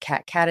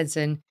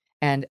Cattinson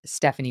and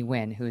Stephanie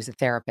Wynn, who is a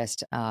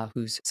therapist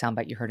whose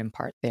soundbite you heard in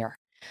part there.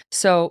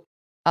 So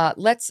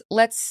let's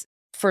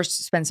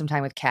first spend some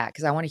time with Kat,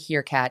 because I want to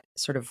hear, Kat,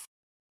 sort of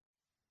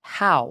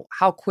how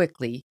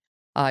quickly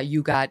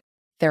you got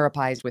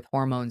therapized with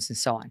hormones and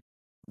so on.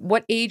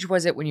 What age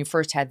was it when you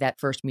first had that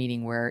first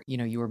meeting where,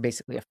 you were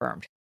basically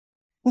affirmed?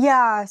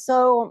 Yeah,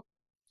 so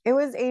it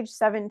was age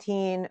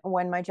 17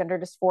 when my gender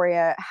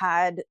dysphoria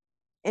had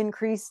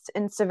increased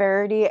in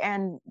severity,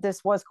 and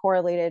this was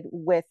correlated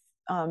with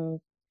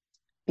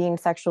being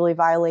sexually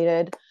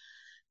violated.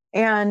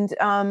 And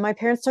my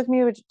parents took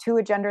me to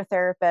a gender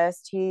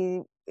therapist.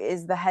 He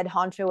is the head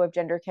honcho of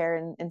gender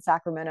care in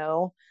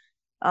Sacramento,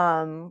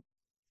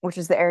 which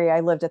is the area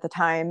I lived at the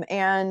time.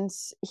 And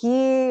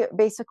he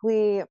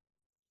basically,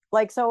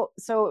 so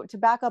to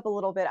back up a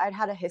little bit, I'd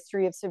had a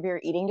history of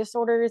severe eating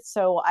disorders.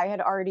 So I had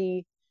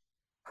already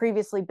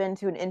previously been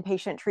to an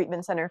inpatient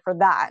treatment center for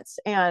that.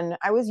 And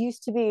I was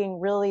used to being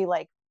really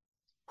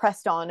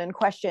pressed on and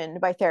questioned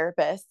by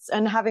therapists,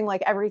 and having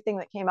everything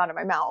that came out of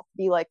my mouth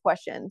be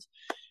questioned.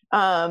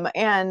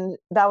 And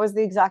that was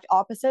the exact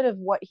opposite of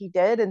what he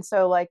did. And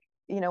so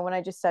when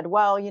I just said,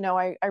 well,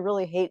 I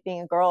really hate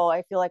being a girl.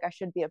 I feel like I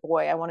should be a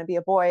boy. I want to be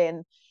a boy.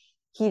 And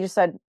he just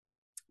said,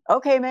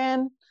 okay,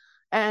 man.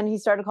 And he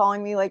started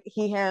calling me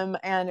he, him.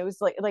 And it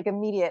was like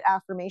immediate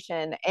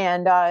affirmation.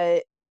 And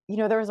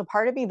there was a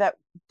part of me that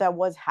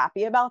was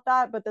happy about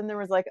that, but then there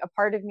was like a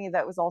part of me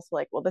that was also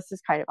like, well, this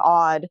is kind of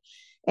odd.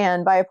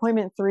 And by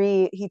appointment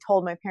 3, he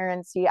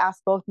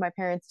asked both my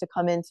parents to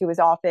come into his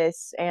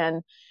office,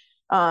 and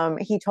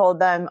he told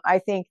them, I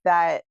think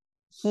that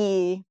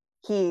he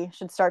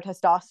should start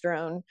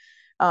testosterone.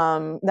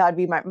 That'd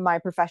be my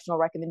professional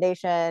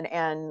recommendation.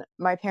 And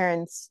my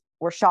parents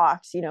were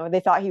shocked. They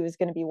thought he was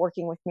going to be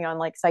working with me on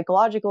like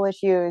psychological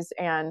issues.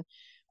 And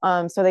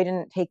so they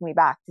didn't take me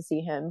back to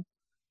see him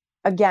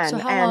again. So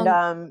how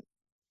long?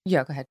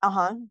 Yeah, go ahead.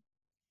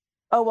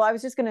 Oh, well, I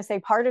was just going to say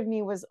part of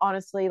me was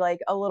honestly like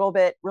a little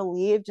bit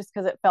relieved just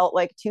because it felt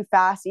like too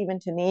fast even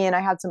to me. And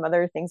I had some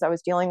other things I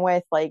was dealing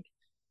with. Like,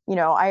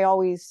 I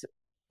always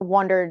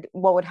wondered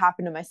what would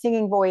happen to my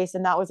singing voice.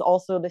 And that was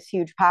also this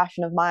huge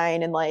passion of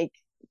mine. And like,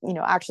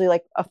 actually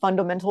like a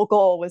fundamental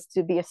goal was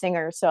to be a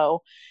singer.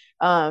 So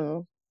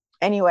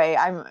anyway,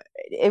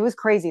 it was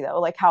crazy though,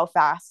 like how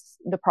fast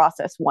the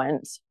process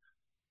went.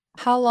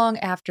 How long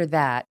after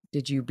that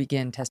did you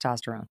begin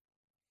testosterone?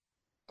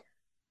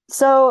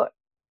 So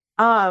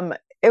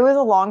it was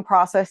a long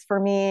process for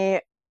me.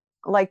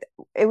 Like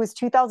it was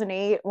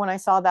 2008 when I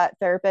saw that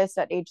therapist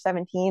at age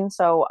 17.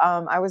 So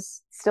I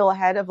was still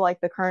ahead of like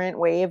the current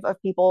wave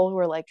of people who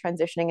are like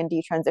transitioning and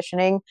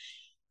detransitioning.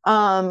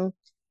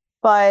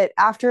 But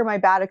after my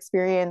bad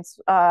experience,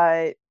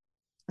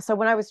 so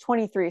when I was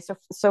 23,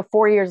 so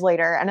 4 years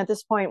later, and at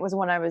this point was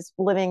when I was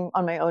living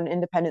on my own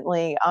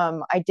independently,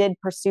 I did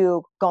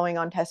pursue going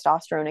on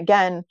testosterone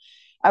again.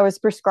 I was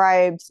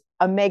prescribed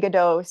a mega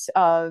dose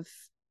of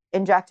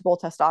injectable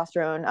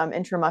testosterone,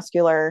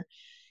 intramuscular,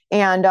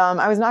 and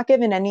I was not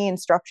given any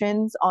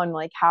instructions on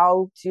like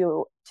how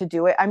to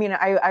do it. I mean,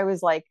 I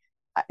was like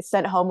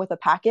sent home with a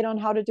packet on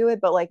how to do it,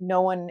 but like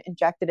no one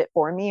injected it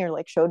for me or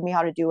like showed me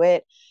how to do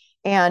it.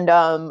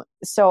 And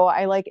so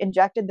I like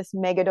injected this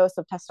mega dose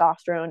of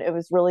testosterone. It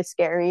was really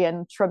scary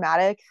and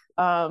traumatic.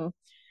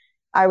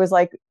 I was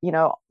like,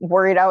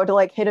 worried I would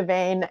like hit a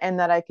vein and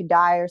that I could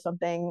die or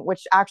something,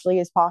 which actually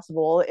is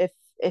possible if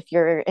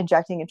you're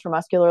injecting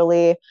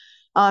intramuscularly.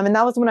 And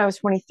that was when I was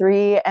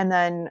 23. And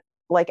then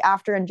like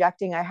after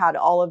injecting, I had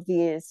all of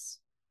these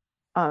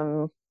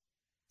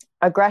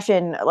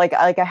aggression, like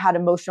I had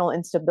emotional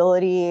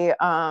instability.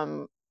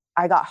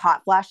 I got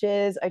hot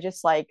flashes.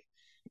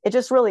 It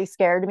just really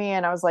scared me.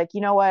 And I was like, you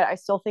know what? I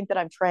still think that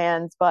I'm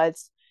trans, but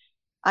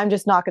I'm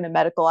just not going to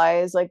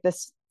medicalize. Like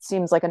this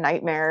seems like a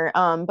nightmare.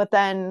 But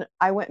then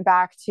I went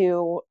back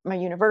to my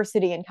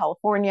university in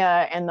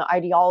California, and the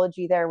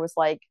ideology there was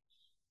like,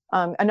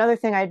 another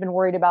thing I'd been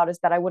worried about is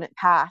that I wouldn't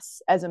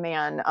pass as a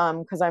man,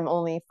 because I'm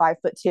only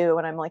 5'2"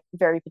 and I'm like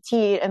very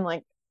petite and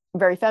like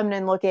very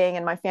feminine looking.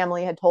 And my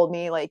family had told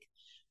me like,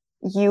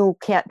 you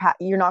can't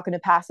you're not going to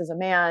pass as a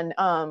man.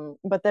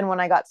 But then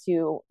when I got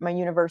to my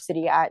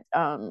university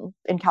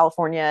in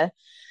California,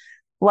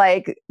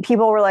 like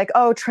people were like,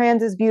 oh,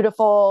 trans is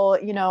beautiful,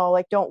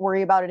 like don't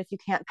worry about it if you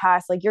can't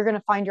pass, like you're going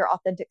to find your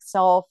authentic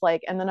self.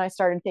 Like, and then I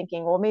started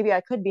thinking, well, maybe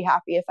I could be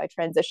happy if I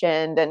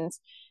transitioned. And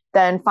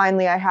then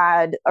finally I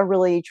had a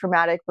really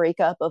traumatic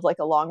breakup of like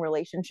a long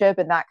relationship,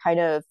 and that kind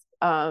of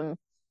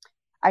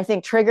I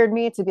think triggered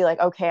me to be like,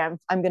 okay,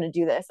 I'm going to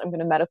do this. I'm going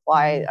to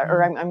medicalize,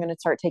 or I'm going to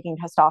start taking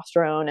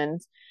testosterone. And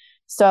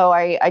so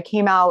I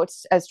came out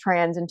as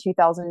trans in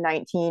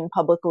 2019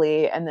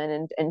 publicly. And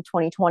then in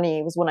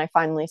 2020 was when I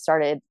finally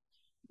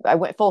I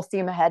went full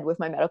steam ahead with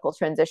my medical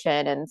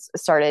transition and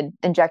started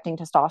injecting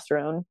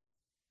testosterone.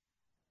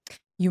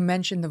 You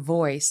mentioned the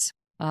voice.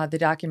 The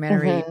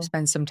documentary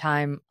spends some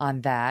time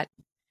on that.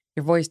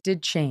 Your voice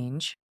did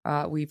change.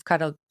 We've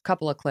cut a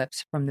couple of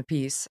clips from the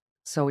piece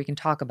so we can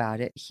talk about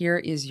it. Here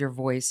is your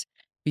voice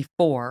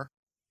before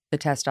the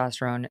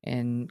testosterone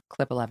in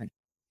clip 11.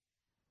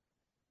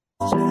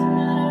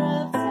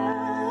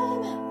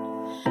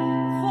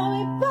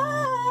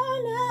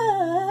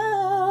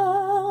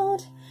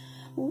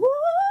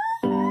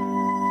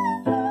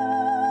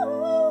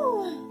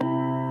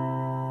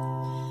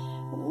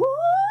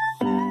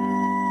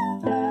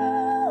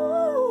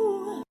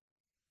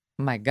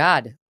 My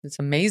God, it's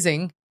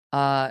amazing.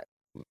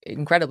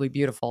 Incredibly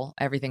beautiful.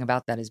 Everything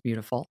about that is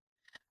beautiful.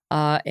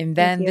 And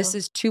then this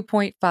is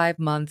 2.5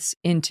 months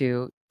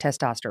into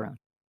testosterone.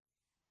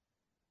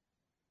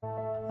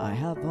 I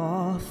have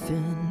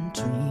often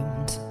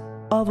dreamed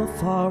of a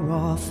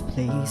far-off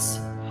place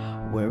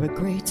where a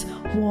great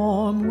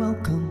warm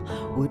welcome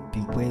would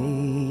be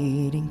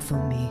waiting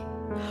for me,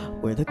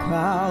 where the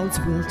crowds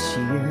will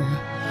cheer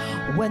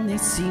when they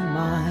see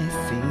my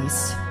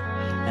face,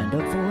 and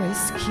a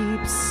voice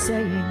keeps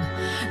saying,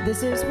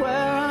 this is where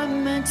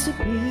I'm meant to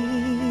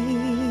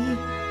be.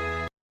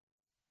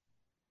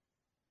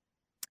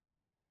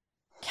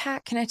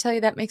 Kat, can I tell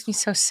you, that makes me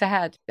so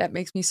sad. That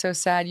makes me so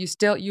sad. You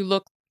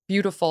look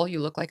beautiful.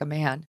 You look like a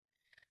man.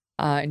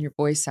 And your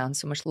voice sounds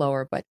so much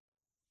lower, but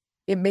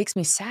it makes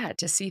me sad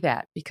to see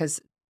that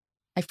because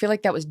I feel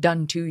like that was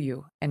done to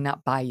you and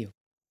not by you.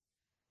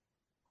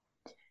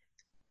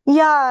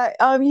 Yeah.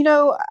 I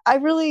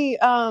really,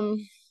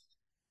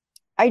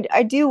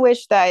 I do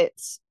wish that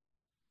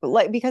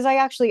like, because I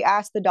actually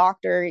asked the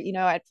doctor,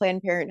 at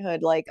Planned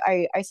Parenthood, like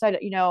I said,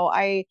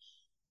 I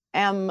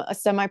am a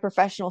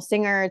semi-professional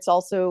singer. It's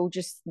also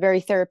just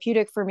very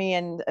therapeutic for me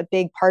and a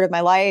big part of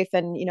my life.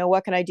 And,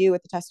 what can I do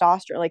with the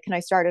testosterone? Like, can I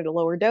start at a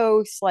lower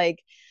dose? Like,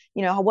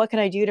 what can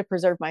I do to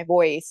preserve my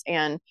voice?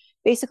 And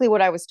basically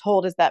what I was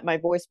told is that my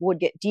voice would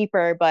get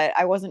deeper, but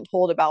I wasn't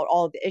told about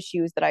all of the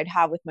issues that I'd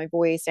have with my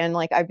voice. And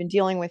like, I've been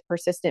dealing with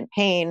persistent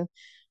pain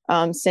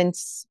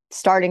since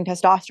starting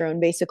testosterone,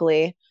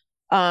 basically.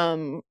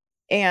 And,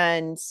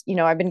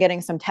 I've been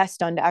getting some tests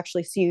done to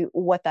actually see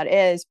what that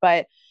is.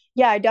 But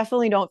yeah, I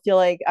definitely don't feel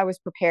like I was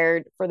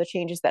prepared for the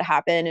changes that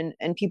happen.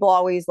 And people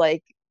always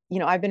like,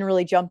 I've been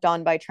really jumped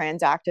on by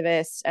trans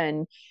activists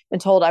and been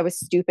told I was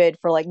stupid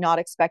for like not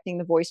expecting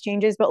the voice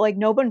changes, but like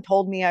no one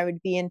told me I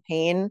would be in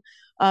pain,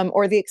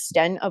 or the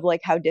extent of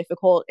like how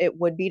difficult it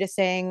would be to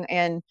sing.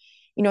 And,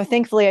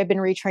 thankfully I've been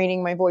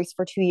retraining my voice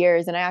for 2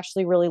 years and I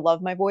actually really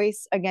love my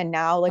voice again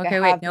now. Like okay,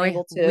 I wait, have no, been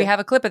able to. we have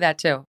a clip of that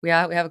too. We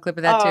have a clip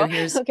of that too.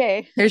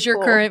 Here's your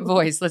cool. current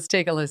voice. Let's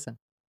take a listen.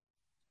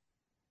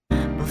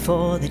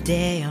 Before the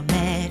day I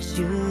met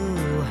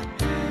you,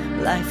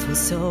 life was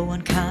so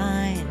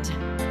unkind.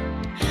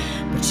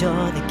 But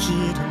you're the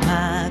key to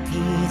my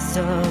peace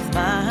of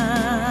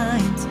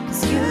mind.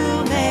 'Cause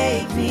you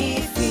make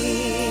me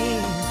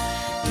feel,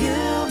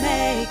 you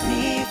make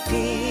me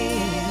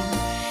feel,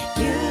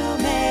 you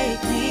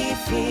make me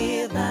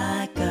feel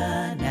like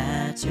a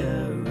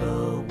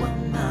natural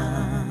woman.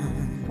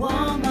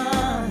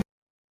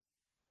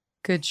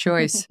 Good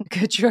choice.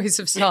 Good choice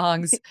of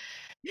songs.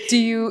 Do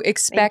you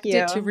expect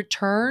it to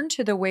return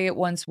to the way it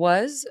once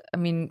was? I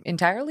mean,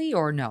 entirely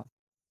or no?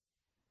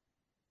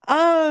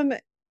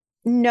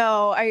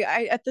 No,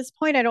 I at this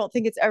point I don't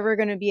think it's ever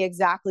going to be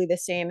exactly the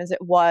same as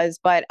it was,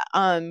 but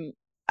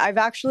I've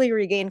actually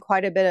regained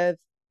quite a bit of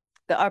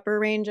the upper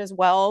range as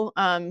well.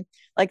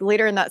 Like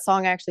later in that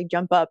song I actually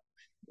jump up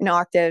an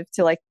octave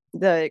to like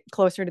the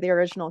closer to the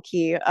original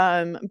key.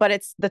 But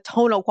it's the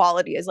tonal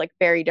quality is like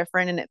very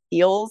different and it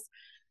feels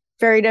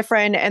very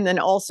different. And then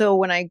also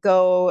when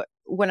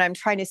I'm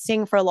trying to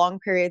sing for long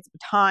periods of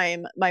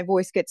time, my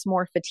voice gets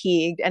more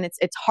fatigued and it's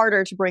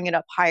harder to bring it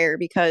up higher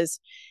because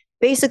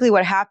basically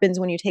what happens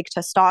when you take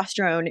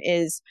testosterone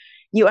is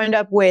you end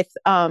up with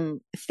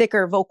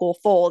thicker vocal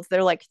folds.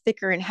 They're like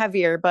thicker and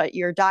heavier, but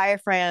your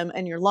diaphragm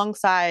and your lung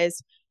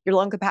size, your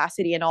lung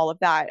capacity and all of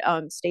that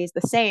stays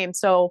the same.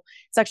 So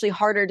it's actually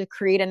harder to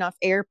create enough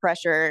air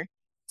pressure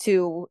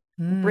to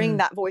bring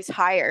that voice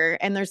higher.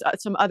 And there's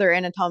some other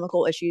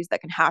anatomical issues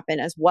that can happen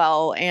as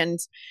well. And,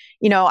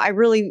 I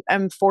really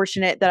am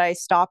fortunate that I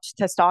stopped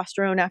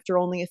testosterone after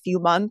only a few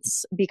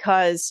months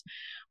because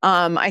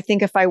I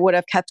think if I would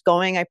have kept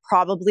going, I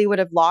probably would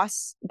have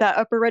lost that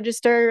upper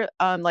register,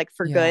 like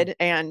for good.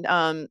 And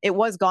it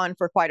was gone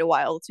for quite a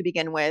while to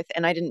begin with.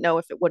 And I didn't know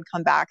if it would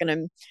come back. And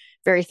I'm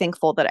very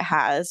thankful that it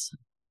has.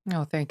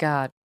 Oh, thank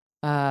God.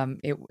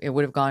 It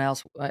would have gone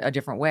a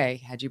different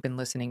way had you been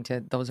listening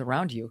to those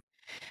around you.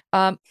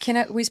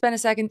 We spend a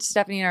second,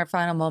 Stephanie, in our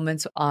final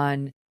moments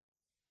on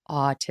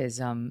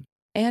autism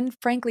and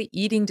frankly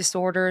eating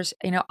disorders.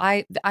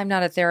 I'm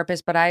not a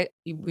therapist, but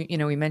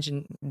we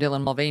mentioned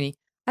Dylan Mulvaney.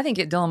 I think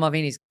Dylan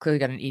Mulvaney's clearly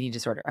got an eating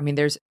disorder. I mean,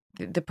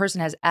 the person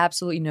has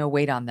absolutely no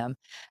weight on them.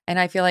 And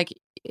I feel like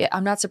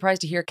I'm not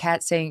surprised to hear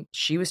Kat saying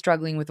she was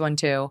struggling with one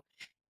too.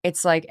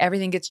 It's like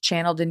everything gets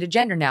channeled into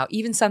gender now,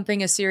 even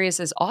something as serious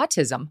as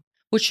autism,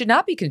 which should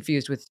not be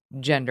confused with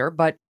gender.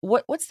 But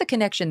what's the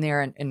connection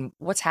there and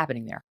what's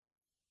happening there?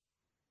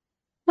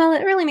 Well,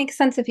 it really makes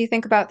sense if you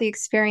think about the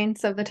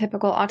experience of the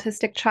typical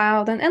autistic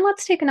child. And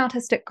let's take an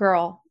autistic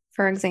girl,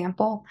 for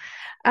example.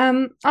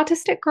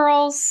 Autistic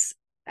girls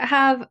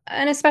have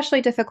an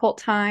especially difficult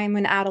time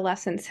when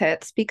adolescence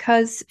hits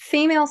because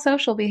female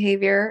social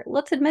behavior,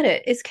 let's admit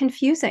it, is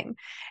confusing.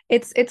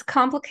 It's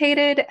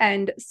complicated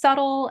and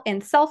subtle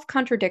and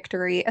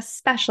self-contradictory,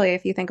 especially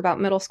if you think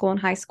about middle school and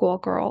high school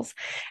girls.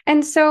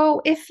 And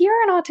so if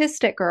you're an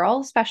autistic girl,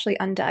 especially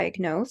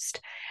undiagnosed,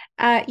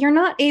 you're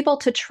not able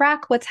to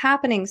track what's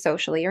happening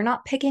socially. You're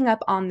not picking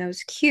up on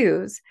those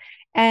cues.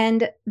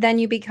 And then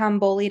you become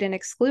bullied and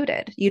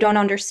excluded. You don't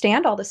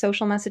understand all the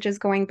social messages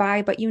going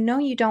by, but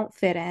you don't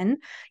fit in.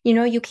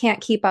 You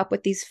can't keep up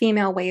with these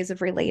female ways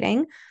of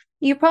relating.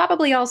 You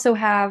probably also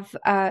have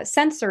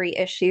sensory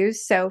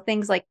issues. So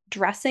things like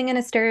dressing in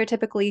a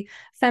stereotypically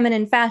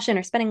feminine fashion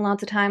or spending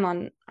lots of time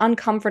on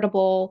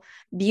uncomfortable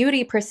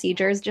beauty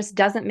procedures just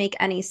doesn't make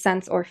any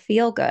sense or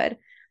feel good.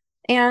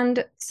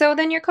 And so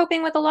then you're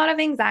coping with a lot of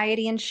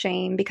anxiety and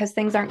shame because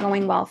things aren't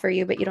going well for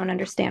you, but you don't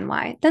understand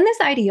why. Then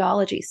this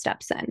ideology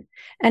steps in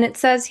and it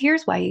says,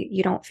 here's why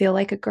you don't feel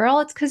like a girl.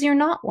 It's because you're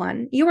not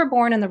one. You were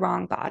born in the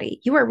wrong body.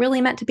 You were really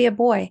meant to be a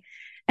boy.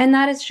 And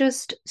that is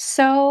just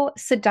so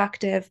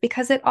seductive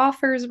because it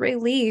offers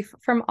relief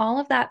from all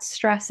of that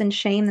stress and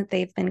shame that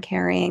they've been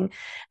carrying.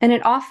 And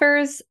it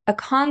offers a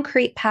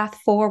concrete path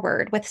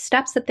forward with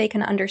steps that they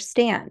can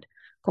understand.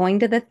 Going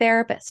to the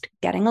therapist,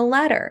 getting a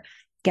letter,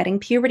 getting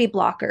puberty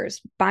blockers,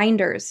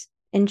 binders,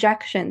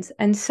 injections,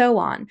 and so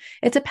on.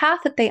 It's a path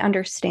that they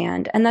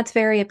understand, and that's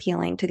very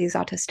appealing to these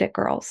autistic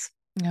girls.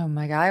 Oh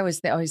my God. I was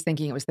always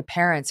thinking it was the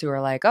parents who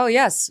are like, oh,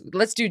 yes,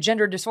 let's do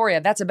gender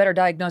dysphoria. That's a better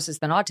diagnosis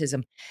than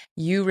autism.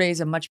 You raise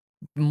a much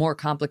more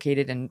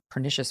complicated and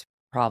pernicious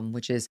problem,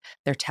 which is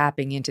they're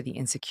tapping into the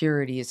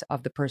insecurities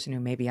of the person who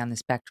may be on the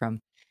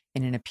spectrum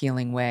in an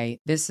appealing way.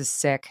 This is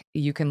sick.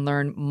 You can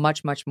learn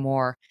much, much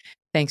more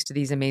thanks to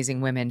these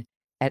amazing women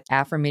at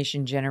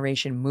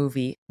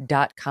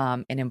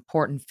affirmationgenerationmovie.com, an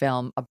important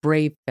film, a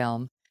brave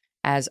film,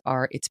 as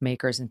are its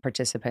makers and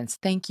participants.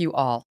 Thank you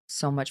all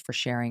so much for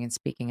sharing and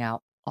speaking out.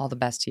 All the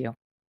best to you.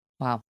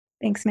 Wow.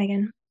 Thanks,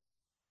 Megan.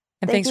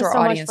 And Thank thanks you to our so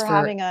much audience for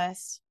having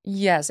us.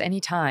 Yes,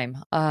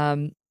 anytime.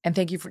 And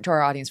thank you to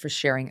our audience for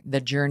sharing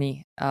the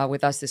journey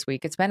with us this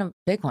week. It's been a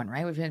big one,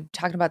 right? We've been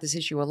talking about this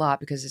issue a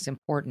lot because it's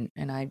important,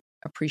 and I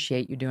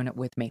appreciate you doing it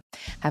with me.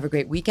 Have a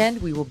great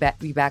weekend. We will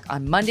be back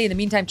on Monday. In the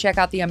meantime, check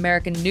out the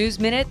American News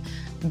Minute.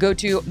 Go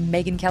to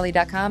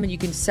megankelly.com and you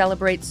can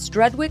celebrate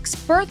Strudwick's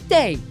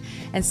birthday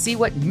and see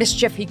what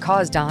mischief he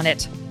caused on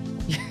it.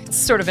 It's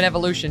sort of an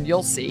evolution,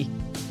 you'll see.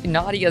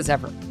 Naughty as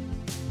ever.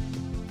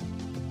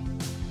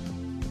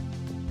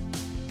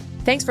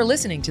 Thanks for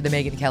listening to The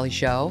Megyn Kelly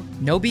Show.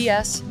 No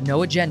BS,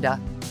 no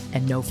agenda,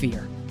 and no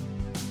fear.